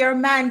comfortable with your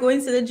man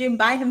going to the gym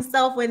by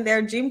himself when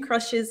their gym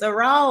crush is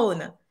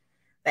around?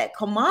 Like,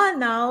 come on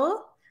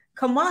now.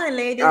 Come on,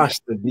 ladies.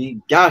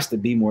 Gots to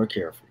be more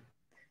careful.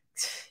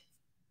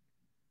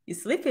 You're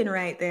slipping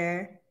right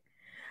there.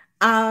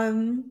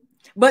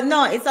 But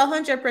no, it's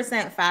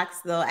 100%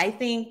 facts though. I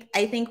think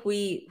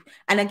we,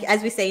 and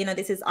as we say, you know,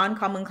 this is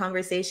uncommon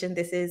conversation.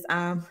 This is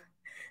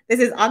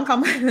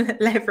uncommon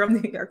live from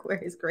New York, where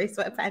his gray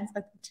sweatpants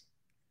are.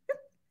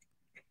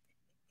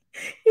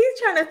 He's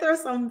trying to throw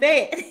some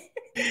bait.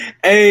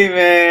 Hey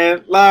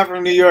man, live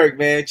from New York,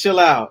 man. Chill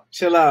out.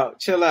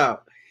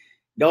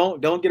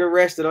 Don't get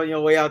arrested on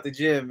your way out the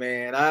gym,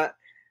 man.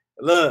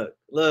 Look.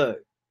 I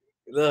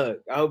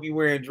hope you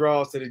wearing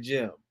draws to the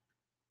gym.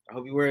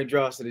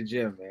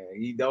 Man.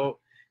 You don't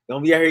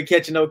be out here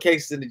catching no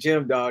cases in the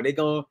gym, dog.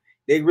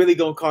 They really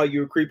gonna call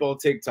you a creep on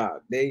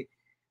TikTok. We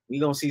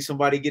gonna see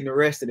somebody getting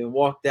arrested and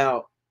walked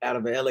out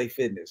of an LA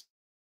Fitness.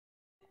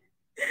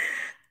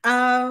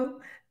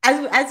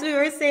 As we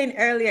were saying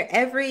earlier,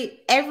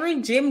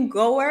 every gym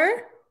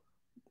goer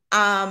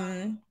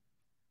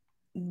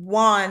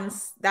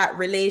wants that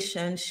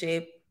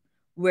relationship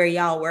where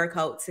y'all work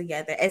out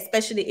together,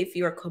 especially if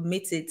you're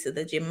committed to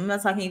the gym. I'm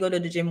not talking you go to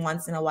the gym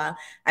once in a while.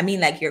 I mean,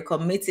 like, you're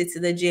committed to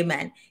the gym,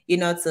 and, you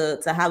know,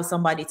 to have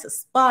somebody to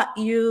spot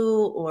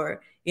you,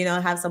 or, you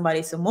know, have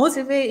somebody to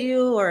motivate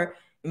you, or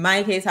in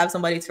my case, have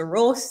somebody to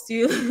roast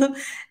you.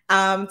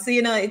 So,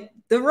 you know,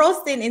 the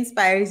roasting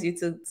inspires you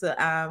to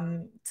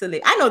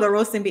live. I know the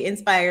roasting be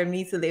inspired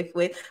me to live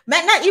with,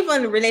 not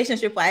even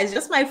relationship wise,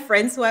 just my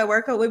friends who I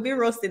work out with be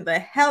roasting the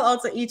hell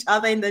out of each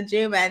other in the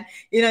gym. And,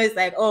 you know, it's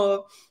like,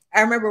 oh, I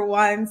remember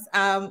once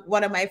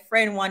one of my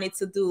friends wanted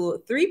to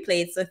do 3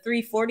 plates, so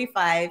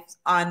 345s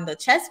on the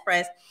chest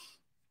press.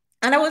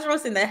 And I was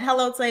roasting the hell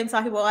out of him,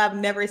 talking about I've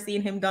never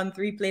seen him done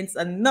 3 plates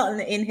or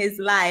nothing in his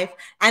life.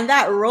 And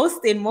that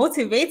roasting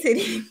motivated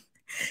him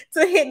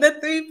to hit the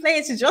 3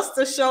 plates just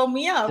to show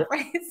me up,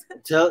 right?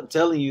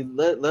 Telling you,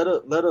 let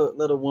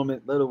a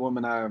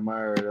woman I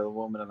admire, a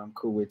woman that I'm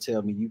cool with,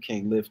 tell me you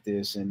can't lift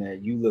this and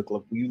that you look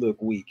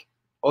weak.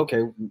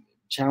 Okay,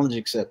 challenge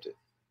accepted.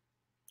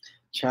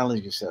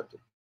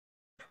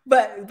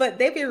 But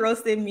they be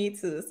roasting me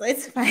too, so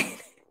it's fine.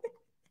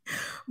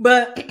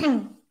 But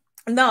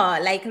no,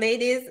 like,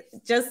 ladies,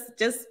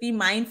 just be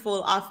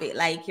mindful of it.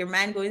 Like, your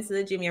man going to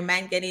the gym, your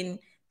man getting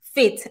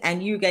fit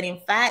and you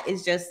getting fat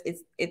is just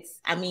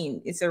I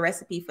mean, it's a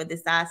recipe for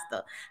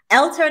disaster.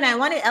 L Turner, I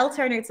wanted L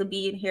Turner to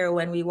be in here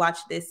when we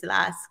watched this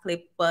last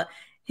clip, but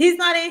he's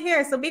not in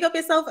here. So big up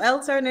yourself,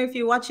 L Turner, if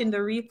you're watching the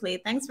replay.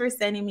 Thanks for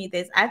sending me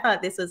this. I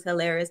thought this was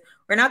hilarious.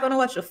 We're not going to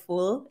watch a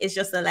full. It's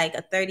just a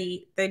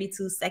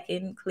 32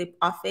 second clip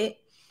of it.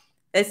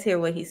 Let's hear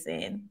what he's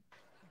saying.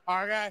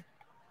 Okay.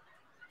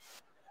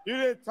 You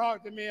didn't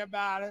talk to me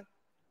about it.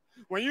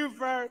 When you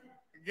first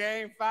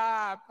gained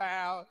 5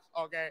 pounds,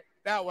 okay,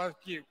 that was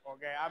cute,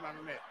 okay? I'm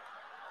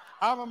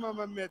going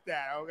to admit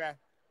that, okay?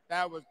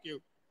 That was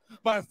cute.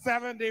 But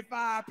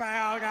 75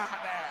 pounds,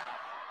 goddamn.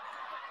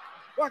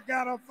 What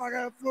kind of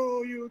fucking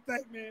fool you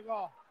think me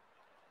for?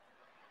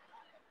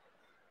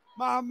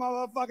 My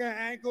motherfucking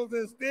ankles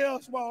is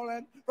still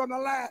swollen from the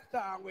last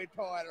time we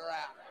tore it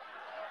around.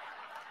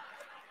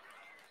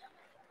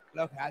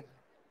 Look at you.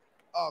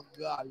 Oh,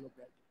 God, look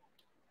at you.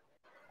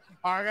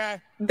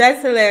 Okay.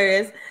 That's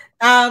hilarious.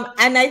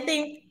 And I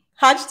think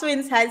Hodge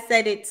Twins has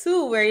said it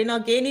too, where, you know,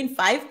 gaining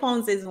 5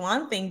 pounds is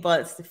one thing,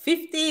 but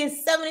 50,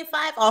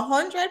 75,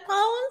 100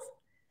 pounds,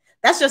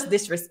 that's just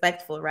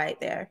disrespectful right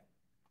there.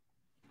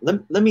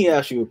 Let me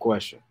ask you a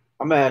question.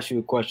 I'm gonna ask you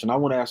a question. I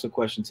want to ask a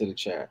question to the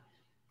chat.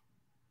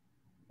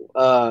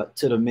 To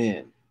the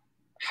men,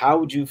 how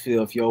would you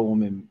feel if your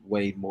woman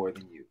weighed more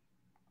than you?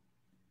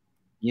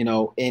 You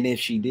know, and if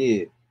she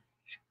did,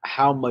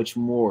 how much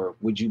more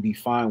would you be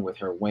fine with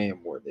her weighing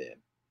more than?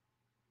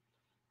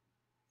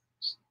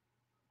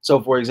 So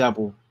for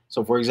example,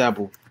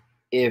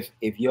 if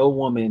your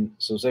woman,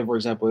 so say for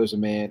example, there's a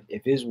man,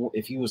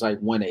 if he was like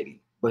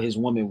 180, but his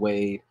woman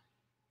weighed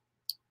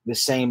the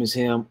same as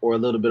him or a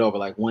little bit over,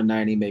 like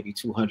 190, maybe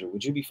 200,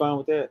 would you be fine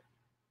with that?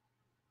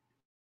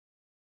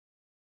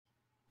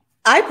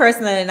 I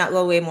personally not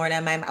gonna weigh more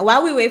than my.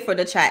 While we wait for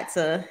the chat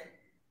to,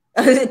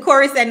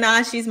 Corey said,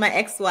 "Nah, she's my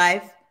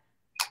ex-wife."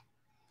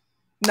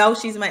 No,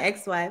 she's my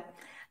ex-wife.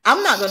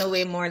 I'm not gonna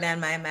weigh more than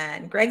my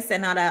man. Greg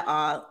said, "Not at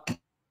all."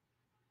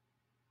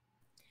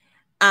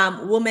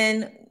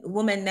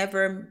 Woman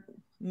never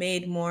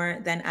made more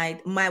than I.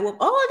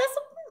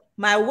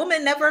 My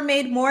woman never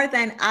made more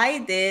than I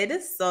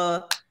did,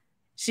 so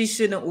she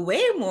shouldn't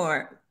weigh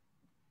more.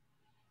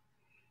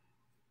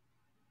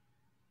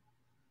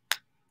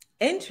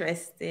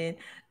 Interesting.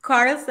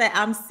 Carl said,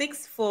 I'm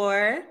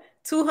 6'4",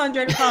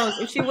 200 pounds.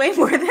 If she weighed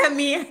more than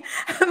me,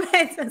 I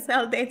might as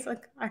well date a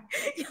car.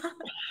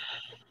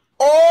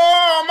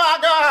 Oh my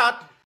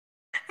God.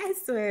 I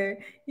swear.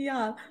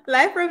 Yeah.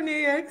 Life from New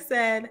York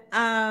said,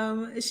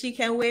 she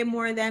can weigh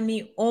more than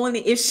me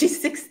only if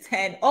she's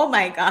 6'10". Oh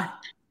my God.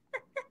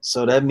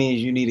 So that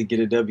means you need to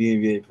get a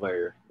WNBA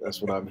player.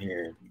 That's what I'm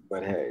hearing.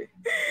 But hey,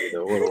 you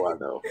know, what do I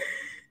know?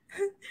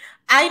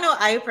 I know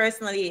I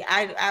personally,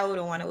 I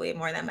wouldn't want to weigh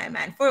more than my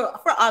man for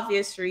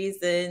obvious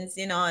reasons,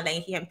 you know,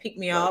 like he can pick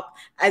me up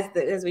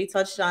as we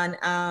touched on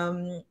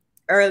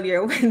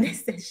earlier when they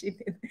said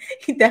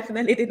he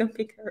definitely didn't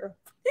pick her up.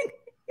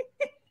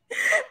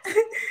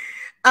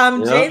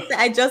 Jay said,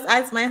 I just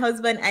asked my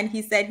husband and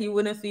he said he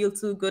wouldn't feel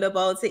too good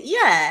about it.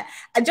 Yeah.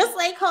 Just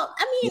like how,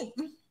 I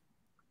mean,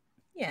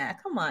 yeah,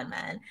 come on,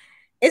 man.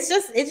 It's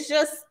just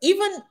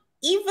even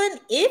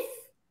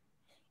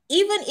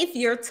if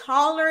you're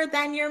taller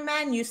than your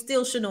man, you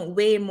still shouldn't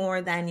weigh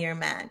more than your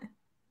man.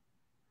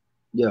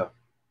 Yeah.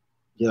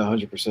 Yeah,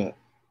 100%.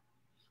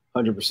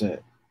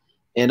 100%.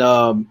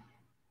 And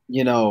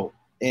you know,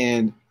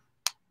 and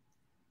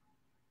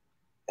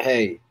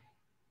hey,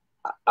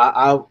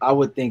 I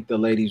would think the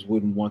ladies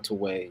wouldn't want to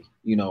weigh,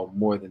 you know,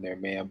 more than their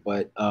man.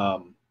 But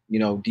you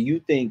know, do you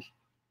think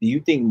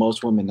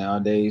most women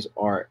nowadays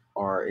are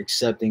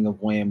accepting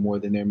of weighing more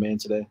than their men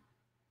today?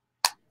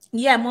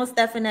 Yeah, most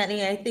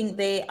definitely. I think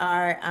they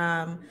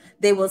are.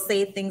 They will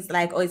say things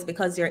like, "Oh, it's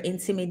because you're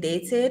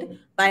intimidated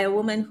by a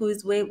woman who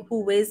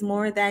weighs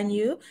more than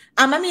you."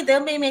 I mean,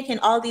 they'll be making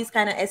all these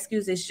kind of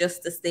excuses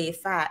just to stay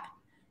fat,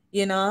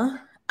 you know.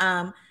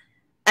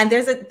 And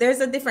there's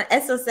a different.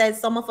 Esso says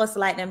some of us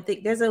like them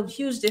thick. There's a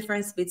huge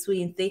difference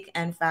between thick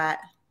and fat.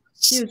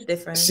 Huge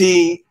difference.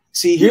 See,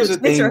 here's the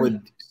thing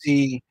with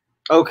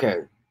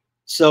okay.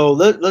 So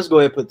let's go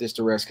ahead and put this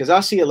to rest because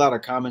I see a lot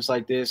of comments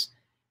like this,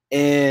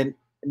 and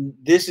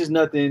this is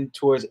nothing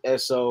towards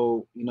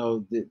SO, you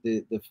know,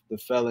 the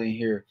fella in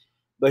here.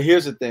 But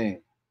here's the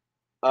thing.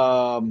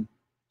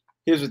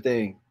 Here's the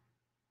thing.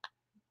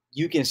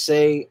 You can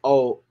say,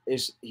 oh,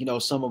 it's, you know,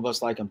 some of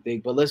us like them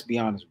thick, but let's be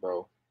honest,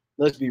 bro.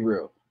 Let's be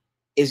real.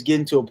 It's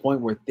getting to a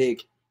point where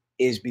thick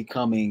is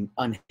becoming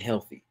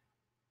unhealthy.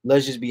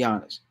 Let's just be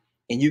honest.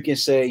 And you can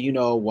say, you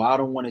know, well, I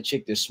don't want a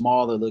chick that's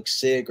small that looks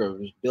sick or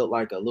was built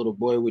like a little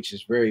boy, which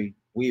is very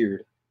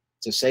weird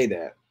to say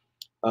that.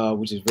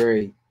 Which is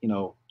very, you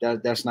know,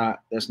 that's not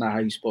how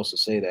you're supposed to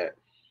say that.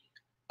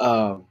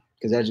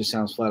 Because that just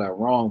sounds flat out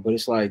wrong. But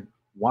it's like,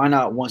 why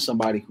not want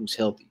somebody who's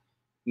healthy?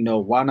 You know,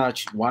 why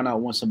not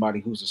want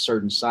somebody who's a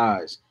certain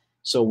size?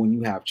 So when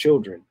you have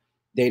children,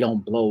 they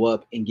don't blow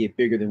up and get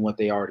bigger than what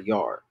they already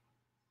are.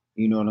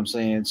 You know what I'm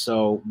saying?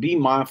 So be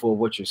mindful of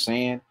what you're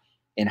saying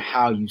and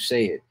how you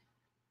say it.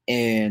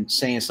 And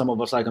saying some of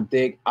us like them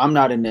thick, I'm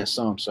not in that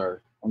some, sir.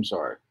 I'm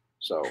sorry.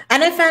 So,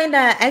 and I find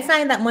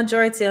that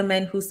majority of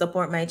men who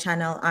support my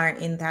channel aren't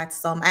in that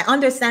some. I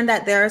understand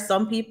that there are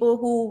some people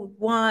who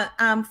want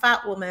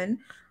fat women,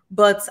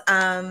 but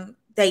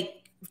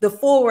the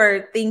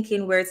forward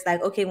thinking where it's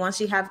like, okay, once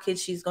she have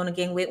kids, she's gonna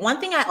gain weight. One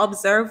thing I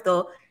observed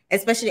though,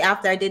 especially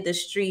after I did the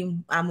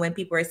stream, when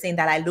people were saying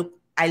that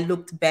I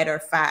looked better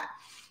fat.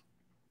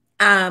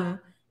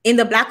 In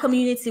the Black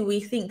community, we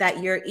think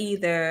that you're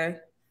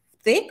either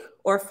thick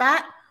or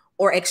fat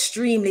or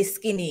extremely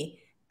skinny.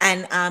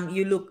 And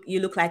you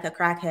look like a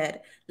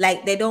crackhead.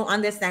 Like they don't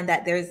understand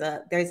that there's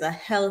a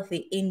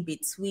healthy in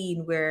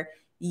between where,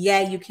 yeah,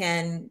 you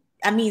can.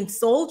 I mean,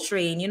 Soul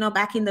Train, you know,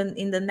 back in the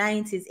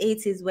 90s,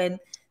 80s, when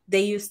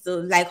they used to,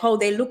 like, how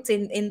they looked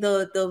in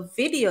the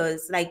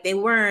videos, like they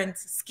weren't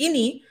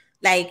skinny,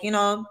 like, you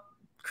know,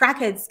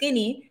 crackhead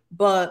skinny,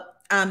 but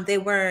they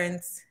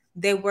weren't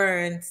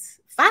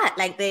fat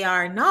like they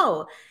are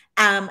now.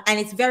 And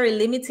it's very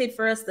limited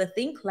for us to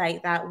think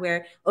like that,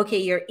 where, okay,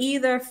 you're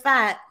either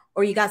fat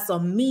or you got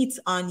some meat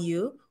on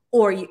you,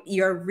 or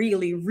you're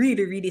really,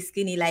 really, really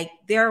skinny. Like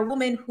there are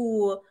women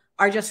who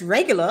are just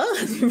regular,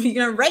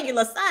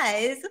 regular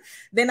size.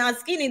 They're not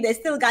skinny. They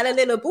still got a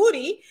little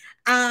booty.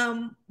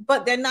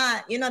 But they're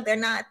not, they're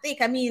not thick.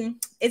 I mean,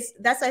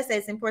 that's why I say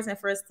it's important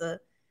for us to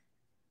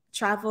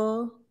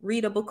travel,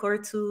 read a book or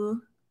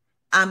two,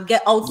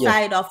 get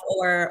outside of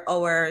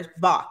our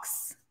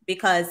box.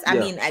 Because I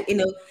mean,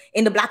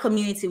 in the Black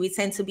community, we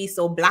tend to be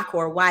so black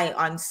or white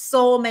on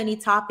so many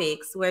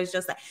topics, where it's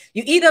just like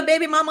you either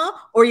baby mama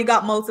or you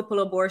got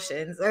multiple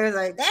abortions. Or it's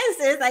like that's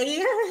it, like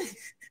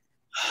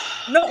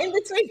no in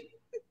between,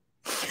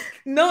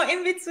 no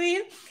in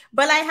between.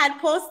 But I had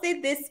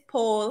posted this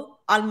poll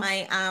on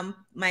my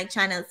my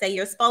channel, say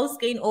your spouse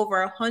gained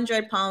over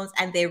 100 pounds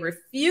and they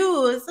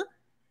refuse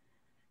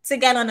to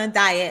get on a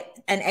diet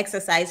and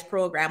exercise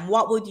program,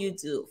 what would you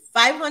do?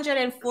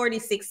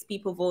 546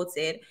 people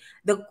voted.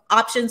 The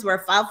options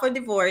were file for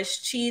divorce,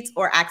 cheat,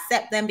 or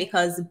accept them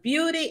because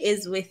beauty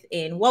is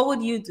within. What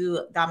would you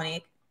do,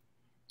 Dominic?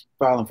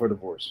 Filing for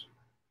divorce.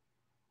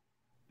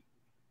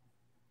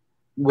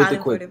 With the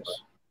quickness.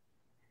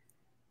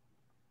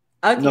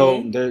 Okay.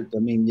 No,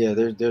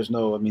 there's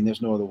no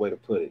other way to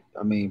put it.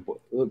 I mean,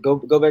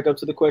 go back up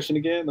to the question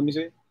again. Let me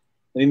see.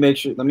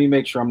 Let me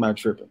make sure I'm not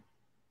tripping.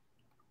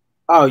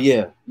 Oh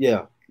yeah.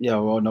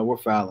 Well, no, we're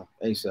filing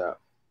ASAP.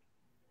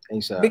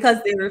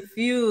 Because they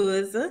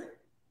refuse.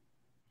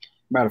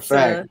 Matter of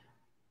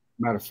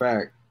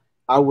fact,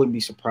 I wouldn't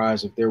be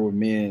surprised if there were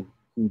men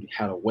who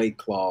had a weight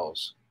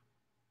clause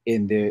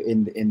in their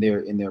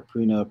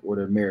prenup or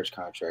their marriage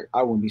contract.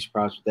 I wouldn't be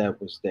surprised if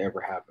that was to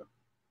ever happen.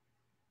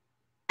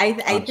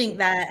 I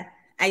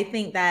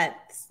think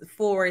that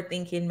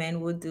forward-thinking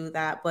men would do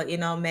that, but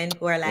men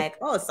who are like,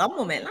 oh, some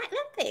women like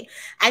that thing.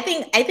 I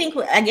think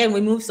again, we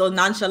move so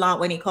nonchalant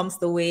when it comes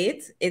to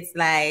weight. It's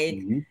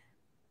like,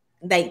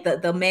 like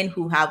the men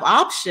who have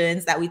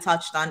options that we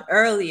touched on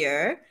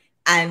earlier,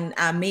 and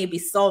maybe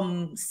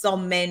some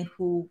men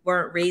who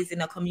weren't raised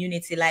in a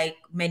community like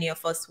many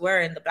of us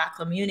were in the Black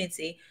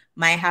community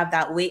might have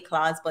that weight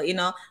clause. But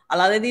a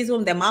lot of these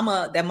women, their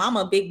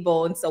mama big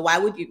bone. So why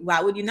would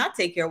you not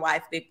take your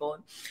wife big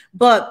bone?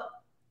 But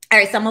all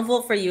right, so I'm gonna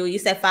vote for you. You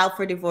said file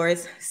for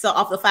divorce. So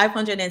of the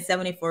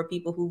 574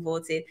 people who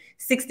voted,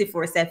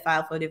 64 said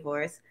file for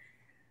divorce.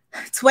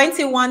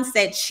 21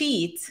 said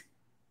cheat,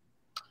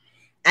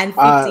 and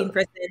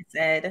 15%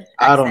 said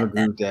I don't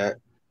agree with that.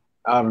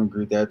 I don't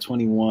agree with that.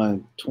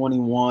 21,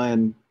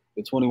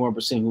 the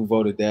 21% who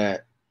voted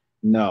that.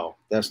 No,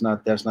 that's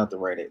not the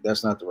right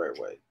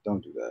way.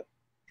 Don't do that.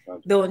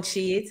 Don't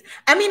cheat.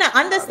 I mean, I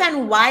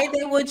understand why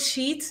they would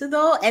cheat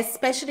though,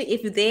 especially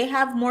if they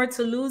have more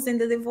to lose in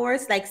the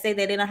divorce, like say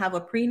they didn't have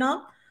a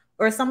prenup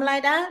or something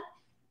like that.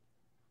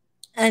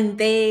 And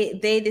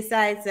they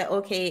decide that,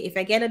 okay, if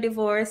I get a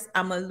divorce,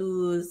 I'm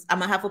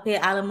gonna have to pay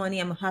alimony,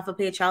 I'm gonna have to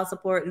pay child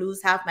support,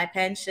 lose half my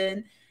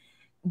pension,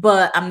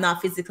 but I'm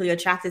not physically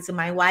attracted to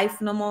my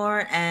wife no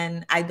more,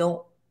 and I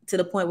don't, to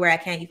the point where I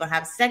can't even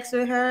have sex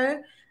with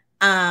her.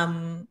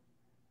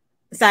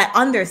 So I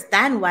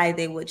understand why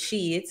they would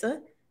cheat.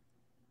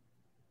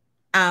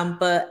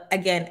 But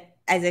again,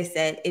 as I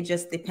said, it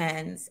just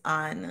depends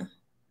on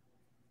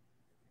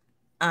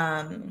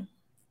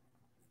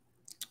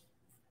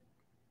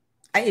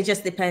it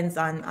just depends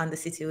on the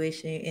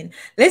situation you're in.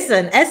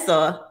 Listen,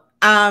 Essa,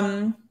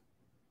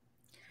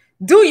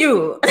 do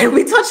you?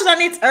 We touched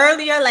on it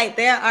earlier. Like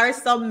there are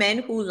some men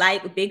who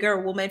like bigger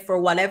women for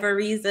whatever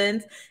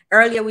reasons.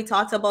 Earlier we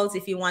talked about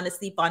if you want to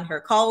sleep on her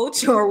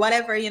couch or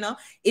whatever,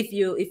 if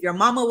your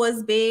mama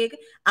was big.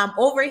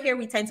 Over here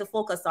we tend to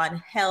focus on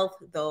health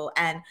though,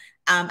 and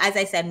as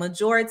I said,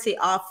 majority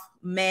of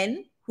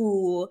men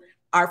who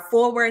are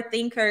forward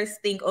thinkers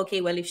think,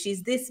 okay, well, if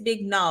she's this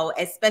big now,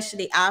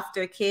 especially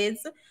after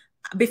kids.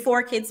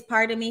 Before kids,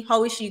 pardon me,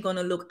 how is she going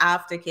to look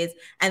after kids?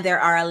 And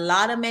there are a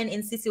lot of men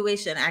in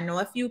situation. I know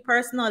a few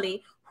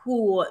personally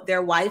who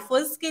their wife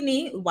was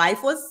skinny,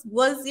 wife was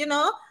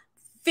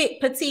fit,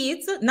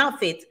 petite, not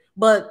fit,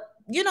 but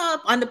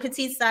on the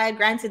petite side.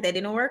 Granted, they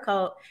didn't work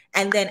out,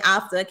 and then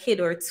after a kid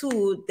or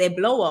two, they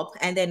blow up,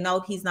 and then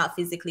now he's not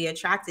physically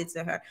attracted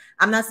to her.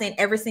 I'm not saying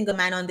every single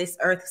man on this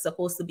earth is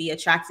supposed to be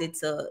attracted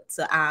to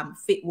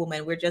fit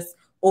women. We're just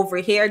over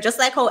here, just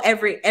like how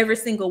every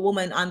single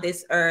woman on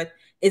this earth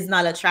is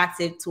not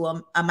attractive to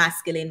a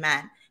masculine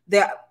man.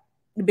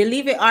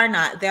 Believe it or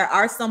not, there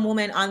are some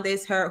women on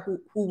this earth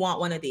who want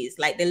one of these.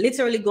 Like they're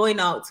literally going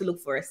out to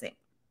look for a simp,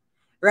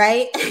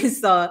 right?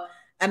 So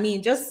I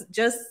mean, just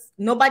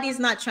nobody's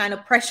not trying to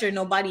pressure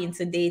nobody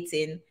into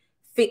dating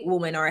fit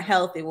woman or a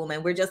healthy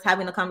woman. We're just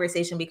having a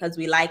conversation because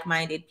we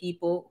like-minded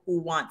people who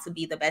want to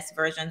be the best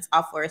versions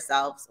of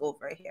ourselves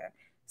over here.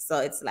 So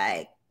it's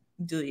like,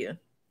 do you?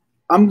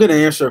 I'm gonna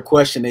answer a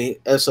question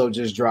that SO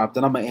just dropped,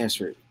 and I'm gonna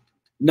answer it.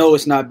 No,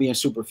 it's not being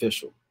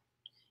superficial.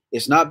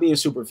 It's not being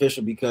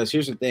superficial because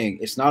here's the thing.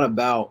 It's not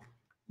about,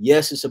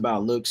 yes, it's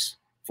about looks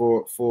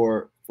for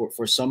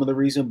some of the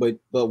reason, but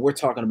we're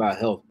talking about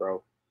health,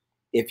 bro.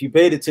 if you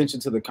paid attention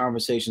to the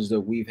conversations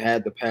that we've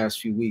had the past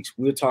few weeks,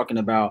 we're talking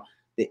about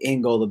the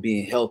end goal of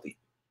being healthy.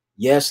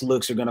 Yes,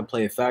 looks are going to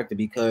play a factor,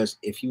 because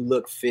if you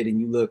look fit and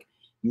you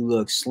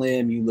look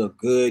slim, you look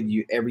good,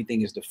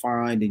 everything is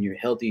defined and you're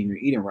healthy and you're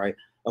eating right,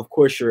 of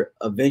course you're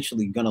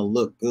eventually going to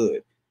look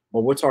good.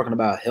 But we're talking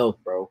about health,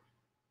 bro.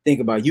 Think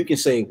about it. You can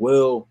say,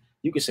 well,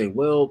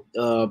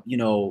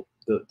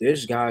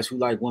 there's guys who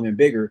like women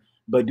bigger,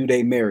 but do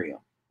they marry them?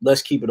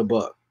 Let's keep it a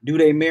buck. Do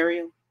they marry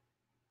them?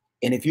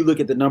 And if you look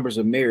at the numbers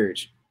of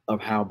marriage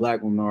of how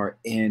Black women are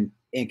in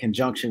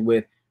conjunction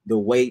with the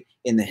weight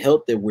and the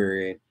health that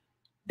we're in,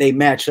 they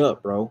match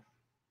up, bro.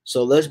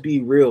 So let's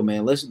be real,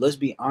 man. Let's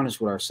be honest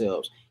with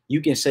ourselves.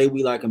 You can say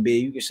we like them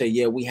big. You can say,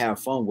 yeah, we have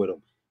fun with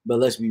them. But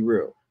let's be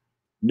real.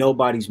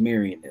 Nobody's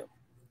marrying them.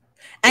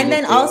 And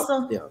then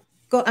also,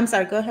 I'm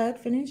sorry, go ahead,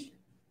 finish.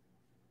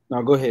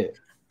 No, go ahead.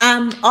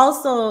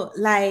 Also,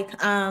 like,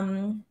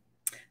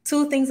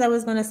 two things I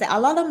was gonna say. A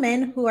lot of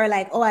men who are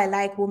like, oh, I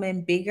like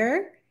women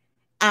bigger,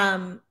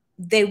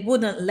 they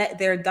wouldn't let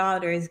their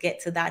daughters get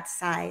to that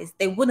size.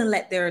 They wouldn't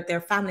let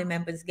their family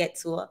members get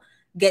to an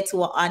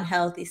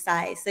unhealthy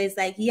size. So it's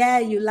like, yeah,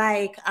 you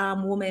like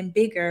women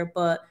bigger,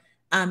 but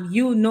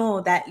you know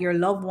that your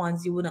loved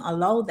ones, you wouldn't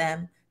allow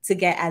them to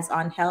get as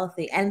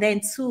unhealthy. And then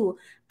two,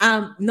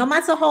 no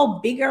matter how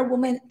bigger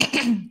women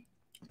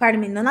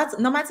pardon me, no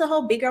matter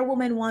how bigger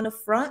women want to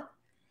front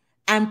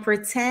and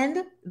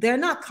pretend, they're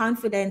not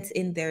confident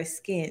in their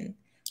skin.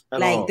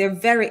 They're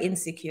very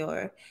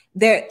insecure.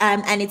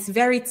 And it's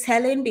very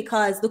telling,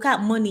 because look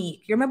at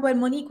Monique. You remember when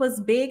Monique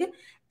was big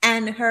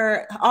and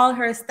all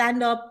her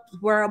stand-up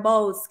were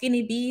about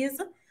skinny bees?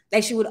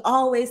 Like, she would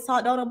always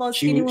talk down about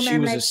skinny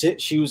women.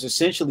 She was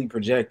essentially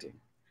projecting.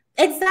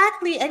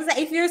 Exactly.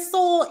 If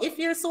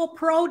you're so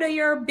proud of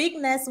your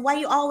bigness, why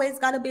you always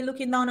gotta be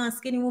looking down on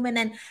skinny women?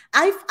 And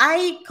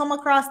I come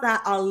across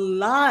that a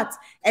lot,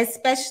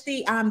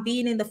 especially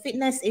being in the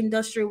fitness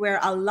industry, where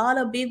a lot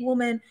of big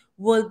women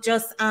will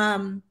just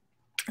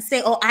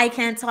say, oh, I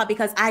can't talk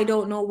because I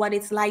don't know what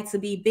it's like to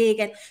be big.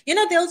 And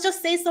they'll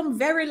just say some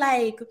very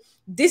like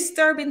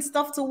disturbing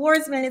stuff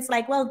towards me. And it's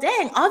like, well,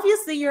 dang,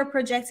 obviously you're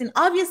projecting,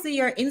 obviously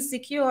you're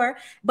insecure,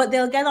 but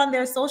they'll get on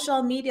their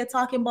social media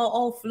talking about,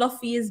 oh,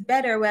 fluffy is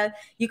better. Well,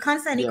 you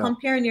constantly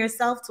comparing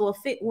yourself to a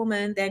fit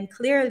woman, then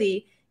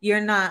clearly you're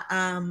not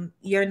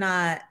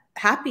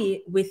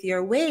happy with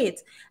your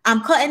weight.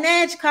 Cutting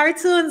Edge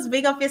Cartoons,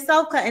 big up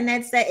yourself. Cutting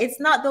Edge said, it's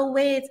not the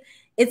weight,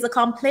 it's a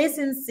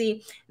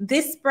complacency.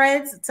 This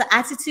spreads to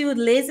attitude,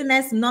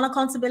 laziness,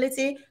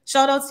 non-accountability.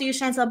 Shout out to you,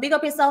 Chantel. Big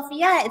up yourself.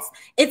 Yeah,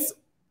 it's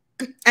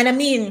and I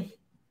mean,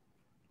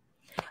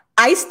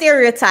 I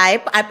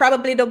stereotype. I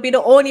probably don't be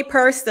the only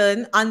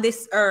person on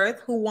this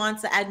earth who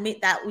wants to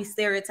admit that we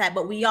stereotype,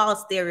 but we all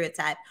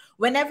stereotype.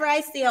 Whenever I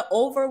see an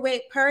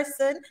overweight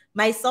person,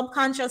 my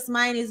subconscious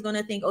mind is going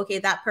to think, okay,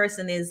 that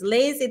person is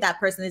lazy. That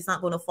person is not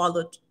going to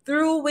follow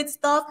through with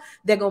stuff.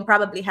 They're going to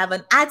probably have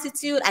an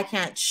attitude. I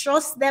can't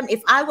trust them.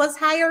 If I was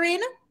hiring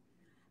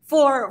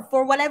for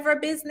whatever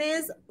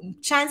business,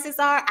 chances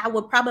are I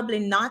would probably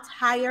not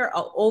hire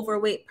an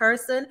overweight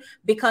person,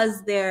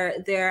 because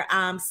their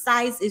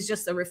size is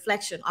just a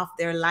reflection of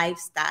their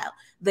lifestyle.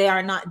 They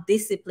are not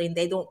disciplined.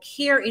 They don't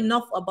care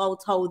enough about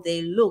how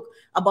they look,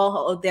 about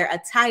how their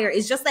attire.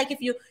 It's just like if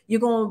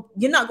y'all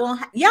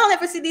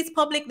ever see these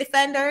public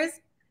defenders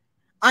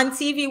on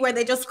TV where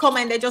they just come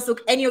and they just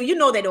look, and you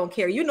know they don't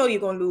care. You know you're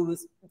gonna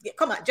lose.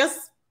 Come on,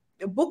 just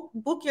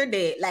book your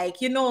day. Like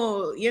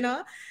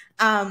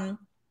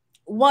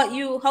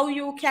how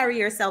you carry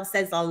yourself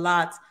says a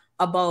lot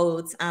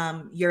about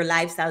your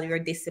lifestyle, your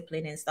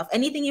discipline and stuff.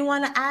 Anything you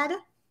want to add?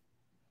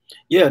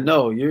 Yeah,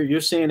 no,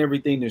 you're saying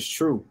everything that's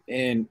true.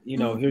 And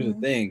here's the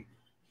thing.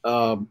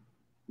 A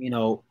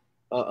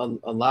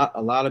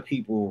lot of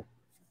people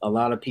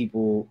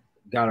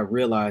gotta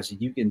realize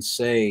that you can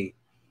say,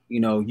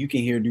 you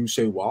can hear dudes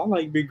say, well, I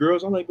like big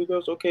girls.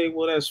 Okay,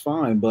 well, that's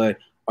fine. But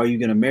are you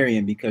gonna marry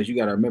him? Because you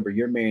gotta remember,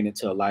 you're marrying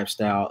into a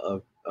lifestyle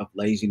of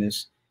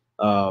laziness.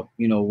 The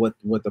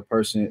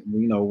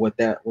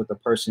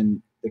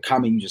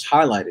comment you just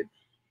highlighted,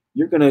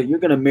 you're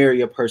gonna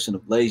marry a person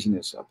of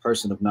laziness, a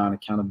person of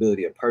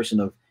non-accountability, a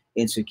person of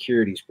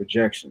insecurities,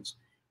 projections.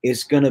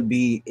 It's gonna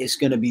be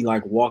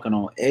like walking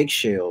on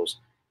eggshells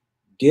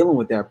dealing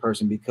with that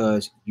person,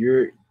 because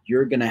you're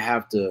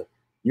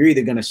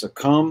either gonna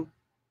succumb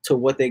to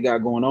what they got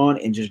going on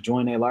and just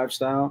join their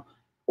lifestyle,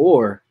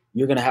 or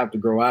you're gonna have to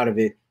grow out of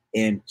it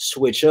and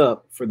switch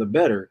up for the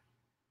better.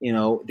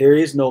 There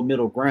is no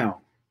middle ground.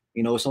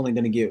 It's only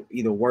going to get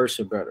either worse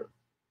or better.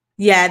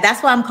 Yeah,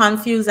 that's why I'm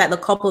confused at the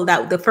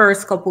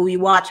first couple we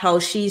watch, how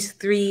she's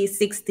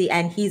 360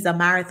 and he's a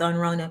marathon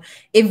runner.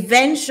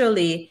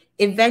 Eventually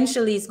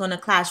it's going to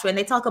clash. When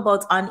they talk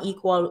about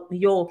unequal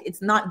yoke,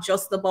 it's not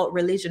just about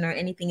religion or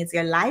anything. It's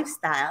your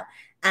lifestyle.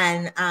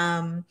 And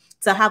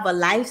to have a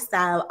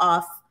lifestyle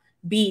of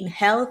being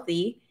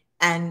healthy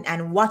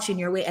and watching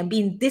your weight and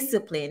being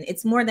disciplined,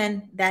 it's more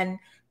than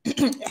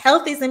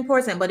health is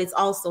important, but it's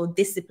also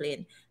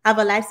discipline. Have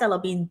a lifestyle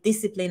of being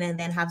disciplined, and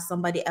then have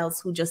somebody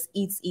else who just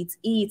eats,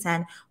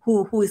 and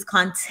who is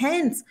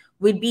content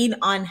with being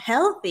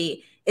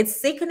unhealthy. It's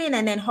sickening.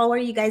 And then how are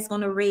you guys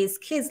going to raise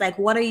kids? Like,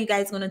 what are you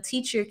guys going to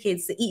teach your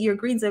kids? To eat your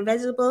greens and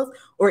vegetables,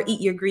 or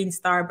eat your green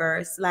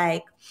Starburst?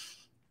 Like,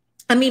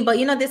 I mean, but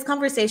you know, this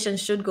conversation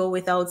should go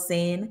without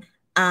saying.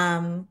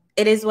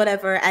 It is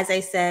whatever. As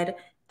I said,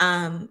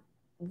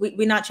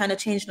 we're not trying to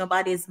change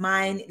nobody's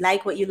mind.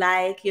 Like what you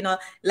like, you know,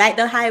 like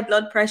the high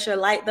blood pressure,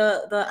 like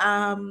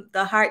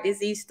the heart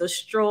disease, the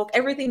stroke,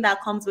 everything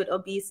that comes with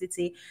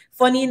obesity.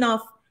 Funny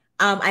enough,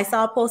 I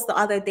saw a post the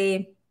other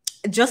day,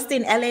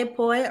 Justin LA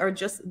Poi, or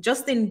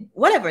Justin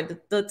whatever,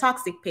 the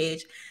toxic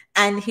page,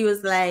 and he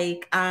was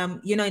like,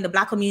 you know, in the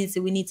Black community,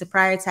 we need to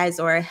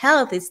prioritize our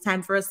health. It's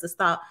time for us to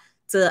stop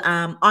to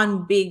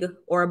on big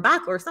or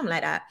back or something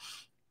like that.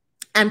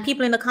 And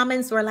people in the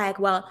comments were like,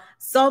 well,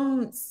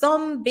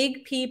 some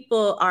big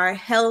people are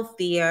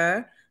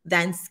healthier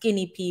than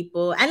skinny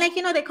people. And like,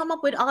 you know, they come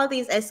up with all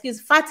these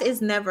excuses. Fat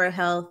is never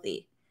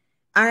healthy.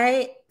 All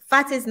right.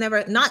 Fat is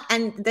never not.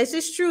 And this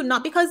is true.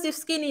 Not because you're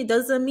skinny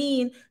doesn't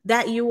mean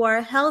that you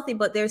are healthy,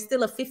 but there's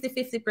still a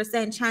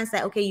 50% chance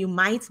that, okay, you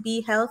might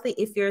be healthy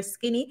if you're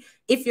skinny.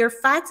 If you're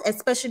fat,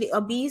 especially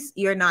obese,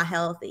 you're not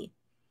healthy.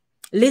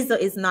 Lizzo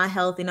is not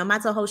healthy, no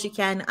matter how she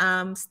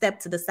can step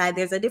to the side.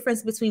 There's a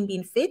difference between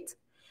being fit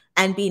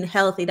and being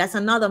healthy. That's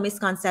another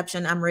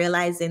misconception I'm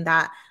realizing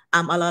that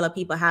a lot of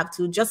people have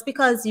too. Just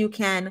because you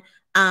can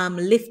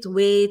lift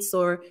weights,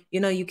 or, you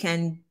know, you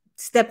can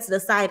step to the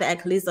side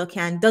like Lizzo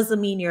can,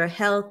 doesn't mean you're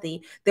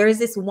healthy. There is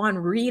this one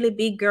really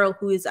big girl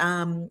who is,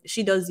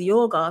 she does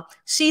yoga.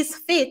 She's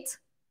fit,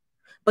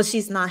 but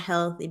she's not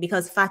healthy,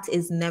 because fat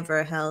is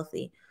never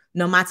healthy,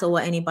 no matter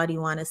what anybody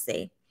want to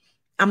say.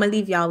 I'm gonna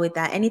leave y'all with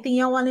that. Anything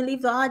y'all want to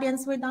leave the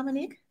audience with,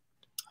 Dominic?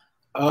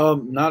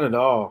 Not at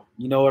all.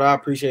 You know what? I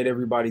appreciate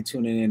everybody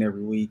tuning in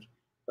every week.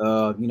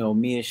 You know,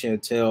 me and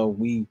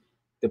Chantel,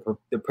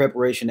 the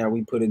preparation that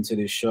we put into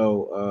this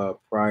show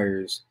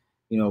priors,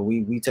 you know,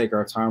 we take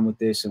our time with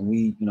this, and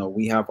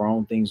we have our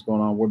own things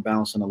going on. We're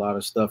balancing a lot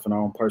of stuff in our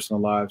own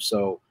personal lives.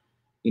 So,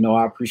 you know,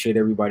 I appreciate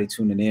everybody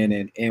tuning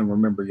in, and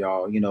remember,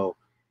 y'all, you know,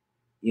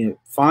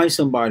 find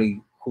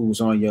somebody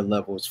who's on your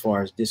level as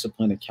far as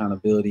discipline,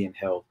 accountability, and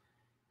health.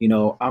 You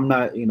know, I'm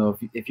not, you know,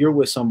 if you're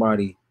with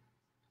somebody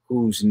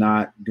who's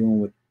not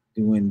doing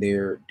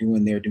their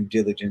due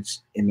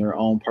diligence in their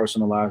own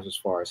personal lives as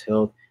far as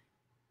health,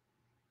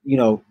 you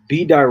know,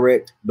 be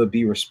direct, but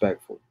be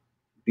respectful.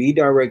 Be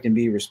direct and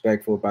be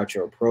respectful about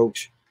your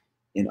approach,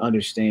 and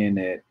understand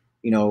that,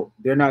 you know,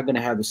 they're not going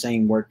to have the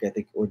same work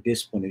ethic or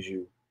discipline as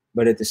you,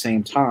 but at the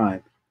same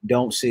time,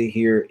 don't sit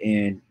here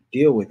and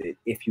deal with it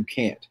if you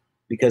can't,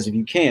 because if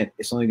you can't,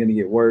 it's only going to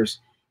get worse,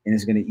 and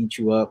it's going to eat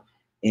you up,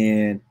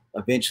 and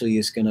eventually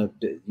it's gonna,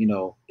 you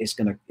know, it's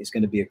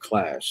gonna be a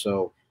clash.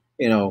 So,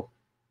 you know,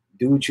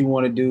 do what you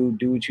want to do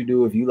what you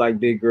do. If you like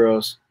big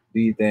girls, do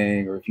your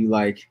thing, or if you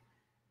like,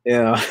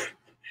 yeah,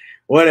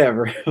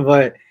 whatever.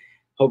 But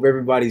hope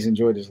everybody's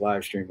enjoyed this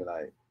live stream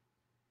tonight.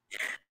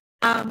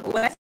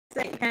 What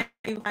I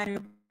can't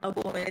find a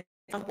boy,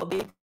 a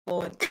big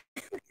boy.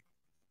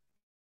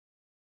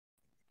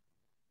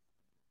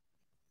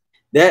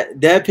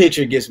 That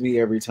picture gets me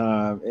every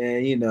time,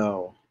 and you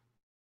know.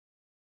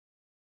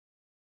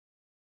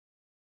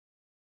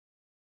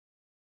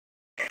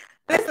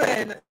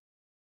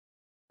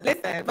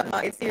 Listen, but no,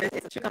 it's serious.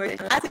 It's a true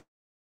conversation. Last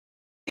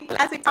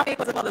week topic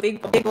was about the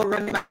big old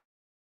run in my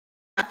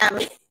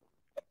family.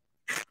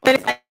 But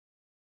it's like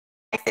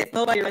this,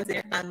 nobody runs in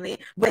your family.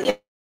 But yeah,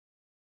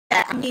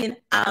 I mean,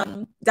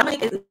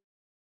 Dominic is,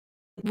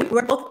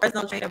 we're both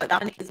personal trainer, but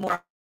Dominic is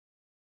more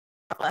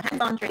of a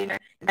hands-on trainer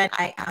than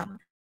I am.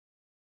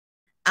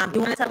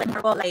 You want to tell them more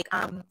about like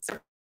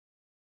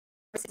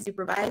services you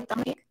provide,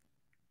 Dominic?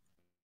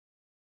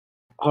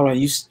 Hold on,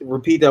 you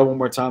repeat that one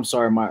more time.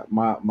 Sorry, my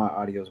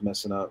audio is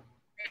messing up.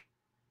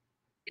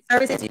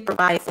 Services you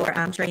provide for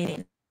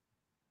training.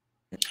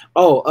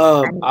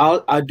 Oh,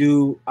 I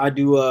do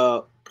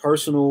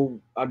personal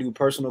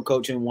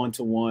coaching,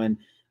 one-to-one.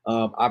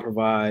 I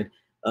provide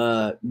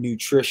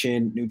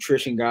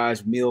nutrition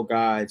guides, meal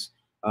guides.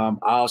 I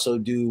also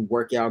do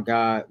workout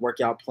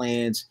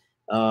plans,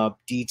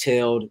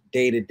 detailed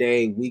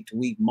day-to-day,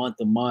 week-to-week,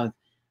 month-to-month.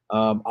 I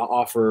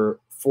offer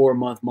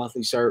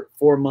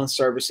 4-month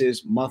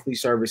services, monthly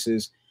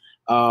services.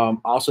 I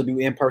also do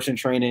in-person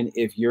training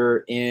if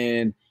you're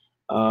in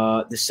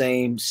the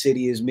same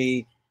city as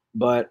me,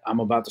 but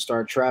I'm about to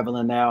start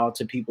traveling now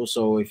to people.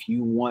 So if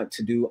you want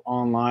to do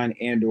online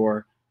and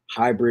or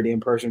hybrid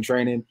in-person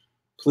training,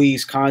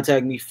 please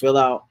contact me, fill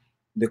out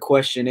the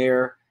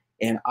questionnaire,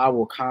 and I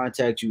will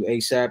contact you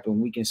ASAP,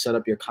 and we can set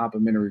up your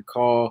complimentary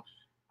call.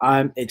 I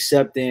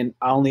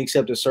only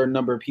accept a certain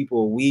number of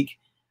people a week,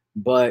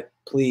 but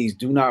please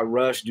do not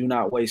rush, do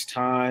not waste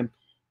time.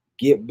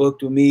 Get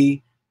booked with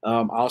me.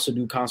 I also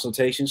do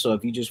consultations. So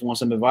if you just want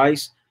some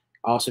advice,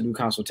 I also do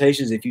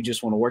consultations. If you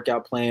just want a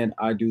workout plan,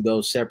 I do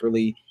those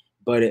separately.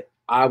 But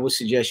I would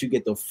suggest you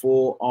get the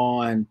full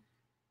on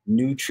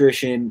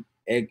nutrition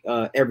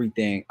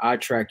everything. I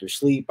track your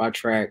sleep. I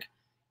track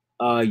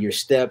your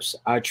steps.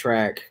 I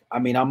track. I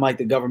mean, I'm like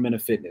the government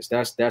of fitness.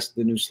 That's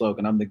the new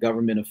slogan. I'm the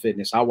government of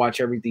fitness. I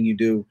watch everything you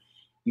do.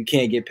 You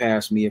can't get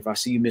past me. If I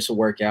see you miss a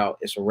workout,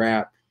 it's a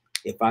wrap.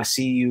 If I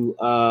see you,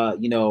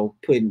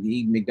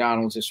 eating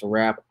McDonald's, it's a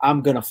wrap.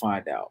 I'm gonna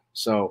find out.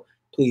 So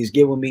please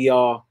get with me,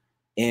 y'all,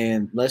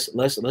 and let's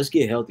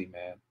get healthy,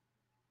 man.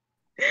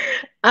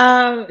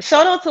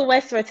 Shout out to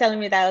West for telling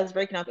me that I was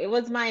breaking up. It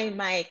was my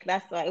mic,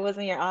 that's why it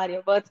wasn't your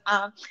audio. But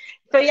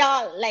for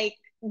y'all, like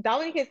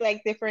Dominic is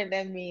like different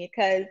than me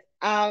because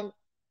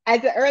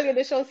as earlier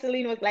the show,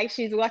 Celine was like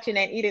she's watching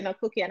and eating a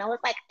cookie, and I was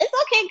like, "It's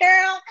okay,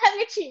 girl, have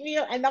your cheat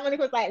meal." And Dominic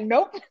was like,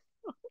 "Nope."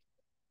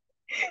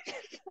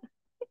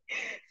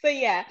 So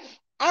yeah,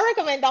 I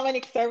recommend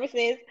Dominic's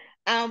services.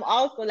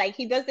 Also, like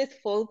he does this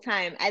full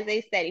time. As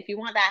I said, if you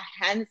want that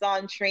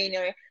hands-on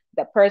trainer,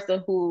 the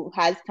person who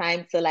has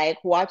time to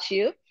like watch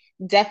you,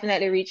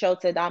 definitely reach out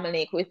to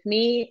Dominic. With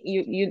me,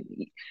 you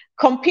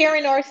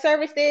comparing our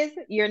services,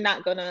 you're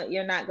not gonna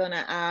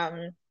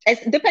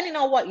it's depending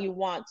on what you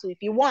want. So if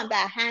you want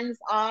that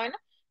hands-on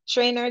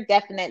trainer,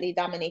 definitely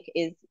Dominic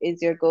is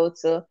your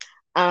go-to.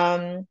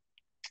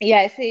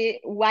 Yeah,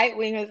 see, White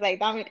Wing was like,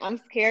 Dominic, I'm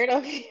scared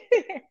of you.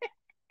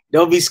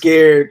 Don't be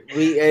scared.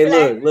 Hey,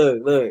 Like-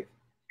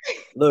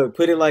 look,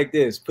 put it like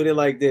this.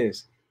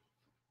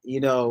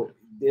 You know,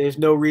 there's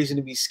no reason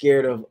to be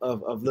scared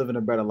of living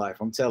a better life.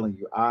 I'm telling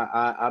you.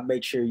 I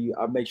make sure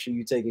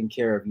you're taken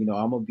care of. You know,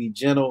 I'm gonna be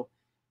gentle.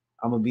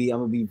 I'm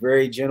gonna be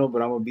very gentle,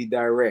 but I'm gonna be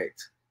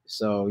direct.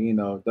 So, you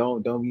know,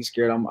 don't be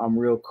scared. I'm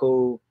real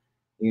cool.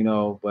 You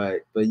know,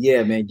 but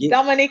yeah, man.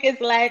 Dominic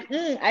is like,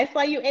 I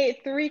saw you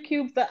ate 3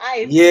 cubes of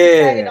ice. Yeah, You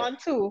decided on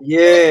 2.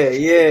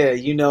 yeah.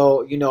 You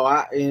know,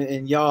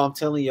 and y'all, I'm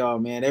telling y'all,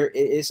 man,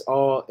 it's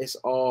all,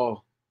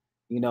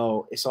 you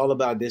know, it's all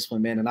about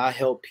discipline, man. And I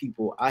help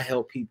people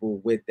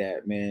with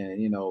that, man.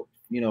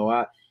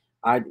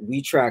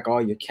 We track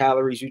all your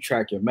calories, you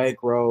track your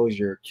macros,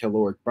 your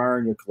caloric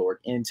burn, your caloric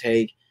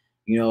intake.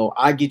 You know,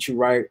 I get you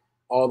right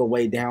all the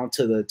way down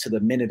to the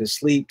minute of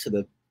sleep, to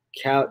the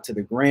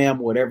gram,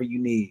 whatever you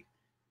need.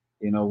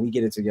 You know, we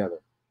get it together.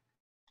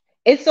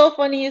 It's so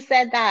funny you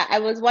said that. I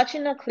was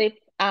watching a clip.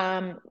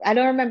 I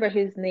don't remember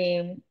his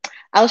name.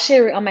 I'll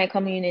share it on my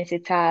community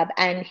tab.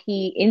 And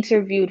he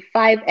interviewed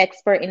 5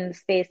 experts in the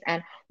space.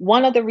 And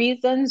one of the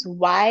reasons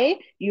why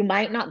you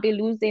might not be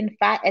losing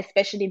fat,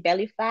 especially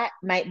belly fat,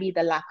 might be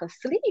the lack of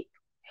sleep.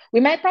 We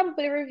might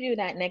probably review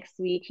that next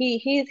week.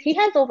 He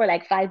has over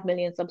like 5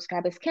 million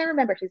subscribers. Can't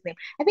remember his name.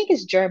 I think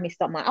it's Jeremy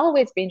something. I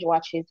always binge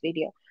watch his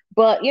video.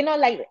 But you know,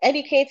 like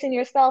educating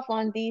yourself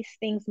on these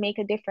things make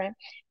a difference.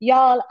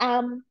 Y'all,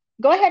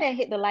 go ahead and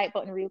hit the like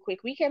button real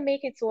quick. We can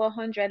make it to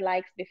 100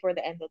 likes before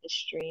the end of the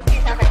stream.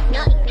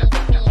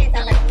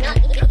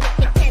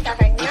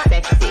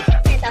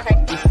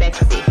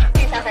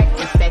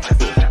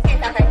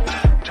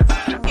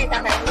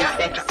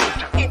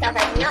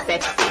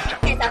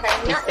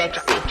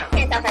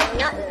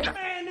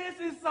 Man, this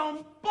is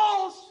some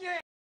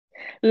bullshit.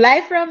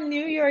 Live from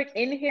New York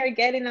in here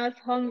getting us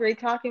hungry,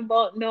 talking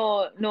about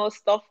no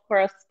stuffed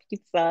crust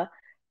pizza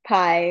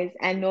pies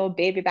and no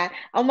baby back.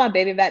 Oh my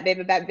baby back.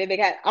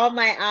 All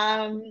my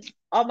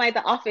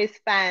The Office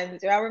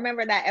fans. Y'all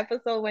remember that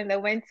episode when they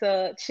went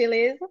to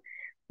Chili's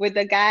with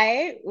the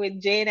guy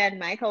with Jane and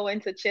Michael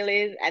went to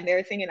Chili's and they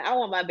were singing, I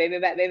want my baby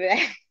back.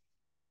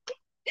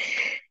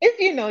 If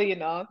you know, you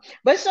know.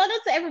 But shout out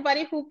to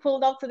everybody who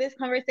pulled up to this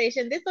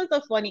conversation. This was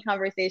a funny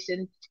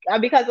conversation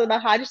because of the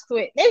Hodge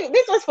twin.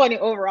 This was funny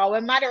overall.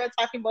 When Matter was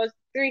talking about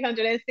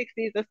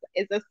 360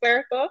 is a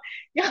circle,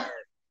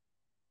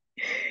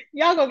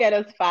 y'all go get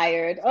us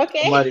fired,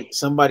 okay?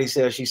 Somebody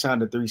said she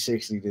signed a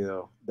 360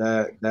 deal.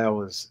 That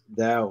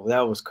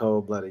was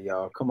cold blooded,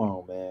 y'all. Come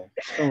on, man.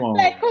 Come on.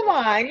 Like, come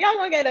on, y'all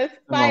gonna get us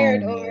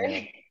fired over.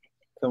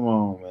 Come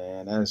on,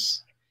 man.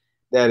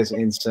 That is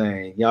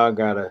insane. Y'all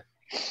gotta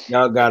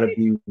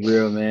be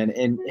real, man.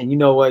 And you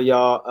know what,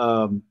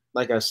 y'all?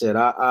 Like I said,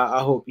 I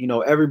hope, you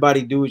know,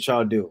 everybody do what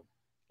y'all do.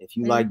 If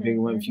you like big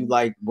women, if you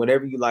like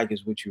whatever you like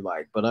is what you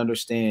like. But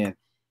understand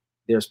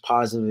there's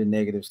positive and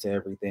negatives to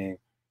everything.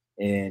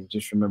 And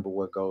just remember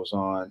what goes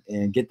on.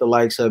 And get the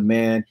likes up,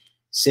 man.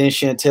 Send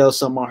Chantel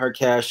something on her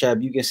Cash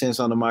App. You can send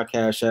something to my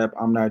Cash App.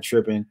 I'm not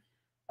tripping.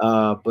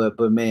 But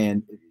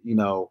man, you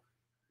know,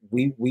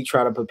 we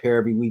try to prepare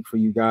every week for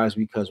you guys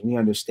because we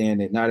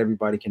understand that not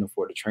everybody can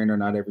afford a trainer.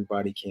 Not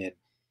everybody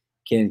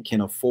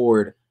can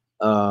afford,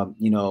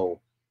 you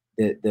know,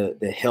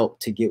 the help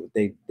to get what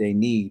they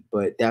need.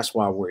 But that's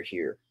why we're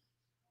here.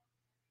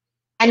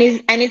 And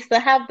it's to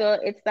have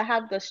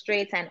the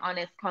straight and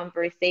honest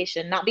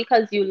conversation. Not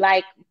because you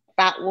like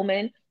fat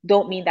women,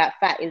 don't mean that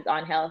fat is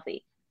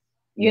unhealthy.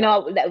 You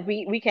know, that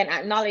we can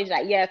acknowledge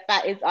that, yeah,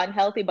 fat is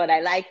unhealthy, but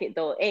I like it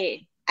though.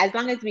 Hey, as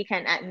long as we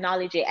can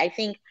acknowledge it, I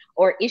think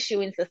our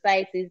issue in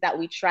society is that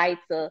we try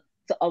to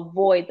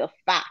avoid the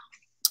facts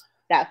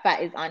that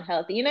fat is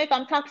unhealthy. You know, if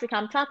I'm toxic,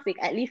 I'm toxic.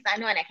 At least I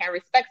know and I can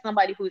respect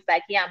somebody who's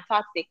like, yeah, I'm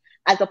toxic,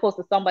 as opposed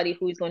to somebody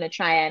who's going to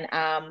try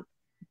and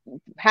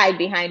hide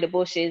behind the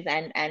bushes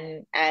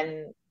and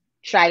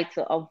try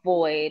to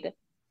avoid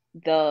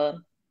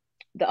the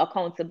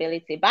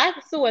accountability. But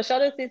Sue,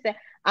 shout out to say,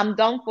 I'm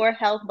down for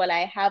help, but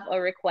I have a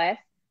request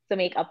to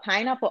make a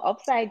pineapple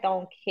upside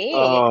down cake.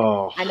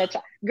 Oh. And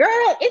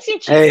girl, it's your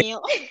cheat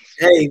meal.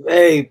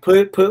 hey,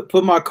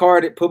 put my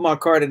card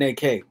in that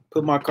cake.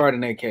 Put my card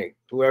in that cake.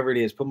 Whoever it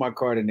is, put my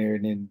card in there,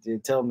 and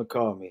then tell them to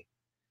call me.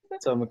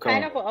 Tell them to call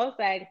Pineapple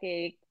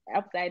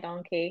upside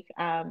down cake.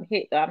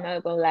 Hit though, I'm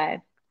not gonna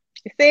lie.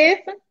 Sis,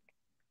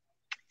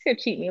 it's your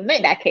cheat meal.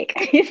 Make that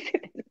cake.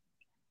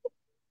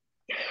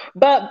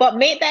 but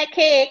make that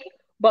cake,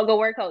 but go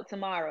work out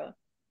tomorrow.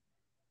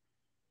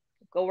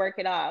 Go work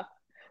it off.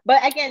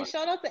 But again,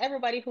 shout out to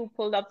everybody who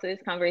pulled up to this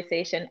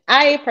conversation.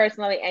 I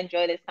personally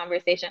enjoyed this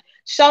conversation.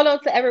 Shout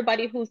out to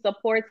everybody who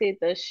supported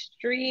the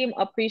stream.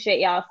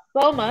 Appreciate y'all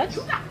so much.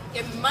 You got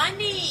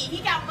money.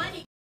 He got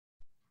money.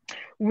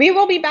 We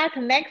will be back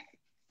next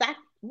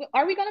Saturday.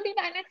 Are we going to be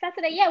back next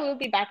Saturday? Yeah, we'll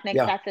be back next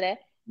Saturday.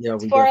 Yeah,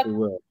 we definitely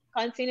will.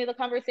 Continue the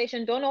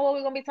conversation. Don't know what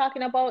we're going to be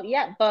talking about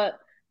yet, but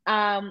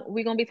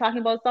we're gonna be talking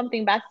about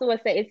something. Basua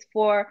said it's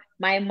for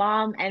my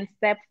mom and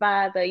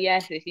stepfather.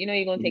 Yes, you know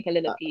you're gonna take a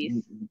little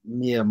piece.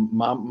 Yeah,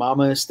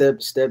 mama and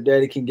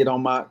stepdaddy can get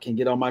on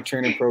my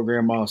training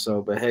program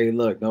also. But hey,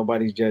 look,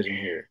 nobody's judging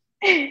here.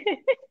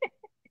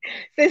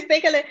 Sis,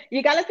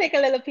 you gotta take a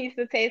little piece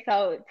to taste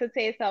how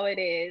it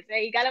is.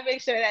 Right? You gotta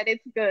make sure that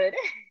it's good.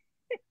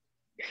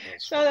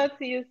 Shout out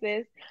to you,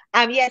 sis.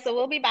 Yeah, so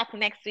we'll be back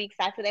next week,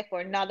 Saturday,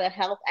 for another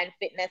health and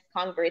fitness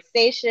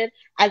conversation.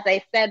 As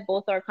I said,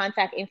 both our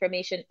contact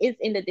information is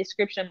in the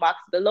description box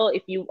below.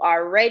 If you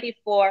are ready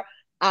for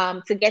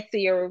to get to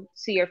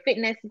your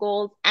fitness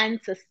goals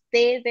and to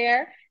stay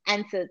there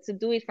and to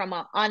do it from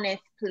an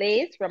honest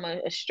place, from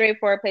a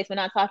straightforward place. We're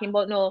not talking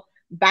about no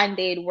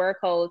band-aid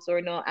workouts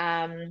or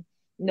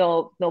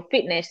no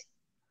fitness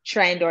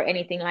trend or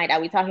anything like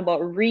that. We're talking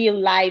about real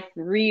life,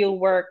 real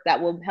work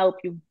that will help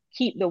you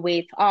keep the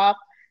weight off.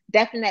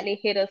 Definitely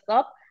hit us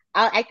up.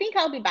 I think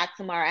I'll be back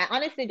tomorrow. I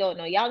honestly don't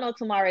know. Y'all know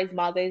tomorrow is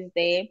Mother's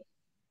Day,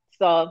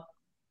 so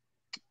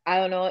I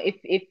don't know if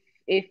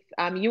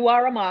you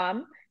are a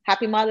mom.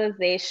 Happy Mother's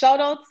Day!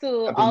 Shout out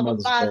to all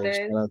the fathers.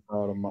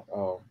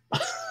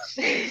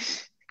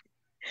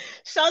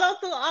 Shout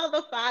out to all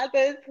the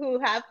fathers who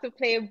have to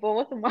play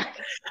both mothers.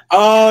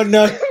 Oh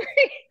no!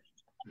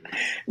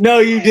 No,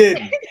 you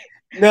didn't.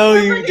 No,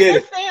 you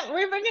didn't.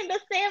 We're bringing the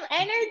same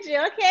energy,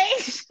 okay?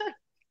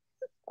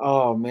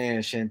 Oh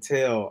man,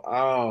 Chantel.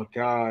 Oh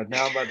God.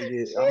 Now I'm about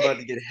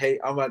to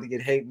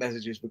get hate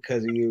messages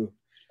because of you.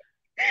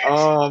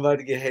 Oh, I'm about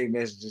to get hate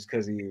messages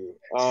because of you.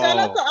 Oh. Shout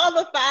out to all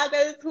the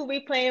fathers who be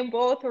playing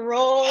both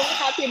roles.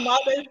 Happy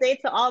Mother's Day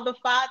to all the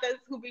fathers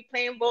who be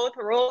playing both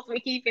roles. We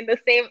keeping the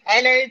same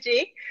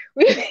energy.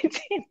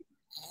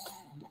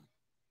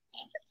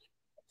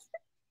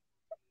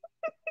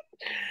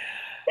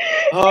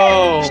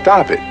 Oh,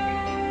 stop it.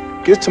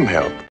 Get some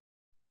help.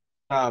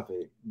 Stop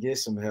it. Get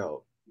some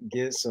help.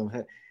 Get some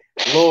help.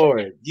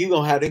 Lord, you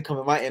gonna have them come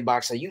in my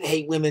inbox and you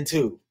hate women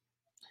too.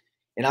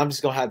 And I'm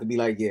just gonna have to be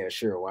like, yeah,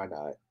 sure, why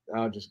not?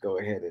 I'll just go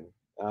ahead and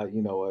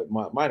you know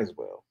what, might as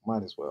well.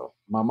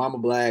 My mama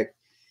black,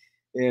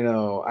 you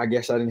know, I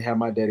guess I didn't have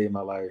my daddy in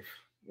my life,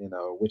 you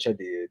know, which I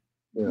did.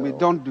 You know. We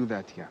don't do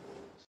that here.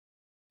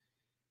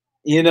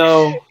 You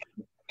know.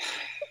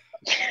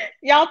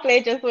 Y'all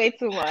play just way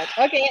too much.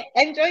 Okay,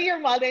 enjoy your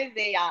Mother's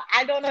Day, y'all.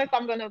 I don't know if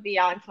I'm gonna be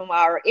on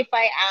tomorrow. If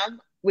I am,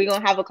 we're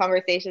gonna have a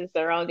conversation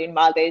surrounding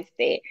Mother's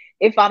Day.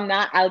 If I'm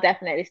not, I'll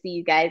definitely see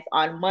you guys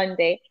on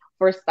Monday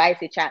for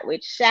Spicy Chat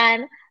with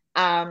Shan.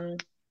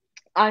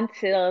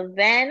 Until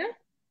then,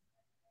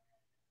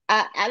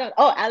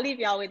 I'll leave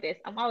y'all with this.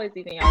 I'm always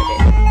leaving y'all with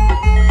this.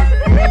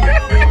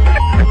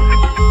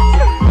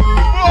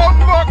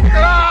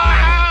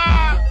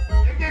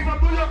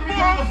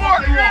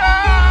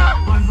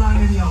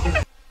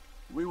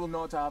 We will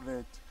not have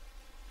it.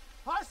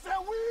 I said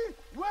we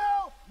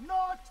will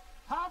not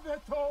have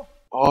it.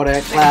 All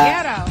that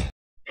clapping.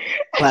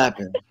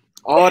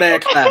 All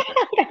that clapping.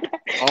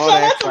 All Shout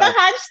that out to the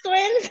Hodge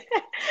twins.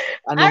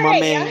 I know my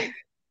man.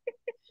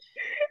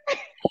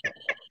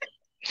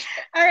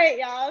 All right,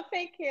 y'all.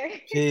 Take care.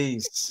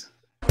 Peace.